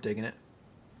 no, I'm digging it.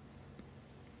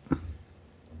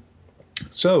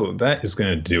 So that is going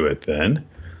to do it then.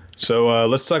 So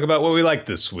let's talk about what we liked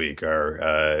this week,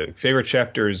 our favorite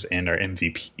chapters and our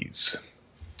MVPs.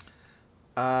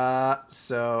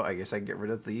 So I guess I can get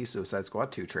rid of the Suicide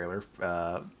Squad 2 trailer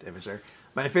image there.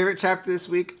 My favorite chapter this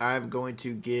week, I'm going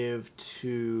to give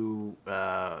to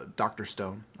Dr.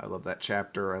 Stone. I love that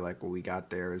chapter. I like what we got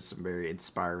there. It's some very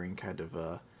inspiring kind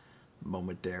of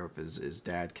moment there of his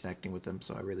dad connecting with him,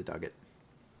 so I really dug it.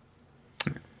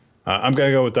 I'm going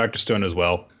to go with Dr. Stone as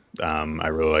well. I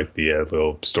really like the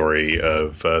little story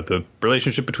of the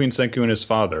relationship between Senku and his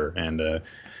father. And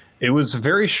it was a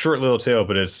very short little tale,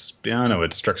 but it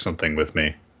struck something with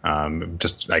me.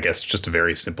 Just a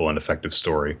very simple and effective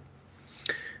story.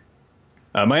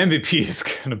 My MVP is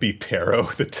going to be Pero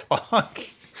the dog.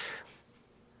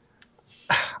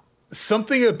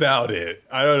 Something about it.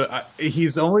 I don't know.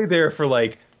 He's only there for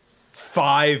like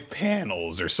 5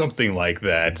 panels or something like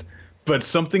that. But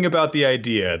something about the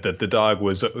idea that the dog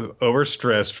was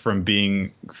overstressed from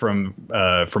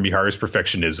Miharu's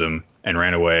perfectionism and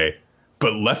ran away,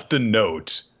 but left a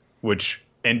note which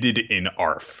ended in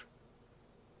ARF.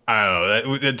 I don't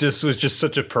know. That just was just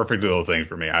such a perfect little thing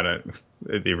for me.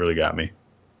 It really got me.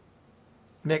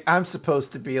 Nick, I'm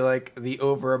supposed to be like the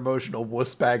over-emotional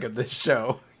wuss bag of this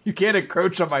show. You can't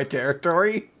encroach on my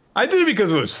territory. I did it because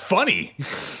it was funny.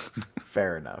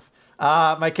 Fair enough.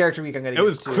 My character week, I'm going to give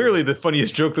it to... It was clearly the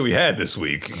funniest joke that we had this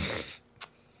week.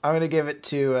 I'm going to give it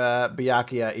to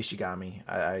Byakuya Ishigami.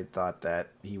 I thought that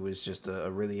he was just a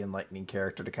really enlightening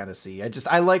character to kind of see.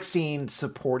 I like seeing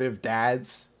supportive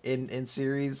dads in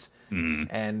series,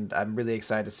 and I'm really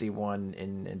excited to see one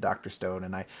in Dr. Stone.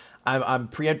 And I'm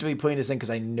preemptively putting this in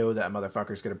because I know that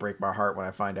motherfucker's going to break my heart when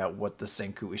I find out what the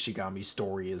Senku Ishigami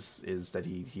story is that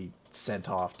he sent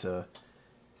off to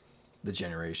the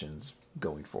generations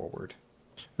going forward.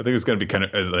 I think it's going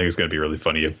to be really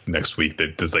funny if next week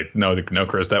that does like, no,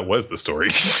 Chris, that was the story.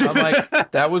 I'm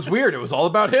like, that was weird. It was all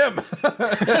about him.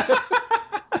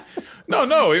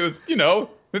 No, it was,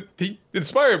 he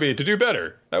inspired me to do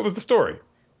better. That was the story.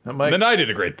 And then I did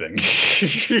a great thing.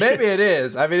 Maybe it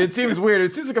is. I mean, it seems weird.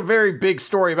 It seems like a very big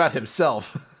story about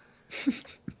himself.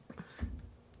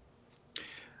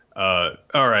 All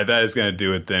right, that is going to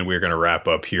do it then. We're going to wrap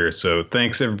up here. So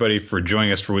thanks, everybody, for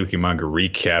joining us for Weekly Manga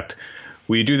Recap.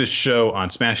 We do the show on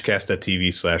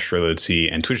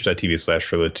smashcast.tv/ReloT and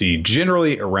twitch.tv/ReloT,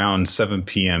 generally around 7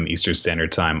 p.m. Eastern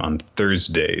Standard Time on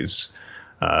Thursdays.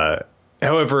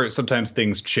 However, sometimes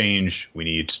things change. We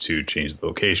need to change the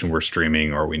location we're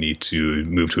streaming, or we need to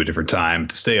move to a different time.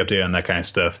 To stay updated on that kind of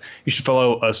stuff, you should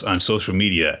follow us on social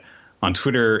media. On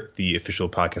Twitter, the official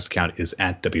podcast account is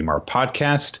at WMR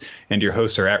Podcast, and your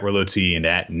hosts are at ReloT and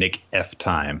at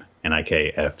NickFTime,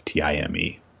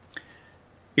 NIKFTIME.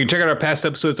 You can check out our past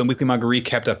episodes on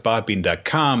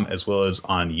weeklymangarecap.podbean.com, as well as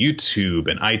on YouTube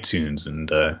and iTunes. And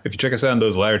if you check us out on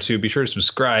those latter two, be sure to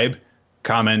subscribe,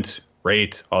 comment,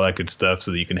 rate, all that good stuff,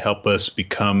 so that you can help us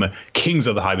become kings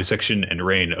of the hobby section and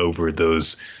reign over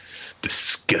those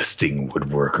disgusting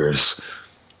woodworkers.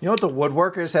 You know what the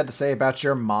woodworkers had to say about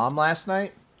your mom last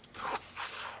night?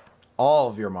 All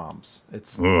of your moms.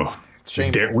 It's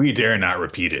shameful. We dare not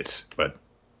repeat it, but...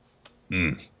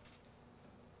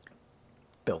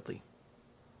 Filthy.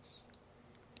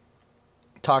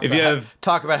 Talk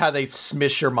about how they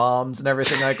smish your moms and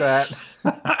everything like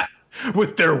that.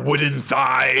 With their wooden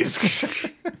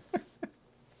thighs.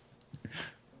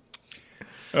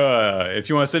 If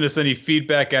you want to send us any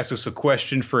feedback, ask us a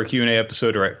question for a Q&A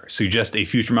episode, or suggest a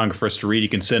future manga for us to read, you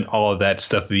can send all of that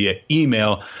stuff via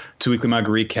email to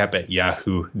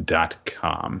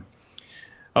weeklymangarecap@yahoo.com.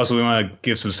 Also, we want to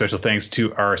give some special thanks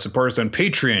to our supporters on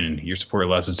Patreon. Your support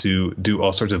allows us to do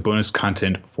all sorts of bonus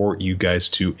content for you guys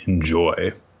to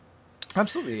enjoy.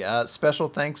 Absolutely. Special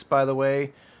thanks, by the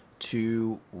way,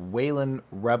 to Waylon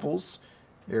Revels.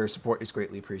 Your support is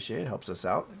greatly appreciated. Helps us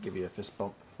out. Give you a fist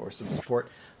bump for some support.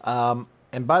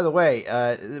 And by the way,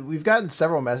 we've gotten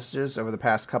several messages over the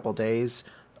past couple days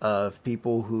of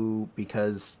people who,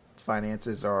 because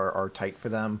finances are tight for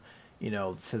them,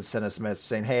 send us a message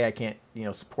saying, hey, I can't,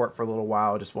 support for a little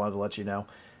while. Just wanted to let you know.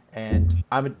 And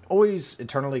I'm always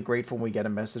eternally grateful when we get a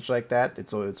message like that.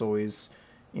 It's always,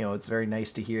 it's very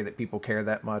nice to hear that people care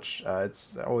that much.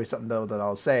 It's always something, though, that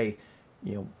I'll say,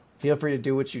 feel free to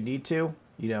do what you need to.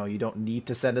 You don't need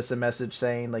to send us a message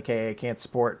saying, like, hey, I can't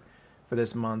support for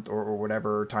this month or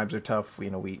whatever. Times are tough. We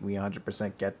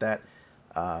 100% get that.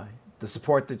 The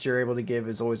support that you're able to give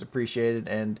is always appreciated.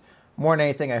 And more than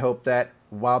anything, I hope that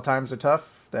while times are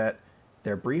tough, that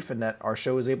they're brief and that our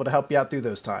show is able to help you out through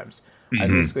those times. I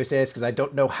basically say this because I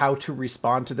don't know how to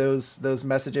respond to those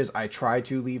messages. I try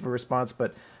to leave a response,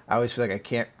 but I always feel like I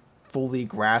can't fully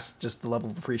grasp just the level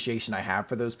of appreciation I have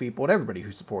for those people and everybody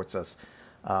who supports us.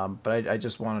 But I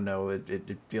just want to know,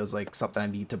 it feels like something I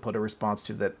need to put a response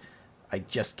to that I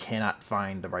just cannot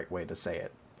find the right way to say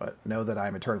it. But know that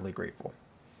I'm eternally grateful.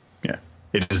 Yeah.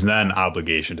 It is not an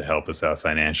obligation to help us out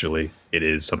financially. It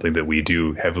is something that we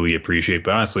do heavily appreciate.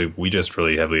 But honestly, we just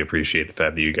really heavily appreciate the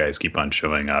fact that you guys keep on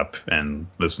showing up and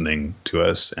listening to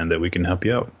us and that we can help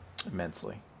you out.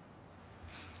 Immensely.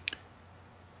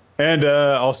 And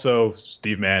also,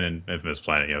 Steve Mann and Infamous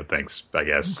Planet, thanks, I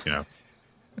guess.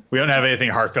 We don't have anything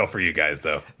heartfelt for you guys,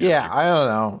 though. Yeah, I don't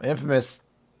know. Infamous.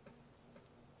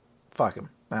 Fuck him.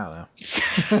 I don't know.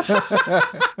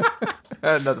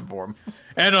 Another form.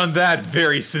 And on that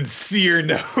very sincere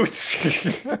note,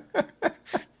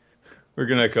 we're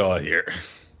going to call it here.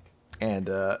 And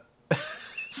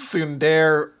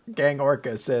Sundar Gang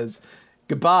Orca says,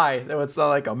 goodbye. Though it's not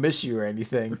like I'll miss you or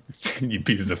anything. You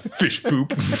pieces of fish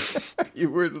poop. You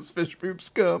were this fish poop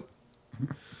scum.